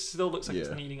okay, but it still looks like it's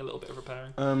Yeah. needing a little bit of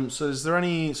repairing. So is there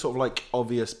any sort of like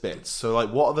obvious bits? So like,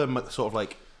 what are the sort of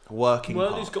like working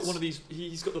Whirlu's parts. got one of these.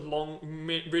 He's got the long,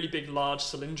 really big, large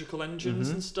cylindrical engines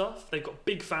Mm-hmm. and stuff. They've got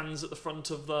big fans at the front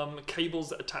of them, cables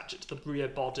that attach it to the rear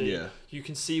body. Yeah. You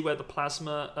can see where the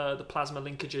plasma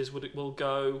linkages will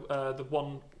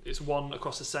go. It's one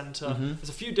across the center. Mm-hmm. There's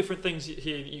a few different things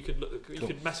here that you could look. You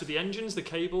could mess with the engines, the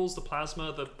cables, the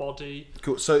plasma, the body.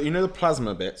 Cool. So you know the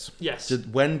plasma bits. Yes.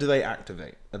 When do they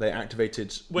activate? Are they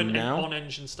activated When now? on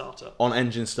engine startup On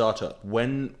engine startup.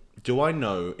 When do I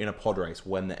know in a pod race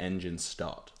when the engines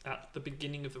start? at the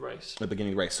beginning of the race. At the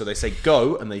beginning of the race. So they say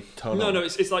go and they turn on. No,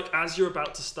 it's like as you're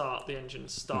about to start, the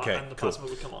engines start Okay, and the cool. plasma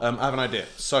will come on. I have an idea.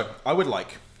 So I would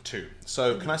like to.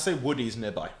 So can I say Woody's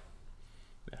nearby?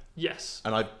 Yes.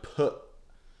 And I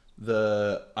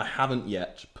haven't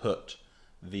yet put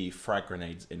the frag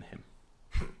grenades in him.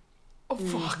 Oh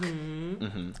fuck!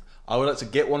 I would like to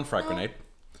get one frag grenade.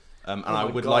 And I my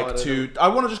would God, like to. I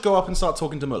want to just go up and start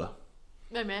talking to Muller.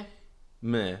 No man.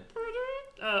 Meh.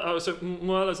 So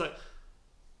Mueller's like,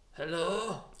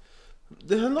 hello.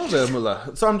 Hello there,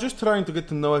 Muller. So I'm just trying to get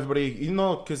to know everybody,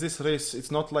 because this race,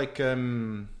 it's not like,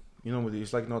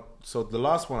 it's like not. So the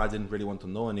last one, I didn't really want to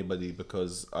know anybody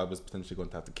because I was potentially going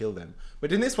to have to kill them.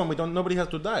 But in this one, nobody has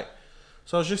to die.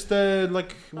 So I was just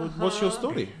what's your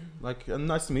story? Like,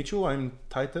 nice to meet you. I'm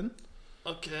Titan.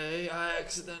 Okay, I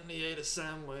accidentally ate a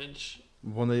sandwich,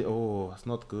 It's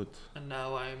not good. and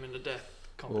now I am in a death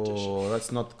competition. Oh,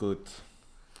 that's not good.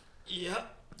 Yeah,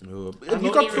 Oh, I'm you only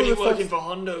got through really the working first. for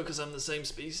Hondo because I'm the same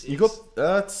species. You got.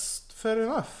 That's fair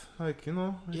enough. Like, you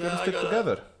Yeah, gotta I stick gotta-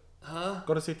 together. Huh?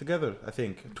 Gotta stick together, I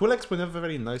think. Twi'leks were never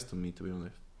very nice to me, to be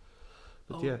honest.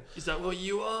 But Oh, yeah. Is that what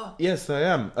you are? Yes, I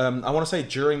am. I want to say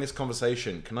during this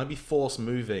conversation, can I be force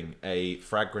moving a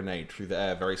frag grenade through the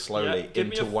air very slowly Yeah, give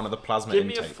me into a- one of the plasma Give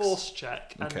me intakes? a force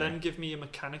check, and Okay. then give me a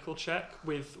mechanical check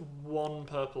with 1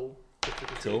 purple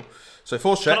difficulty. Cool. So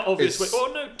force check Not obviously. is...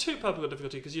 Oh no, 2 purple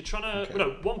difficulty because you're trying to. Okay. No,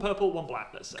 1 purple, 1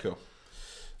 black. Let's say. Cool.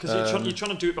 Because you're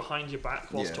trying to do it behind your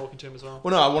back whilst Yeah. talking to him as well.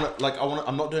 Well, no,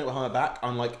 I'm not doing it behind my back.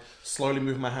 I'm like slowly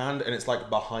moving my hand, and it's like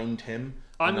behind him,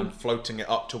 and I'm floating it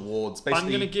up towards. Basically, I'm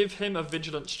going to give him a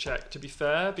vigilance check, to be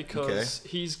fair, because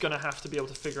he's going to have to be able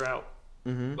to figure out,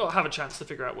 well, have a chance to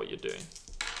figure out what you're doing.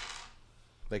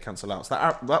 they cancel out. So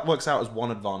that works out as 1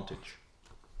 advantage.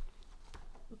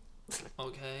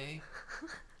 Okay.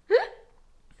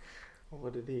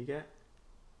 What did he get?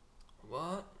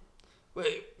 What?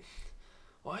 Wait.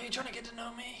 Why are you trying to get to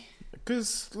know me?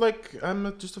 Because, like,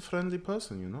 I'm just a friendly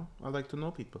person, I like to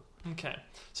know people. Okay.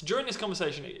 So during this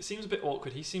conversation, it seems a bit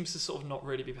awkward. He seems to sort of not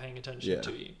really be paying attention Yeah.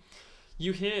 to you.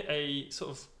 You hear a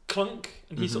sort of clunk,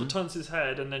 and he sort of turns his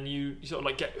head, and then you sort of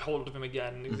like get hold of him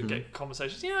again, and get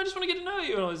conversations. Yeah, I just want to get to know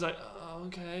you. And I was like, oh,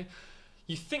 okay.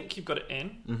 You think you've got it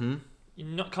in. Mm-hmm.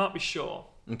 You can't be sure.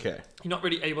 Okay. You're not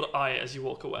really able to eye it as you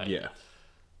walk away. Yeah.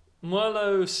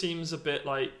 Merlot seems a bit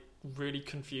like really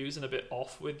confused and a bit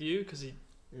off with you because he,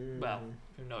 well,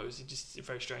 who knows? He just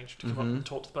very strange to come up and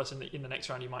talk to the person that in the next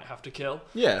round you might have to kill.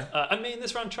 Yeah. I mean,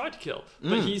 this round tried to kill,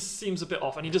 but he seems a bit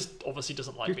off, and he just obviously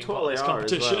doesn't like You being totally part of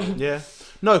this are as competition. Yeah.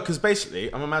 No, because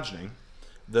basically, I'm imagining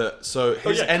that. So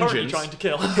his currently engines. trying to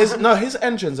kill. his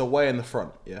engines are way in the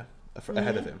front. Yeah,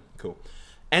 ahead of him. Cool.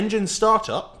 Engine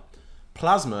startup.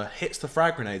 Plasma hits the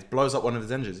frag grenades, blows up one of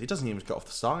his engines. He doesn't even get off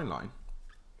the starting line.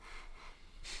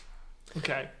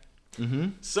 Okay.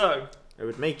 So It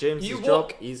would make James' You job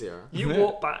walk- easier. you Yeah.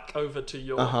 walk back over to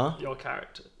your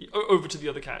character, over to the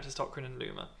other characters, Tokrin and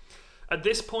Luma. At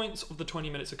this point, of the 20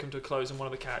 minutes have come to a close, and one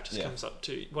of the characters comes up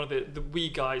to you. One of the wee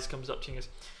guys comes up to you and goes,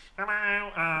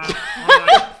 "Hello,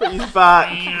 He's back.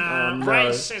 the no.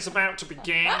 race is about to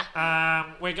begin.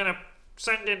 We're going to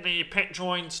send in the pit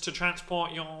droids to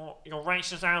transport your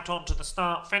racers out onto the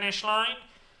start-finish line.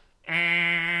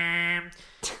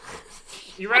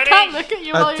 You I ready?" can't look at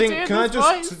you while I you're think. doing Can I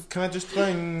this just voice. try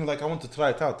and I want to try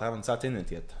it out. I haven't sat in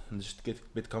it yet, and just get a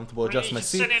bit comfortable, adjust you my can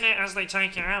seat. sit in it as they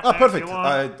take you out. Oh, there if perfect. you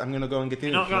want. I'm gonna go and get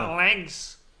in You've it not got now.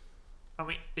 legs. I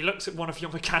mean, he looks at one of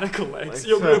your mechanical legs, Like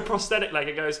your so. prosthetic leg,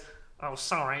 and goes, "Oh,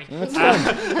 sorry." That's fine.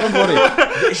 Don't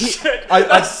worry. Shit, I-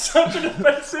 that's such an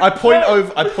offensive. I point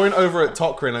word. over at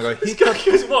Tokrin and I go, This guy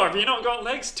goes, "What? Have you not got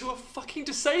legs?" To a fucking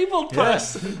disabled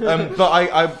person. But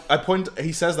I point.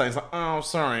 He says that. He's like, "Oh,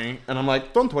 sorry," and I'm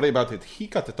like, "Don't worry about it." He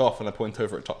cut it off, and I point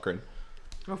over at Tokrin.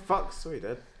 Oh fuck, so he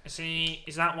did. See,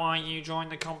 is that why you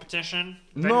joined the competition?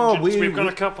 No, Vengeance? we've got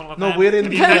a couple of no, them. we're in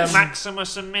Have the, you met um,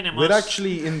 Maximus and Minimus? We're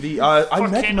actually in the. I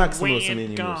met Fucking Maximus and weird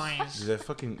Minimus. guys. They're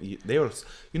fucking. They were.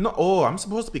 You're not. Oh, I'm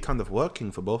supposed to be kind of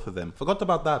working for both of them. Forgot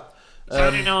about that.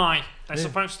 So did I. They're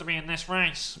supposed to be in this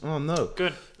race. Oh no.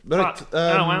 Good. But,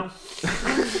 oh well.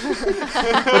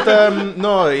 But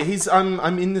no,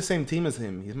 I'm in the same team as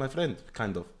him. He's my friend,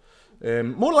 kind of.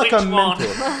 More like Which a one?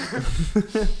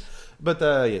 mentor. But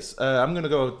yes, I'm gonna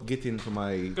go get into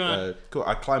my. Go Cool.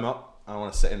 I climb up. I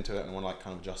want to sit into it, and I want to like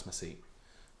kind of adjust my seat.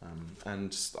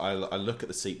 And just, I look at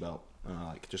the seatbelt, and I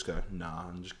like just go nah,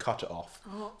 and just cut it off,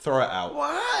 throw it out.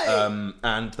 Why?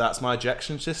 And that's my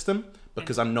ejection system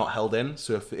because I'm not held in.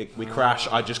 So if we crash,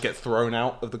 I just get thrown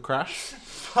out of the crash.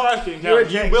 Fucking Your hell, you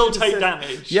ejection will take system-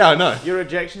 damage. Yeah, I know. Your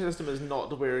ejection system is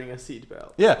not wearing a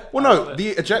seatbelt. Yeah. Well, I love no, it. the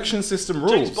ejection system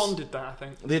James rules. Bond did that, I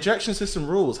think. The ejection system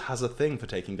rules has a thing for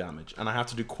taking damage, and I have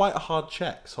to do quite a hard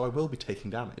check, so I will be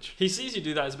taking damage. He sees you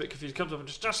do that, he's a bit confused. Comes up and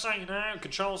just so you know,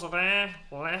 controls are there.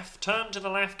 Left, turn to the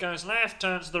left goes left,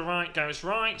 turn to the right goes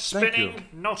right. Thank you. Spinning,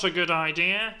 not a good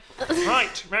idea.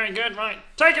 Right, very good, right.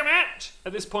 Take him out!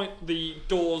 At this point, the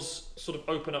doors sort of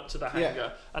open up to the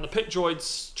hangar, and the pit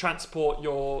droids transport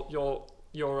your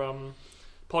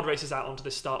pod racers out onto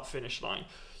this start-finish line.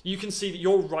 You can see that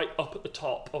you're right up at the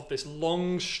top of this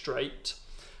long straight,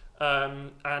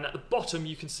 and at the bottom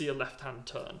you can see a left-hand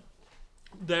turn.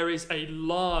 There is a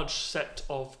large set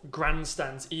of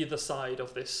grandstands either side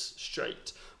of this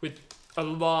straight, with a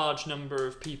large number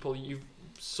of people. You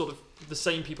sort of the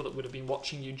same people that would have been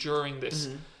watching you during this,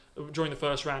 during the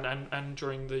first round, and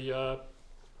during the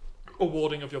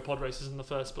awarding of your pod races in the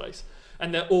first place.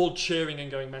 And they're all cheering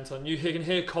and going mental. And you can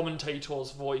hear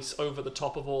commentator's voice over the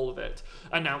top of all of it,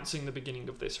 announcing the beginning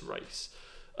of this race.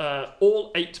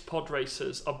 All 8 pod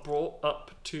racers are brought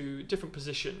up to different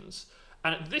positions.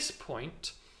 And at this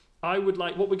point, I would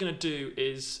like, what we're going to do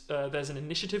is, there's an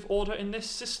initiative order in this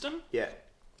system. Yeah.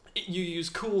 You use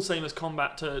cool, same as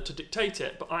combat to dictate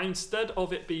it. But instead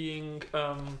of it being,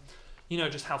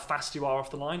 just how fast you are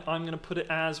off the line, I'm going to put it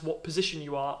as what position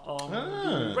you are on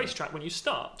the racetrack when you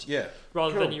start. Yeah.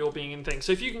 Rather Cool. than your being in things.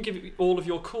 So if you can give it all of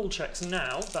your cool checks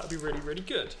now, that would be really, really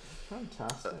good.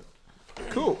 Fantastic.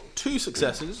 Cool. 2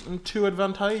 successes and 2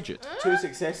 advantages. 2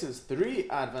 successes, 3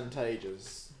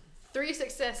 advantages. 3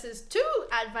 successes, 2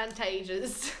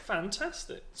 advantages.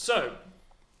 Fantastic. So,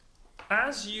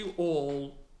 as you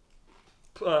all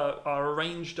are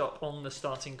arranged up on the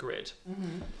starting grid,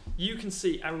 you can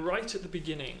see right at the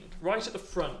beginning, right at the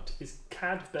front, is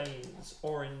Cad Bane's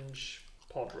orange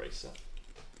pod racer.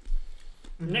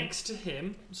 Next to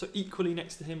him, so equally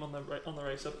next to him on the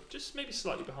racer, but just maybe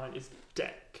slightly behind, is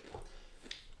Deck.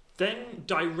 Then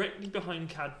directly behind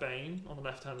Cad Bane on the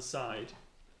left-hand side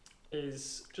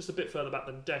is just a bit further back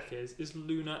than Deck is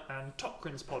Luna and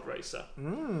Tokrin's pod racer.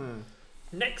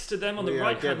 Next to them on the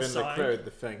right-hand side. the crowd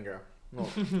the finger. No.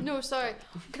 No, sorry.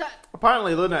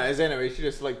 Apparently Luna is anyway. She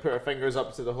just like put her fingers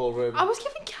up to the whole room. I was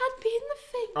giving Cad Bane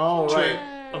the thing. Oh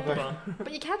right. Up the bun.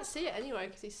 But you can't see it anyway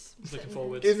because he's He's looking sitting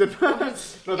forward. He's the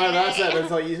no, that's it. It's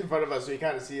like he's in front of us, so you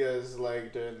can't see us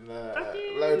like doing the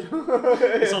loud.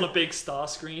 It's on a big star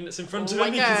screen that's in front of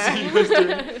him. You Wanker. can see what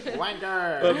he's doing.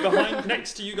 Wanker. Behind,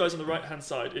 next to you guys on the right-hand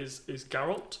side is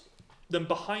Geralt. Then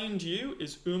behind you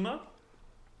is Uma.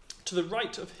 To the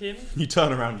right of him, You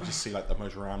turn around and just see like the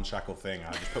most ramshackle thing.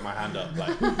 I just put my hand up,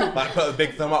 like put a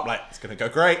big thumb up, like it's gonna go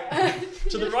great.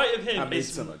 to the right of I him made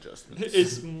is some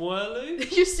adjustments.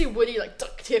 Muerlu. You see Woody like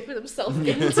duct taping himself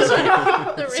into the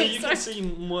So you can racer. see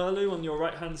Muerlu on your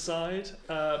right-hand side.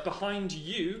 Behind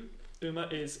you, Uma,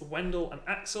 is Wendell and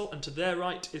Axel, and to their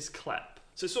right is Klep.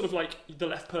 So it's sort of like the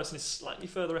left person is slightly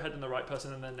further ahead than the right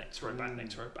person, and then next row back,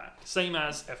 next row back. Same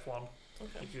as F1,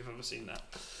 if you've ever seen that.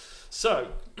 So,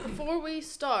 Before we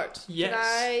start, Yes.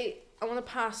 I want to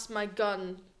pass my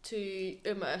gun to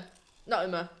Uma. Not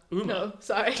Uma. Uma. No,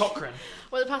 sorry. Tokrin.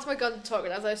 I want to pass my gun to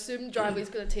Tokrin, as I assume Drively's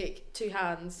going to take 2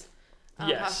 hands. I'll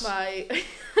Yes. pass my...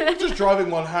 Just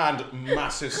driving one hand,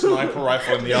 massive sniper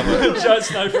rifle in the other. Giant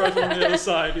sniper rifle on the other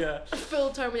side, yeah.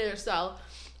 full Terminator style.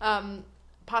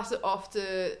 Pass it off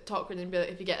to Tokrin and be like,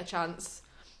 if you get a chance,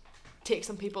 take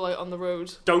some people out on the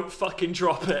road. Don't fucking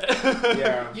drop it.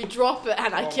 Yeah. You drop it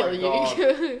and I Oh kill my you.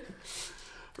 God.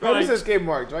 How Right. does this game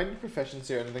work? Do I need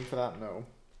proficiency or anything for that? No.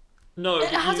 No,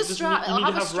 It but has you a just strap. need, It'll you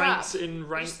need have to a have ranks strap. in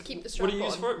rank. Just keep the What do strap you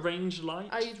use on. for it? Range light?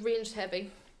 I use ranged heavy.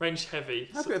 Range heavy.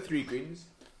 I've got 3 greens.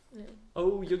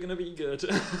 Oh, you're gonna be good.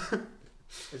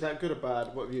 Is that good or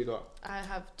bad? What have you got? I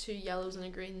have 2 yellows and a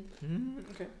green.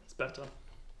 Okay. It's better.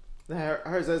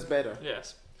 Hers is better.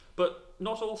 Yes. But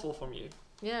not awful from you.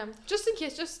 Yeah, just in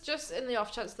case, just in the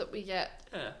off chance that we get,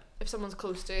 Yeah. if someone's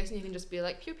close to us and you can just be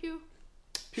like, pew pew.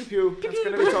 Pew pew. That's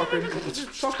gonna be talking.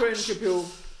 Talking pew pew.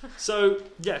 So,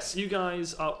 yes, you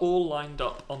guys are all lined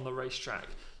up on the racetrack.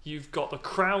 You've got the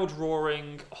crowd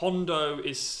roaring. Hondo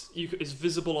is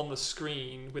visible on the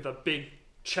screen with a big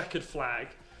checkered flag.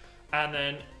 And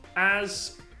then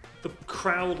as the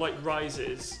crowd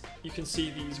rises, you can see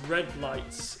these red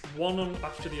lights, one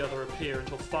after the other, appear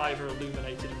until 5 are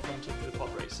illuminated in front of the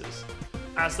pod racers.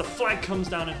 As the flag comes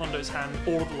down in Hondo's hand,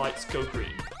 all of the lights go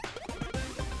green.